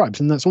members of the tribes.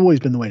 And that's always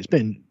been the way it's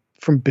been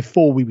from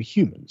before we were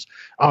humans.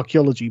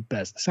 Archaeology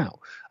bears this out.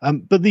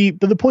 But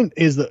the point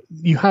is that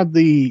you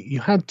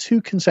had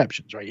two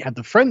conceptions, right? You had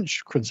the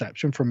French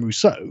conception from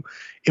Rousseau,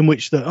 in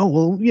which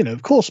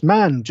of course,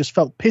 man just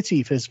felt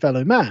pity for his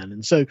fellow man.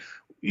 And so,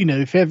 you know,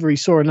 if ever he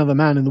saw another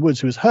man in the woods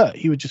who was hurt,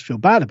 he would just feel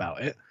bad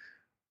about it.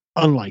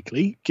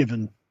 Unlikely,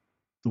 given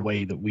the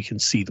way that we can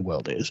see the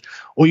world is.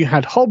 Or you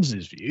had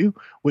Hobbes's view,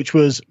 which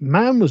was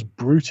man was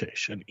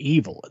brutish and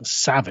evil and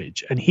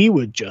savage, and he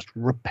would just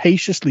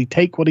rapaciously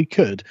take what he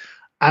could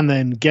and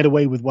then get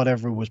away with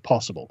whatever was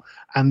possible.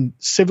 And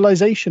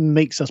civilization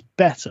makes us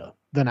better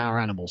than our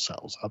animal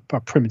selves,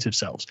 our primitive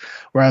selves.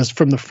 Whereas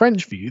from the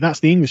French view, that's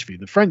the English view.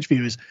 The French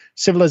view is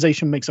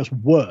civilization makes us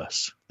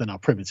worse than our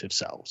primitive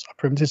selves. Our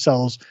primitive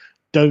selves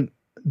don't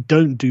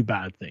do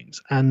bad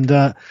things.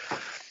 And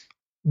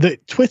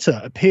that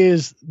Twitter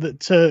appears that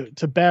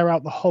to bear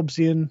out the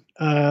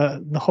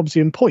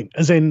Hobbesian point,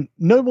 as in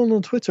no one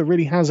on Twitter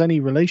really has any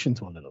relation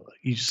to one another.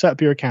 You just set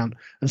up your account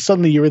and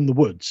suddenly you're in the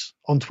woods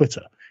on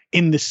Twitter,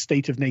 in this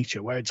state of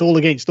nature where it's all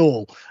against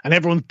all and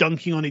everyone's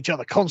dunking on each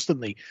other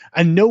constantly,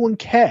 and no one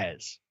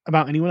cares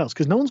about anyone else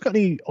because no one's got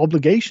any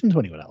obligation to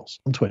anyone else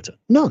on Twitter.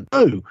 None.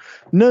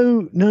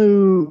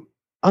 No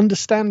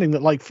understanding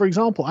that, like, for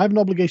example, I have an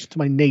obligation to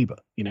my neighbor.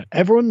 You know,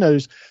 everyone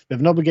knows they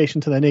have an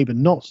obligation to their neighbor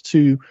not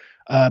to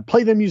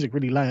play their music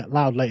really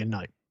loud late at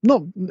night.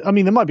 I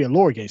mean, there might be a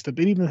law against it,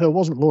 but even if there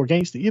wasn't law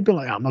against it, you'd be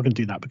like, I'm not going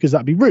to do that because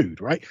that'd be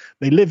rude, right?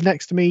 They live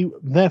next to me,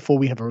 therefore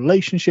we have a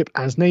relationship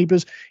as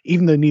neighbors,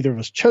 even though neither of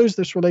us chose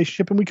this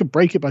relationship, and we could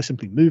break it by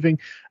simply moving.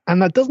 And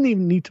that doesn't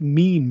even need to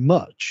mean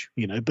much,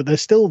 you know, but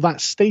there's still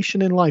that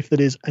station in life that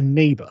is a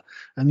neighbor.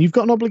 And you've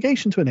got an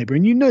obligation to a neighbor,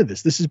 and you know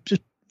this. This is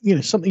just, you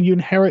know, something you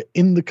inherit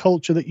in the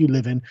culture that you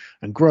live in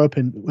and grow up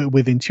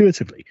with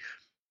intuitively.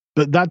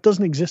 But that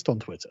doesn't exist on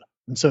Twitter.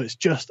 And so it's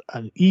just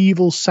an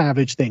evil,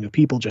 savage thing of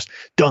people just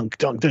dunk.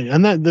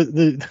 And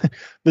that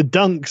the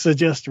dunks are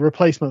just a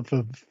replacement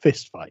for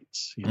fist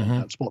fights. You know,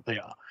 that's what they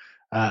are.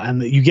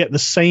 And that you get the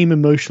same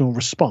emotional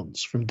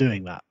response from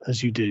doing that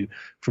as you do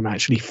from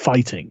actually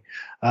fighting.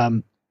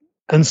 And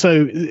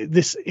so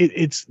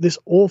it's this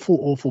awful,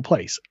 awful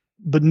place.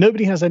 But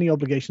nobody has any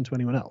obligation to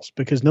anyone else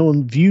because no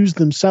one views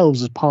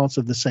themselves as part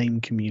of the same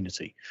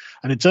community.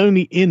 And it's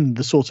only in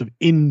the sort of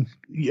and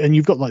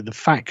you've got like the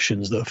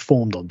factions that are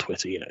formed on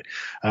Twitter, you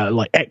know,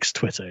 like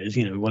X-Twitter is,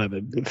 you know, whatever,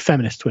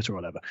 feminist Twitter or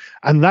whatever.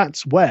 And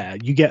that's where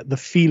you get the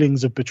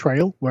feelings of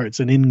betrayal, where it's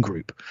an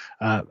in-group.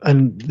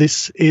 And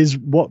this is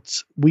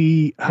what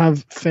we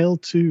have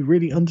failed to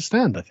really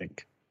understand, I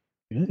think.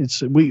 Yeah,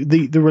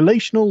 the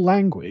relational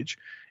language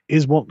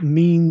is what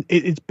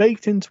it's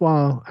baked into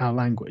our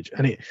language,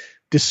 and it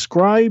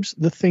describes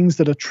the things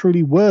that are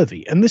truly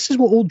worthy. And this is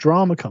what all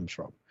drama comes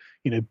from,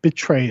 you know,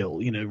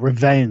 betrayal, you know,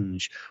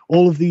 revenge,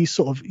 all of these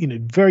sort of, you know,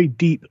 very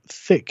deep,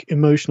 thick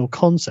emotional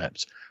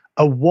concepts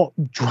are what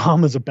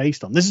dramas are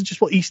based on. This is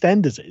just what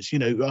EastEnders is, you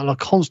know, on a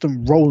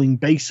constant rolling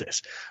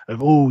basis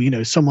of, oh, you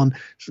know, someone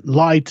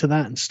lied to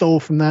that and stole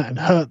from that and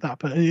hurt that.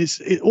 But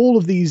all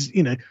of these,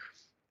 you know,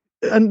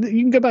 and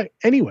you can go back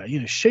anywhere,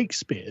 you know,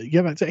 Shakespeare, you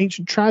go back to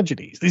ancient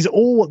tragedies. These are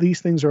all what these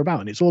things are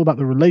about. And it's all about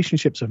the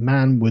relationships of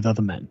man with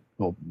other men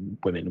or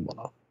women and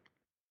whatnot.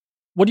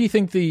 What do you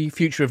think the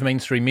future of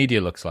mainstream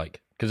media looks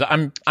like? Because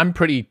I'm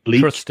pretty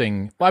Bleak.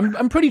 trusting. Well,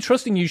 I'm pretty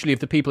trusting usually of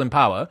the people in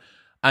power.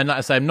 And like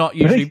I say, I'm not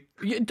usually...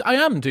 Really? I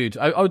am, dude.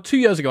 2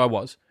 years ago I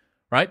was,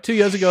 right? 2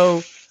 years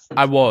ago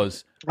I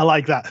was. I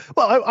like that.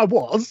 Well, I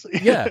was.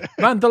 Yeah.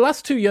 Man, the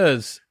last 2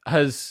 years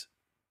has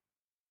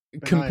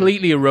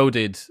completely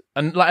eroded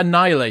and like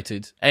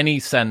annihilated any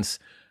sense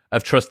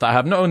of trust that I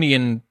have, not only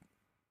in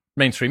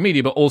mainstream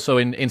media, but also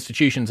in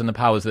institutions and the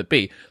powers that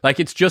be.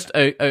 Like, it's just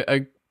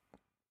a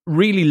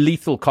really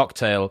lethal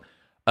cocktail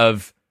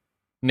of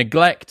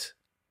neglect,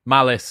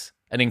 malice,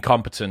 and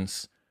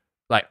incompetence,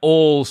 like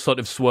all sort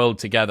of swirled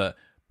together.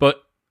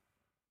 But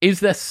is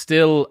there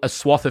still a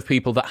swath of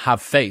people that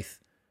have faith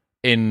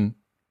in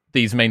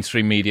these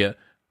mainstream media?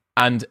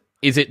 And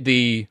is it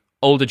the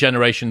older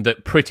generation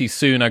that pretty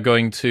soon are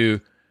going to,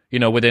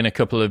 within a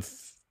couple of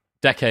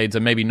decades, are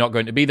maybe not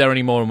going to be there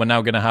anymore, and we're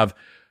now going to have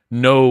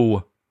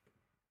no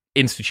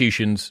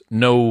institutions,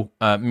 no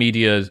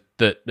media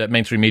that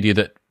mainstream media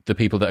that the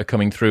people that are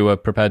coming through are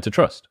prepared to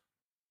trust?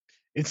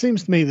 It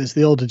seems to me there's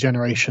the older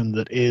generation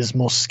that is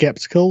more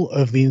skeptical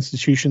of the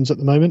institutions at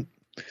the moment.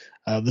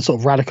 The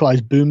sort of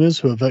radicalized boomers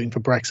who are voting for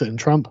Brexit and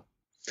Trump,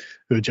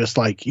 who are just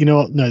like, you know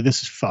what? No,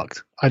 this is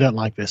fucked. I don't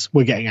like this.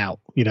 We're getting out.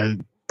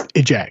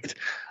 Eject.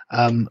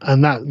 And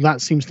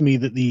that seems to me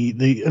that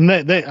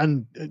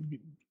and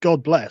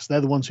God bless,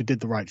 they're the ones who did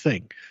the right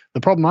thing.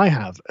 The problem I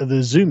have are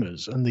the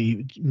Zoomers and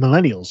the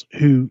millennials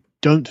who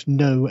don't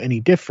know any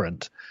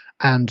different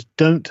and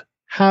don't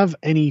have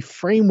any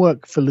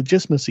framework for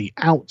legitimacy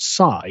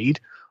outside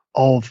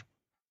of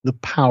the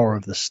power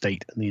of the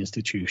state and the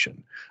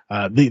institution.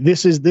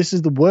 This is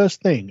the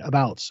worst thing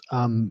about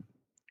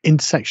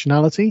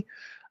intersectionality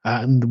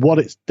and what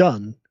it's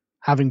done,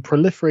 having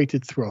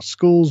proliferated through our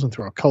schools and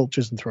through our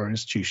cultures and through our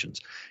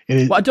institutions.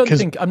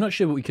 I'm not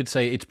sure we could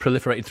say it's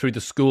proliferated through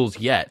the schools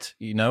yet,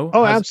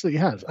 Oh, it absolutely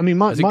has. I mean,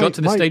 has it got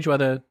to the stage where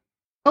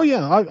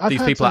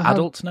these people are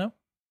adults now?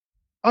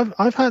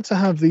 I've had to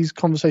have these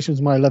conversations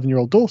with my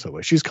 11-year-old daughter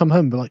where she's come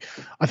home and be like,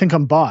 I think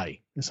I'm bi.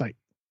 It's like,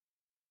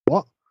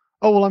 what?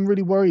 Oh, well, I'm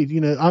really worried.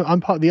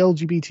 I'm part of the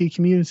LGBT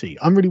community.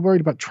 I'm really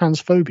worried about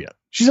transphobia.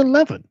 She's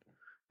 11.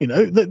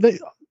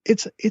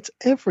 It's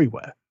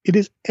everywhere. It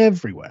is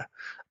everywhere.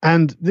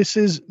 And this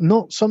is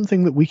not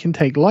something that we can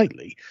take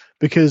lightly,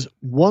 because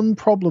one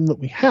problem that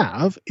we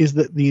have is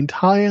that the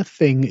entire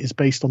thing is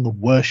based on the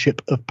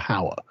worship of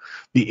power.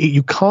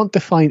 You can't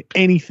define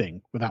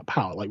anything without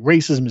power. Like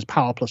racism is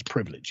power plus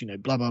privilege,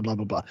 blah, blah, blah,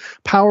 blah, blah.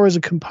 Power is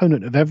a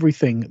component of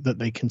everything that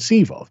they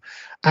conceive of.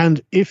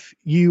 And if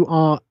you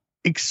are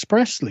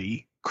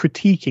expressly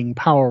critiquing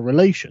power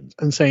relations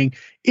and saying,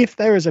 if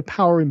there is a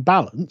power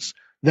imbalance,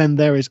 then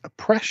there is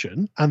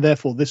oppression, and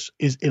therefore this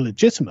is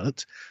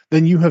illegitimate,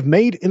 then you have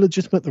made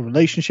illegitimate the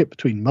relationship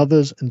between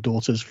mothers and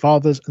daughters,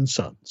 fathers and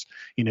sons,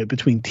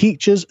 between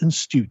teachers and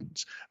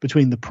students,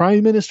 between the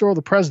prime minister or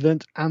the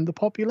president and the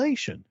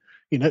population.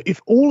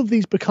 If all of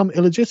these become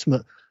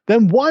illegitimate,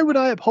 then why would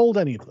I uphold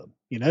any of them?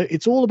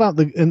 It's all about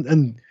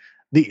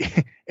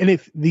and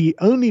if the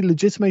only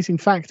legitimating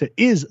factor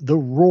is the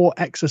raw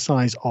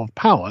exercise of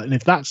power, and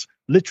if that's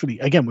literally,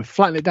 again, we're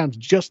flattening it down to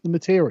just the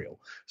material.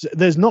 So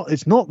it's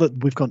not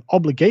that we've got an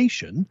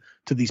obligation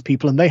to these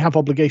people and they have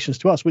obligations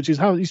to us, which is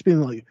how it used to be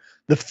in like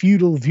the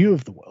feudal view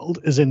of the world,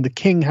 as in the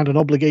king had an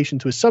obligation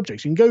to his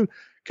subjects. You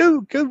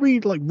can go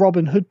read like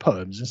Robin Hood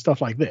poems and stuff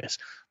like this.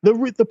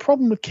 The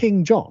problem with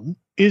King John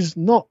is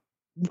not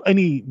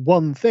any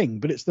one thing,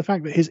 but it's the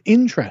fact that his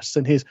interests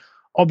and his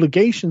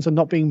obligations are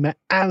not being met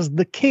as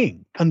the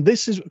king. And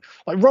this is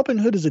like, Robin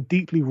Hood is a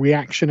deeply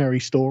reactionary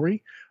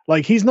story.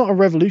 Like, he's not a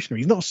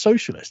revolutionary, he's not a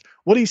socialist.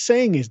 What he's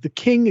saying is the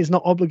king is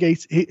not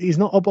obligated, he's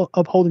not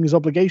upholding his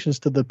obligations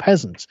to the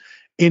peasants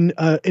in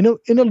a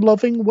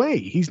loving way.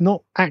 He's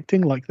not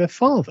acting like their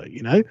father,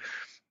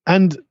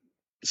 And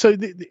so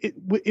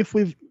if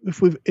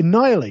we've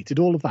annihilated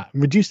all of that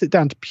and reduced it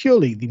down to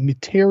purely the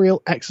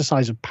material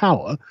exercise of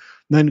power,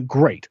 then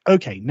great.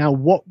 Okay, now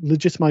what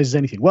legitimizes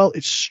anything? Well,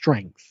 it's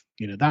strength.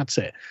 That's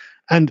it.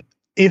 And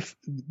if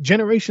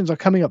generations are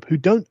coming up who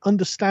don't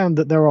understand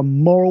that there are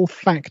moral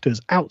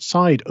factors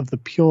outside of the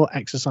pure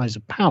exercise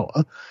of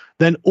power,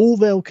 then all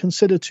they'll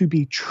consider to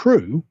be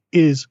true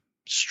is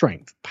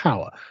strength,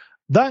 power.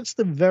 That's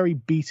the very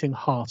beating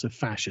heart of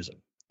fascism.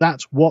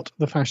 That's what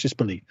the fascists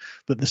believe,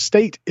 that the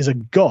state is a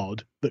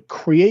god that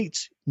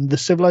creates the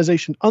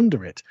civilization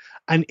under it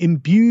and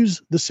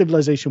imbues the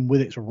civilization with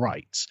its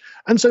rights.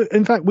 And so,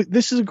 in fact,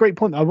 this is a great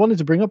point I wanted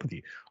to bring up with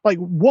you. Like,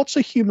 what's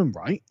a human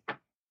right?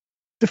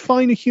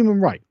 Define a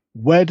human right.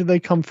 Where do they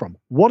come from?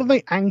 What are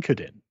they anchored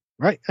in?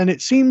 Right? And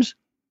it seems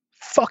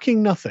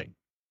fucking nothing.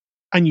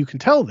 And you can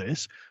tell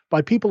this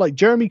by people like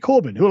Jeremy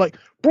Corbyn, who are like,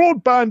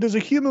 broadband is a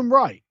human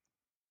right.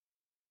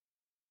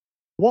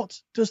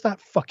 What does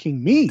that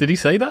fucking mean? Did he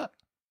say that?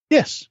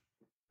 Yes.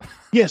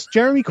 Yes,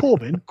 Jeremy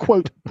Corbyn,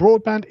 quote,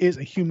 broadband is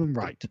a human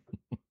right.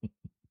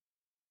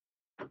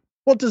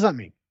 What does that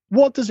mean?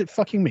 What does it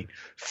fucking mean?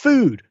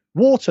 Food,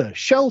 water,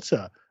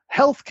 shelter,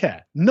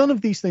 healthcare. None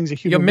of these things are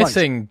human rights.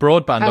 You're missing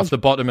broadband off the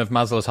bottom of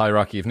Maslow's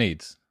hierarchy of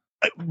needs.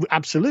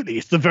 Absolutely.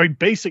 It's the very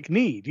basic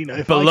need.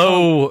 If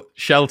below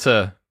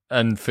shelter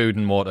and food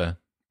and water,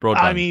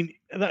 broadband. I mean,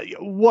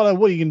 what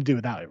are you going to do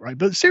without it, right?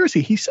 But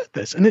seriously, he said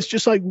this, and it's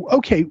just like,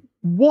 okay,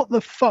 what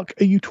the fuck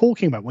are you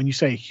talking about when you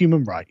say a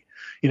human right?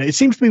 It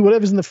seems to be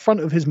whatever's in the front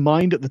of his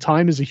mind at the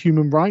time is a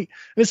human right.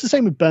 And it's the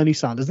same with Bernie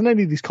Sanders and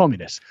any of these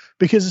communists,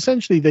 because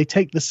essentially they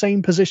take the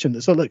same position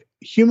that, so look,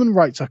 human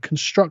rights are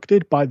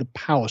constructed by the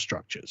power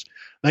structures.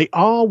 They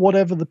are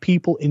whatever the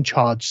people in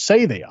charge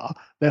say they are.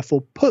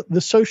 Therefore, put the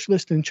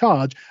socialist in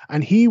charge,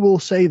 and he will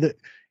say that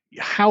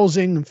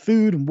housing and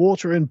food and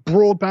water and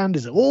broadband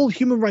is all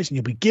human rights, and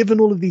you'll be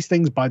given all of these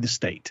things by the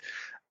state,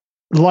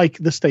 like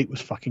the state was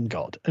fucking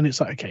God. And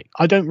it's like, okay,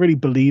 I don't really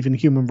believe in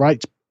human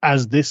rights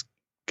as this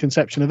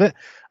conception of it.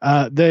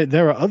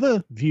 There are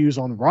other views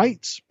on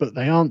rights, but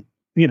they aren't,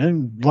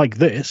 like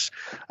this.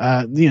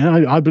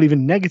 I believe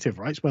in negative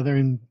rights where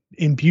they're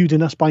imbued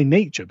in us by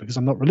nature, because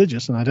I'm not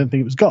religious and I don't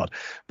think it was God.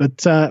 But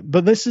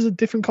this is a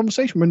different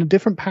conversation. We're in a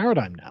different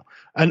paradigm now,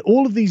 and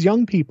all of these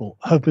young people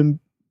have been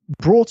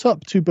brought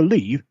up to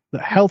believe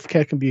that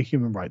healthcare can be a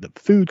human right, that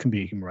food can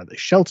be a human right, that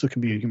shelter can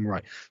be a human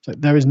right. So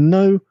there is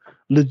no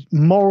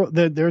moral,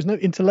 there is no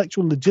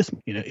intellectual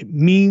legitimacy. It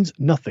means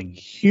nothing.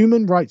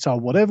 Human rights are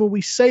whatever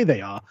we say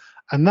they are,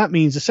 and that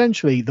means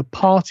essentially the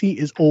party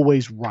is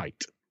always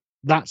right.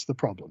 That's the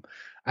problem,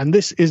 and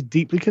this is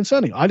deeply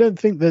concerning. I don't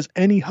think there's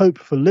any hope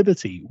for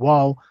liberty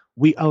while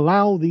we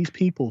allow these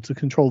people to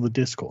control the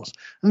discourse.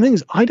 And the thing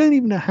is, I don't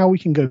even know how we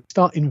can go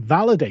start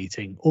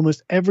invalidating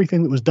almost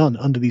everything that was done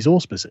under these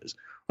auspices.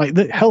 Like,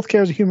 that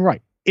healthcare is a human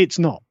right. It's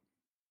not.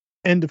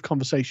 End of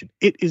conversation.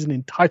 It is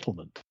an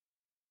entitlement.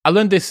 I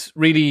learned this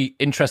really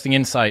interesting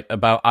insight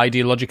about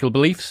ideological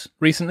beliefs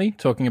recently,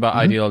 talking about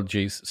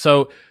ideologies.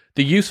 So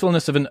the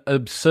usefulness of an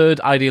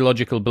absurd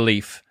ideological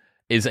belief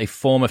is a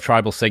form of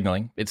tribal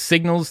signaling. It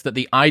signals that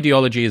the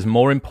ideology is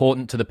more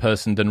important to the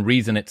person than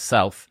reason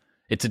itself.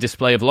 It's a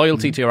display of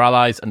loyalty to your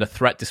allies and a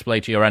threat display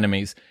to your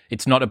enemies.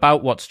 It's not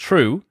about what's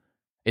true.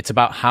 It's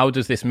about how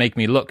does this make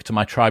me look to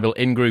my tribal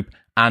in-group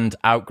and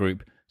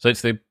out-group. So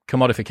it's the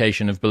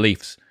commodification of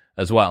beliefs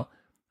as well.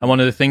 And one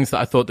of the things that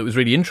I thought that was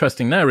really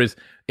interesting there is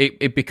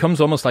it becomes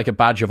almost like a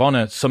badge of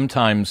honor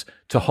sometimes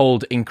to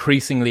hold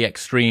increasingly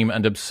extreme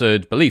and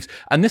absurd beliefs.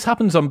 And this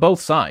happens on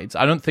both sides.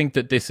 I don't think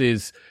that this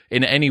is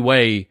in any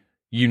way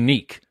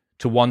unique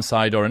to one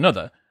side or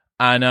another.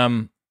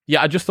 And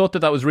I just thought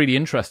that was really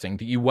interesting,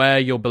 that you wear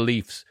your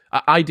beliefs,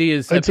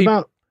 ideas. It's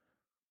about...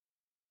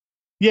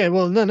 Yeah,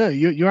 well, no,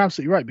 you're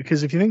absolutely right,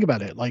 because if you think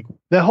about it, like,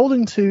 they're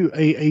holding to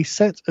a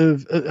set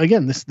of,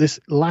 again, this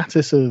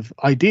lattice of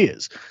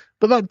ideas,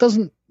 but that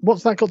doesn't,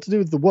 what's that got to do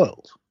with the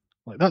world?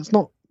 Like, that's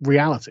not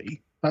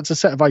reality. That's a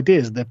set of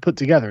ideas they've put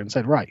together and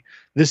said, right,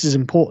 this is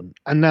important.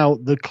 And now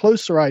the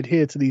closer I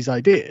adhere to these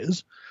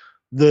ideas,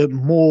 the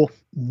more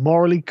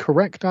morally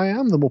correct I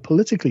am, the more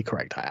politically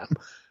correct I am.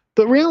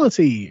 But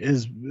reality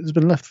has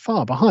been left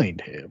far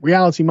behind here.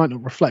 Reality might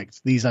not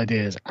reflect these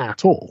ideas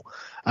at all.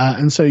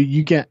 And so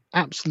you get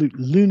absolute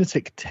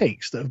lunatic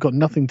takes that have got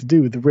nothing to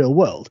do with the real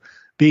world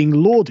being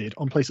lauded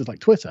on places like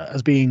Twitter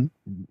as being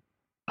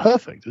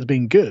perfect, as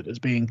being good, as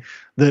being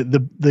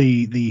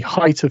the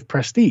height of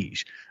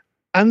prestige.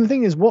 And the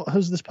thing is, what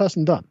has this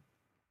person done?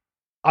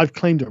 I've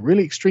claimed a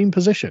really extreme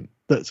position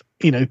that,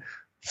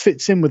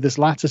 fits in with this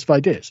lattice of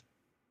ideas.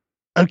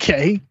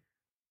 Okay,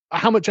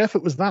 how much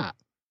effort was that?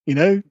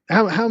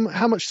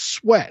 How much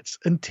sweat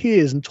and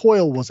tears and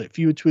toil was it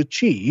for you to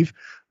achieve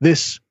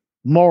this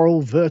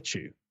moral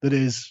virtue that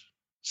is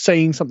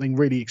saying something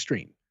really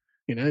extreme?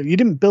 You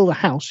didn't build a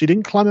house, you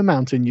didn't climb a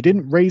mountain, you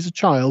didn't raise a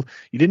child,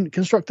 you didn't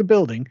construct a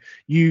building.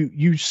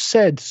 You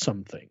said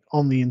something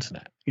on the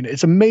internet.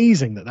 It's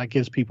amazing that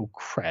gives people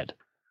cred.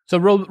 So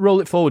roll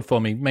it forward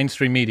for me.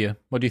 Mainstream media.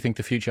 What do you think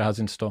the future has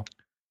in store?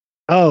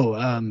 Oh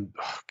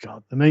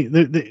God!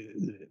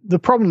 The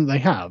problem they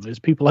have is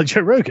people like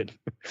Joe Rogan,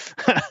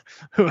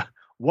 who are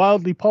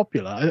wildly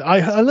popular.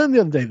 I learned the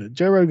other day that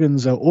Joe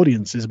Rogan's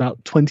audience is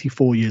about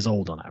 24 years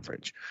old on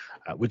average,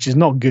 which is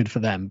not good for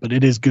them, but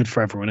it is good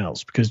for everyone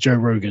else, because Joe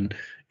Rogan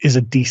is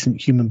a decent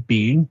human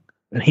being,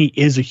 and he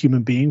is a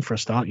human being for a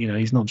start.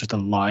 He's not just a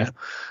liar.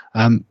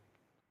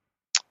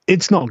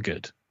 It's not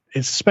good.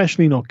 It's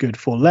especially not good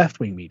for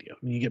left-wing media. I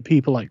mean, you get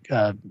people like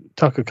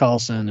Tucker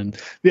Carlson, and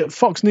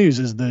Fox News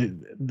is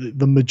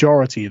the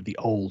majority of the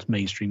old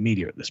mainstream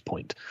media at this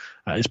point.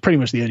 It's pretty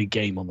much the only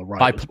game on the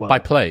right as well. By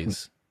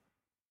plays?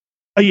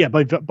 Oh yeah,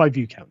 by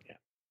view count,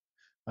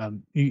 yeah.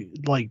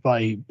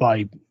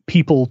 By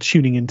people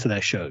tuning into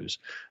their shows,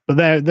 but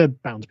they're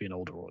bound to be an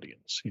older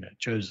audience.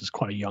 Joe's is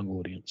quite a young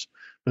audience,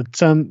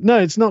 but no,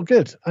 it's not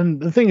good.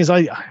 And the thing is,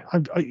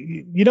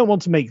 you don't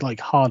want to make like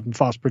hard and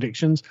fast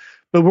predictions,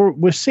 but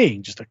we're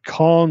seeing just a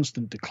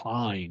constant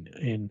decline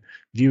in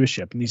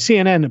viewership. I mean,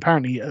 CNN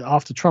apparently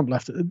after Trump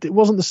left, it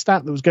wasn't the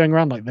stat that was going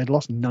around like they'd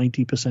lost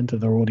 90% of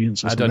their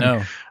audience. I don't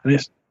know. And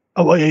it's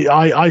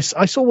I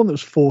saw one that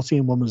was 40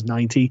 and one was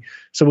 90,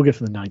 so we'll go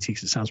for the 90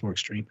 because it sounds more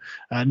extreme.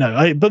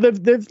 But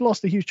they've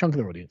lost a huge chunk of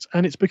their audience,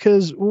 and it's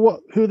because who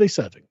are they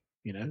serving?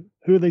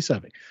 Who are they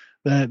serving?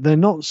 They're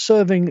not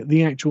serving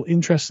the actual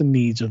interests and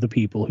needs of the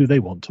people who they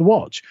want to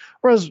watch.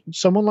 Whereas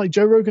someone like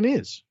Joe Rogan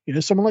is,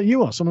 someone like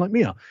you are, someone like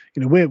me are.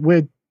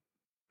 We're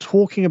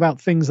talking about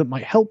things that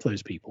might help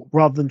those people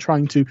rather than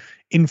trying to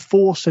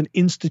enforce an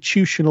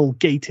institutional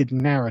gated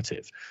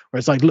narrative where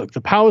it's like, look,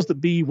 the powers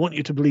that be want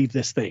you to believe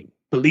this thing,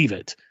 believe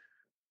it.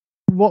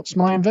 What's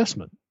my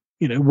investment?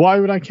 Why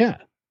would I care?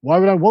 Why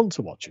would I want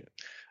to watch it?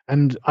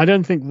 And I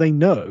don't think they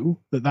know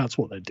that that's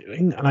what they're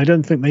doing. And I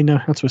don't think they know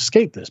how to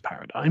escape this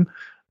paradigm.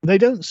 They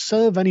don't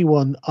serve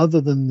anyone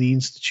other than the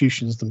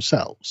institutions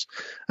themselves.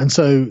 And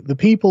so the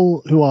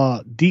people who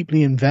are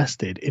deeply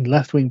invested in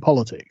left-wing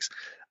politics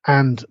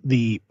and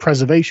the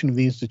preservation of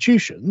the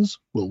institutions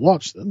will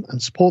watch them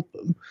and support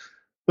them.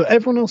 But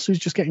everyone else who's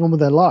just getting on with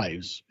their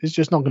lives is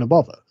just not going to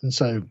bother. And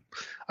so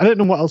I don't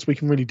know what else we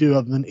can really do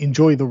other than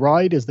enjoy the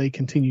ride as they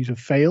continue to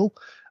fail.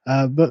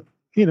 But,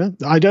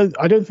 I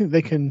don't think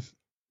they can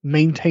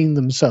maintain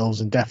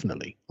themselves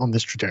indefinitely on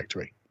this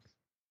trajectory.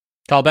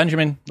 Carl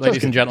Benjamin,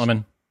 ladies and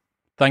gentlemen,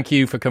 thank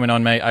you for coming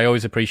on, mate. I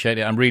always appreciate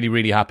it. I'm really,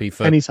 really happy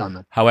for anytime,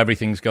 man. How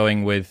everything's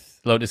going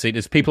with Lotus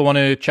Eaters. People want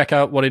to check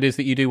out what it is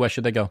that you do. Where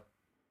should they go?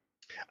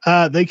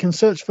 They can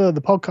search for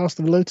the podcast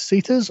of the Lotus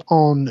Eaters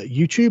on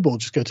YouTube or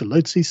just go to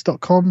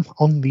lotuseaters.com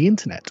on the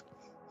internet.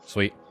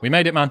 Sweet. We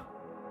made it, man.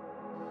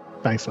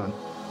 Thanks, man.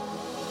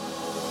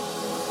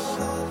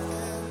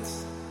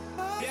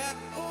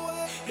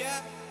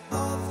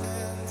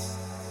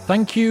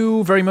 Thank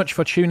you very much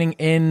for tuning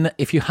in.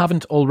 If you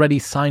haven't already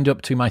signed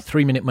up to my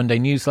 3-Minute Monday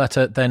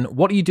newsletter, then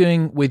what are you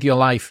doing with your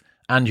life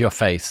and your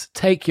face?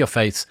 Take your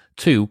face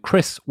to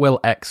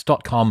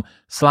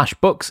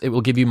chriswillx.com/books. It will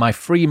give you my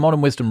free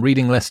Modern Wisdom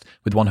reading list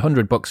with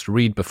 100 books to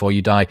read before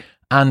you die,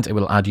 and it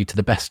will add you to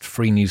the best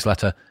free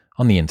newsletter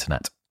on the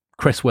internet.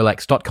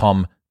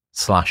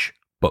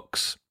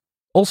 chriswillx.com/books.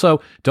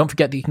 Also, don't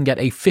forget that you can get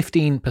a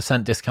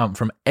 15% discount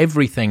from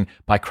everything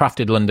by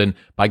Crafted London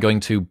by going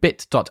to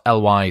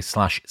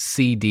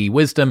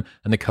bit.ly/cdwisdom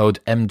and the code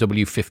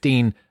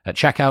MW15 at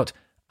checkout.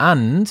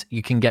 And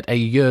you can get a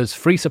year's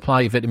free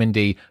supply of vitamin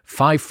D,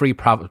 5 free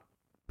travel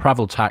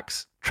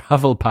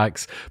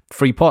packs,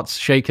 free pots,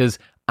 shakers,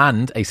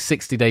 and a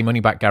 60-day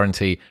money-back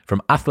guarantee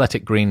from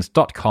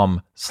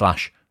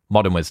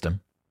athleticgreens.com/modernwisdom.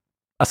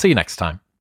 I'll see you next time.